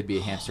probably could be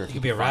a hamster if You you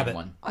could be a can find rabbit.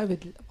 one.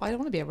 I don't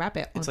want to be a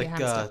rabbit. I It's want to like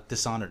be a hamster.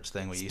 Dishonored's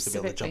thing where you used to be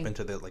able to jump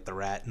into the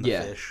rat and the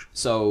Yeah. fish.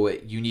 So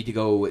you need to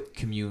go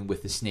commune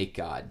with the snake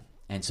god.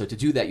 And so to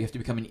do that, you have to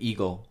become an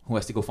eagle who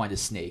has to go find a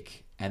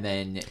snake. And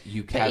then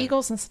you But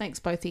eagles and snakes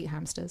both eat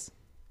hamsters.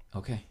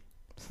 Okay.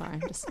 Sorry,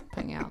 I'm just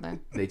putting it out there.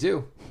 They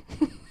do.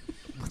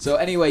 So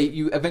anyway,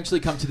 you eventually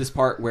come to this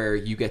part where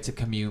you get to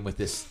commune with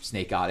this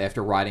snake god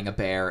after riding a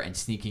bear and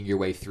sneaking your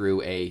way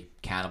through a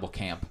cannibal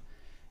camp.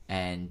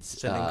 And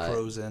Sending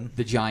crows in.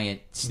 the giant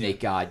snake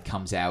god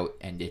comes out,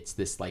 and it's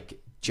this like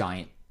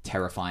giant,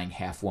 terrifying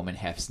half woman,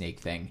 half snake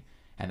thing.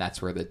 And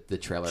that's where the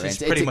trailer ends.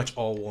 She's pretty much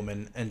all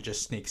woman and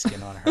just snake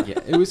skin on her. Yeah,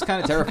 it was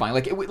kind of terrifying.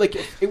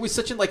 It was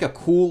such a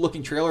cool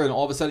looking trailer, and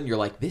all of a sudden you're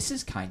like, this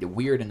is kind of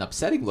weird and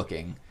upsetting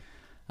looking.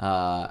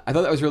 I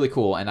thought that was really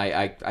cool, and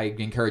I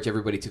encourage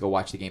everybody to go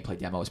watch the gameplay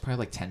demo. It's probably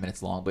like 10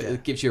 minutes long, but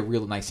it gives you a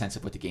real nice sense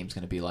of what the game's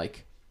going to be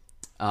like.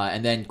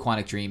 And then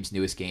Quantic Dream's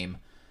newest game,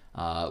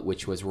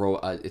 which was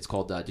it's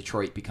called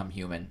Detroit Become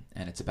Human,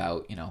 and it's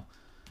about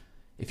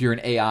if you're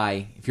an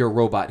AI, if you're a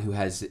robot who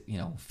has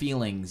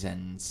feelings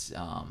and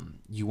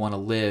you want to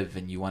live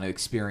and you want to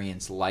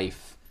experience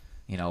life,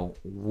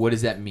 what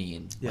does that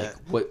mean? Yeah,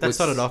 Like, that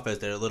started off as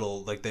their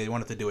little they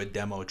wanted to do a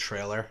demo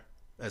trailer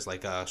as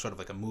like a sort of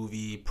like a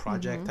movie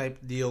project type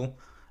deal,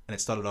 and it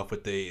started off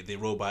with the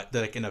robot.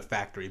 They're like in a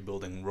factory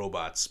building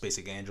robots,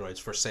 basic androids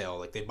for sale.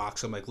 Like they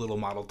box them like little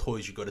model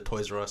toys you go to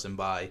Toys R Us and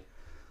buy,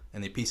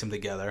 and they piece them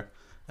together.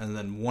 And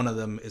then one of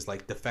them is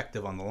like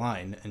defective on the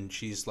line, and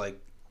she's like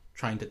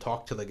trying to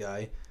talk to the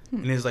guy,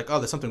 and he's like, "Oh,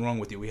 there's something wrong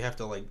with you. We have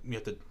to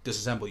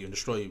disassemble you and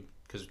destroy you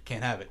because you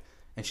can't have it."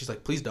 And she's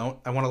like, "Please don't.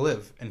 I want to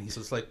live." And he's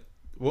just like,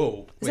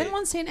 "Whoa." Has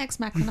anyone seen Ex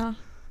Machina?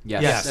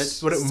 Yes.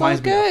 That's what it So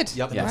reminds me good. of.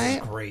 Yep. Yes. Right?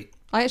 It's great.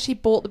 I actually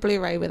bought the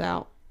Blu-ray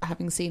without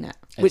having seen it,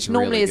 It's which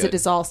normally really is a good.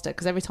 disaster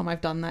because every time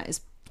I've done that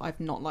I've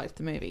not liked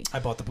the movie. I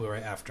bought the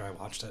Blu-ray after I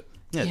watched it.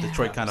 Yeah, Yeah.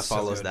 Detroit kind of So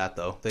follows good. that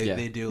though.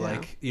 They do Yeah.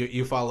 like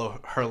you follow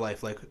her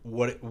life. Like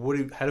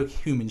how do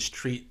humans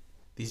treat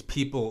these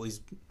people?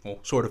 These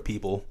sort of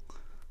people.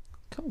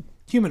 Cool.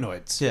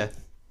 Humanoids. Yeah.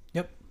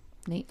 Yep.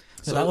 Neat.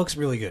 So that looks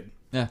really good.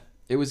 Yeah,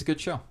 it was a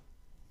good show.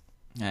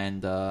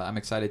 And I'm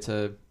excited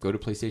to go to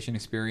PlayStation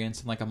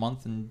Experience in like a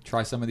month and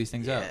try some of these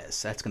things out.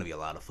 Yes, that's gonna be a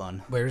lot of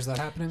fun. Where is that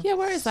happening? Yeah,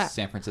 where is that?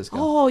 San Francisco.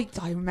 Oh,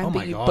 I remember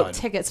my you God. booked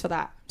tickets for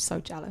that. So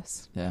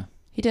jealous. Yeah.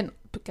 He didn't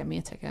get me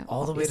a ticket.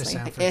 All the way to obviously.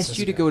 San I Francisco. asked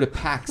you to go to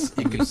PAX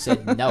and you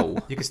said no.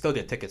 You can still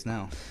get tickets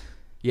now.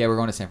 Yeah, we're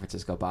going to San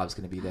Francisco. Bob's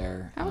going to be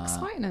there. How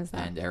exciting is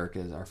that? And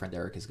our friend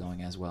Eric is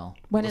going as well.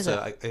 When is it?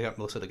 I got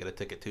Melissa to get a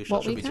ticket too.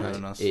 What She'll be weekend?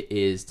 joining us. It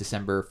is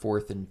December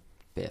 4th and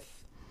 5th.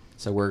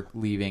 So we're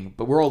leaving,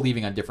 but we're all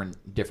leaving on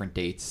different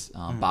dates.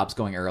 Bob's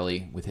going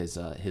early with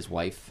his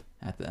wife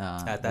at the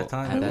At that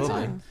time? At that Ooh.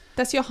 time.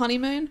 That's your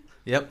honeymoon?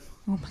 Yep.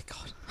 Oh my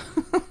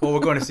god. Well, we're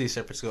going to see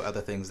San Francisco.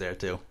 Other things there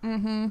too.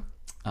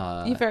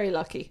 You're very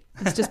lucky.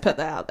 Let's just put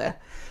that out there.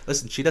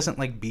 Listen, she doesn't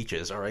like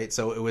beaches. All right,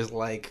 so it was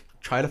like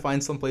try to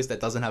find someplace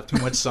that doesn't have too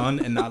much sun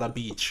and not a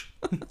beach.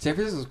 San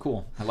Francisco's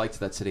cool. I liked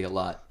that city a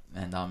lot,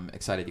 and I'm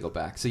excited to go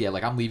back. So yeah,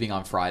 like I'm leaving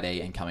on Friday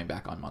and coming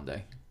back on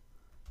Monday.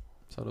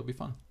 So it'll be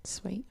fun.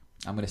 Sweet.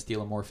 I'm gonna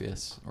steal a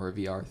Morpheus or a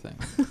VR thing.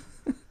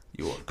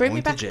 You are Bring going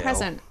me to back a jail.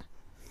 present.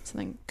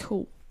 Something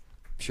cool.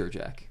 Sure,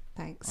 Jack.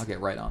 Thanks. I'll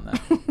get right on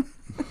that.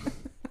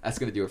 That's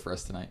gonna do it for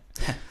us tonight.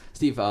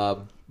 Steve, why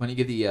don't you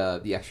give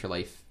the Extra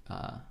Life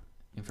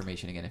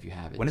information again if you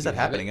have it? When is Do you that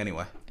have happening it?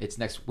 anyway? It's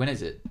next. When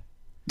is it?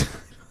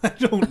 I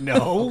don't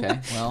know. Okay.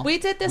 Well, We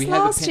did this we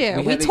have a last pin- year.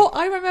 we We have a- talked.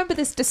 I remember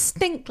this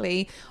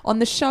distinctly on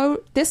the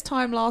show this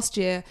time last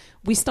year.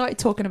 We started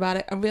talking about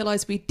it and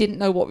realized we didn't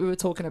know what we were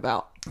talking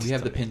about. We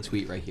have the pinned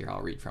tweet right here. I'll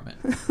read from it.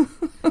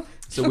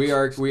 So we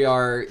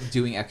are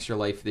doing Extra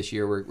Life this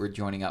year. We're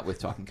joining up with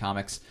Talking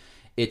Comics.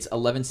 It's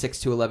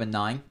 11/6 to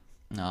 11/9.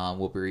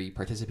 We'll be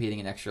participating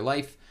in Extra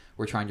Life.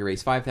 We're trying to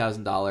raise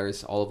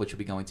 $5,000, all of which will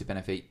be going to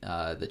benefit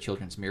the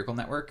Children's Miracle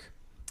Network.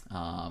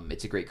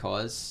 It's a great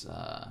cause,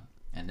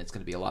 and it's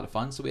going to be a lot of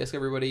fun. So we ask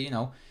everybody, if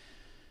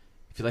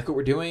you like what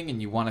we're doing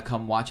and you want to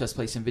come watch us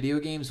play some video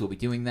games, we'll be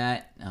doing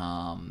that.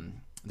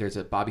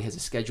 Bobby has a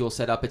schedule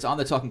set up. It's on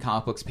the Talking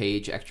Comic Books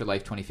page, Extra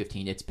Life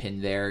 2015. It's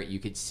pinned there. You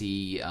could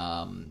see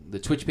the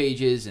Twitch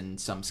pages, and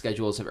some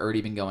schedules have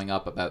already been going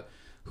up about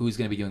who's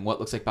going to be doing what.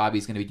 Looks like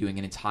Bobby's going to be doing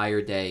an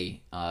entire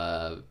day,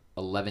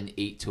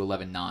 11/8 to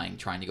 11/9,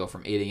 trying to go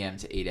from 8 a.m.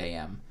 to 8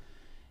 a.m.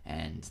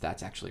 And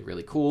that's actually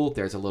really cool.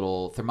 There's a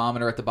little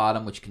thermometer at the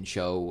bottom, which can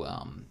show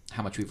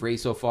how much we've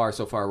raised so far.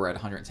 So far, we're at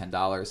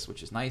 $110,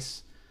 which is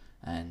nice.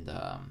 And,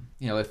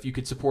 if you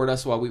could support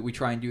us while we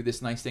try and do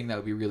this nice thing, that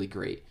would be really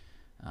great.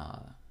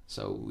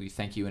 So we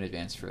thank you in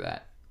advance for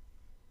that.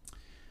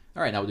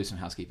 All right, now we'll do some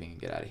housekeeping and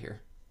get out of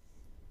here.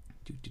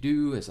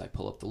 As I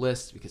pull up the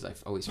list, because I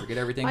always forget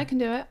everything. I can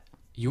do it.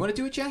 You want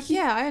to do it, Jackie?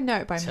 Yeah, I know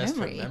it by Test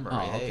memory. from memory.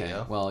 Oh, There you okay.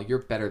 go. Well, you're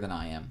better than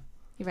I am.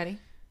 You ready?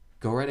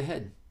 Go right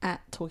ahead.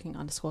 At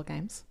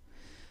talking_games.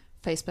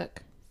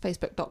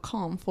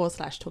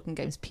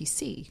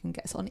 Facebook.com/talkinggamespc. You can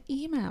get us on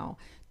email,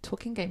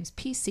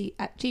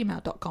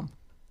 talkinggamespc@gmail.com.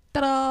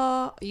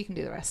 Ta-da! You can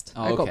do the rest.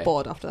 Oh, I got okay.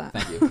 bored after that.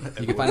 Thank you.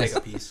 You can find us.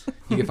 a piece.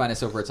 You can find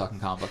us over at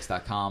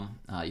TalkingComicBooks.com.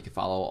 You can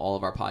follow all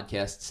of our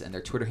podcasts and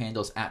their Twitter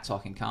handles at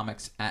Talking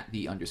Comics, at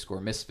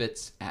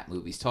 @the_Misfits, at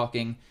Movies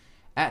Talking,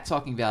 at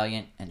Talking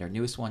Valiant, and our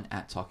newest one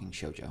at Talking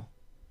Shoujo.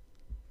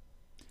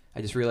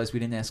 I just realized we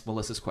didn't ask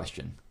Melissa's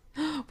question.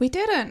 We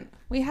didn't.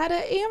 We had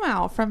an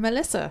email from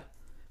Melissa,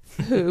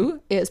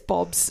 who is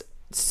Bob's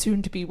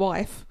soon-to-be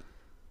wife,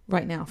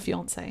 right now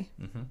fiance.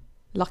 Mm-hmm.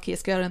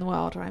 Luckiest girl in the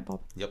world, right,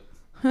 Bob? Yep.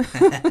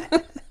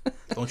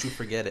 Don't you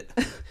forget it.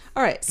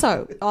 All right,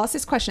 so ask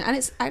this question, and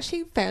it's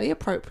actually fairly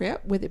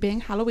appropriate with it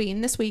being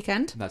Halloween this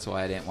weekend. That's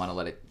why I didn't want to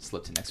let it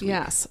slip to next week.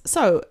 Yes.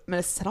 So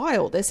Melissa said, "Hi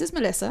all, this is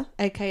Melissa,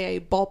 aka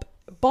Bob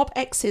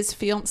X's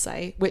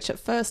fiance," which at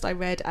first I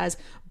read as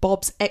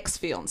Bob's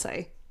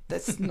ex-fiance.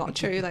 That's not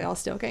true. They are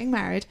still getting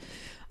married.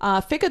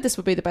 Figured this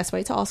would be the best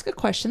way to ask a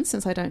question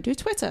since I don't do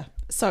Twitter.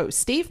 So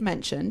Steve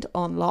mentioned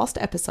on last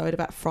episode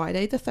about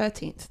Friday the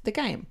 13th, the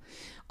game.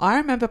 I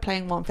remember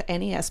playing one for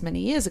NES many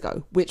years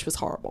ago, which was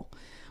horrible.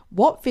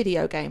 What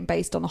video game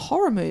based on a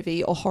horror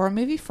movie or horror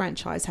movie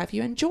franchise have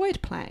you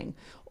enjoyed playing?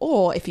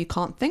 Or if you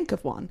can't think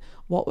of one,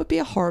 what would be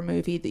a horror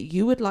movie that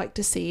you would like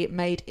to see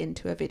made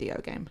into a video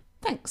game?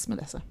 Thanks,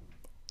 Melissa.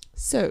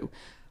 So,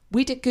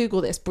 we did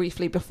Google this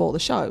briefly before the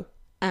show,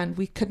 and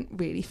we couldn't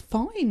really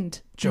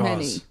find Jaws.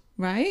 many.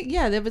 Right?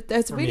 Yeah,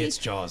 there's For really me, it's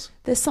Jaws.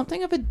 there's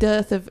something of a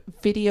dearth of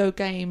video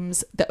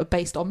games that are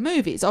based on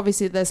movies.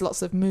 Obviously, there's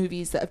lots of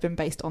movies that have been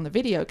based on the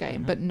video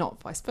game, but not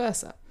vice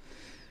versa.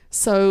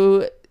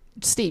 So,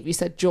 Steve, you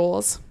said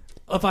Jaws.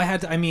 If I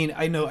had to, I mean,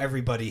 I know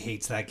everybody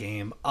hates that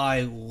game.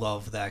 I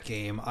love that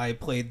game. I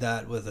played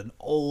that with an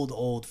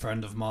old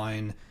friend of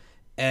mine,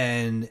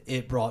 and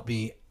it brought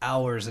me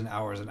hours and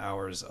hours and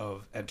hours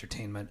of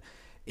entertainment.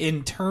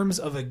 In terms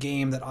of a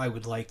game that I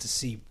would like to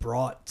see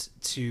brought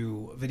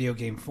to video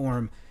game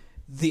form,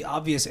 the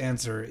obvious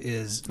answer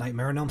is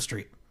Nightmare on Elm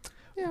Street.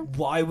 Yeah.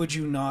 Why would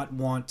you not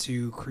want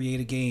to create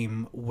a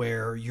game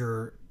where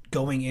you're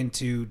going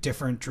into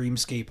different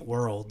dreamscape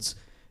worlds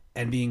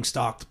and being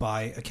stalked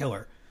by a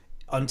killer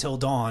until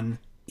dawn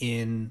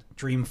in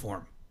dream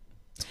form?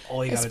 That's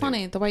all you It's gotta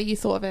funny, the way you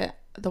thought of it,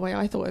 the way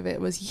I thought of it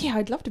was, yeah,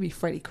 I'd love to be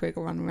Freddy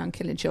Krueger running around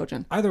killing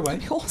children. do. Either way,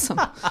 That'd be awesome.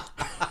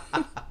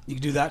 you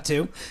could do that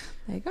too.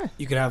 There you go.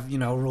 You could have, a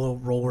little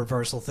role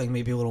reversal thing,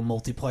 maybe a little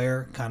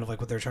multiplayer, kind of like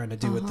what they're trying to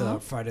do with the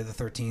Friday the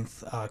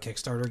 13th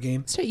Kickstarter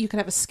game. So you could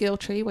have a skill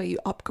tree where you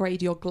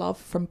upgrade your glove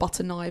from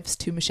butter knives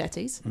to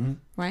machetes,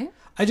 right?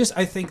 I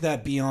think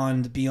that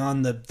beyond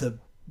the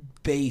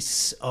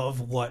base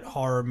of what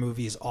horror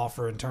movies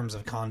offer in terms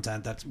of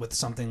content, that's with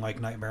something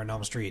like Nightmare on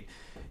Elm Street,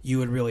 you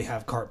would really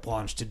have carte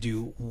blanche to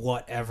do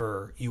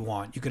whatever you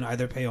want. You can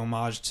either pay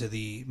homage to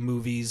the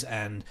movies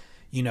and,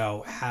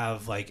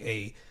 have like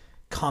a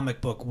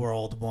comic book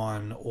world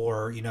one,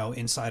 or,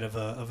 inside of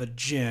a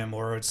gym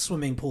or a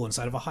swimming pool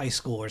inside of a high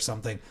school or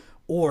something.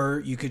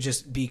 Or you could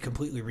just be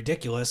completely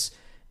ridiculous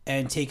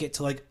and take it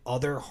to like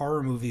other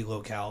horror movie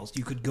locales.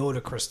 You could go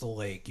to Crystal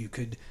Lake. You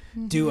could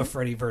do a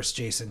Freddy vs.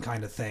 Jason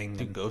kind of thing.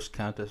 Do Ghosts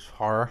count as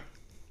horror?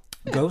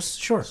 Ghosts?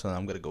 Sure. So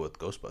I'm going to go with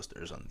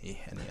Ghostbusters on the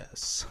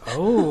NES.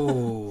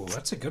 Oh,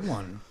 that's a good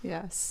one.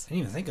 Yes. I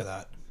didn't even think of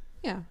that.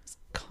 Yeah. It's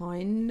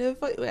kind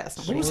of like, yeah, it's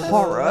not What really was that?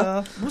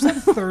 horror. What was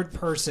that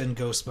third-person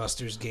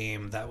Ghostbusters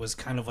game that was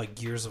kind of like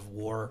Gears of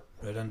War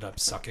that ended up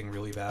sucking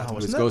really bad? It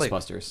was Wasn't that, like,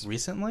 Ghostbusters.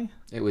 recently?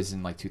 It was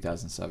in like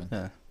 2007.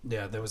 Yeah.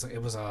 Yeah, it was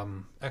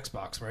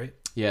Xbox, right?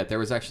 Yeah, there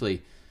was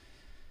actually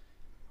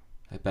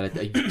about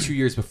 2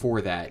 years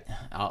before that.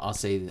 I'll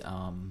say,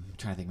 I'm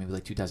trying to think, maybe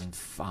like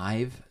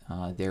 2005.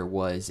 There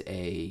was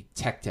a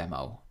tech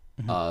demo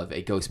of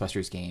a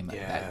Ghostbusters game,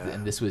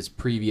 and this was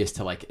previous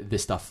to like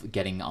this stuff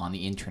getting on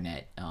the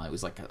internet. It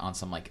was like on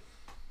some like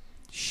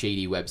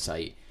shady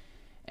website,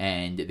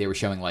 and they were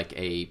showing like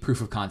a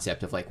proof of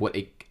concept of like what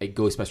a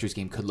Ghostbusters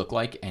game could look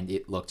like, and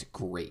it looked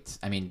great.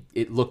 I mean,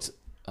 it looked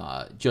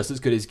just as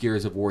good as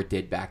Gears of War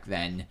did back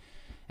then.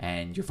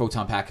 And your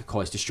photon pack could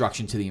cause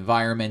destruction to the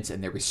environment,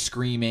 and there was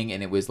screaming,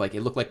 and it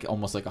looked like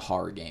almost like a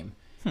horror game.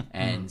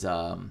 And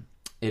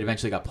it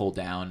eventually got pulled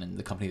down, and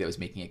the company that was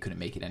making it couldn't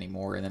make it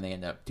anymore, and then they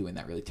ended up doing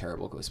that really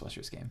terrible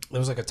Ghostbusters game. It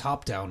was like a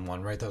top-down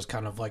one, right? That was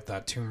kind of like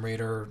that Tomb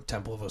Raider,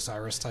 Temple of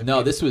Osiris type. No,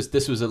 game.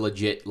 this was a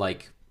legit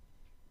like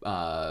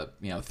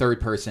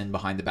third person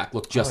behind the back,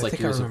 looked just I like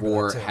think I Gears of remember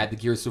War, that too. had the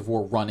Gears of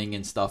War running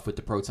and stuff with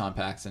the proton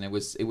packs, and it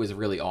was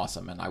really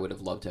awesome. And I would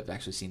have loved to have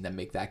actually seen them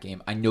make that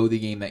game. I know the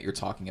game that you're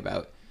talking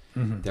about.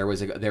 There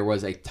was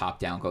a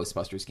top-down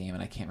Ghostbusters game,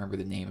 and I can't remember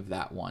the name of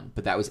that one,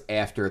 but that was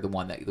after the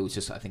one that was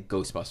just, I think,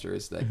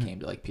 Ghostbusters that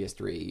came to like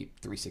PS3,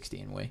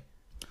 360, and Wii.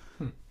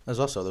 There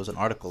was an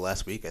article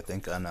last week, I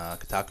think, on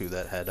Kotaku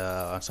that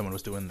had someone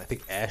was doing, I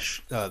think,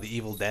 Ash, the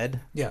Evil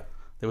Dead. Yeah.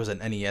 There was an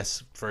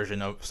NES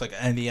version of, it's like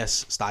an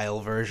NES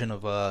style version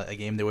of a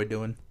game they were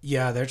doing.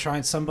 Yeah, they're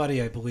trying.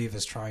 Somebody, I believe,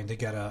 is trying to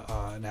get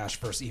an Ash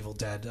vs. Evil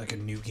Dead, like a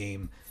new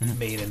game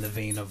made in the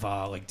vein of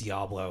like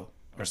Diablo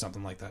or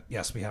something like that.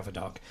 Yes, we have a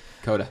dog.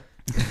 Coda.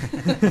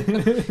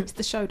 It's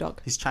the show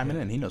dog. He's chiming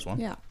in. He knows one.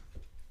 Yeah.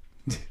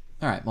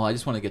 All right. Well, I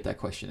just want to get that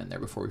question in there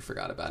before we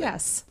forgot about it.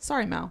 Yes.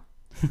 Sorry, Mel.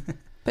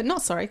 But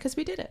not sorry, because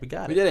we did it. We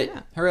got We it. did it.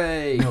 Yeah.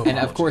 Hooray. No And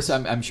of apologies. course,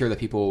 I'm sure that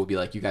people will be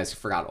like, you guys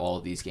forgot all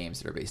of these games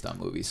that are based on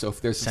movies. So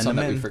if there's Send some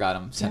them that we in. forgot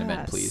them, send them in,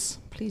 Yes. please.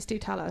 Please do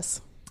tell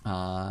us.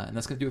 And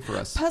that's going to do it for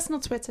us. Personal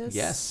Twitters.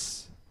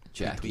 Yes.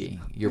 Jackie,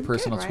 your I'm good,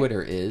 personal right?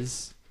 Twitter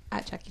is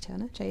At Jackie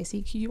Turner,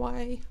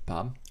 JACQUI.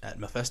 Bob, At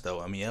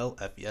Mephisto,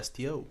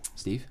 MELFESTO.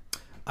 Steve,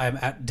 I am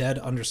at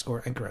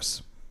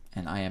dead_Anchorus.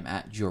 and I am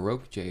at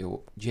Joroak,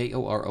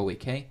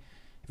 Joroak.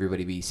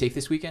 Everybody be safe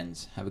this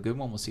weekend. Have a good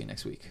one. We'll see you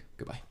next week.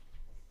 Goodbye.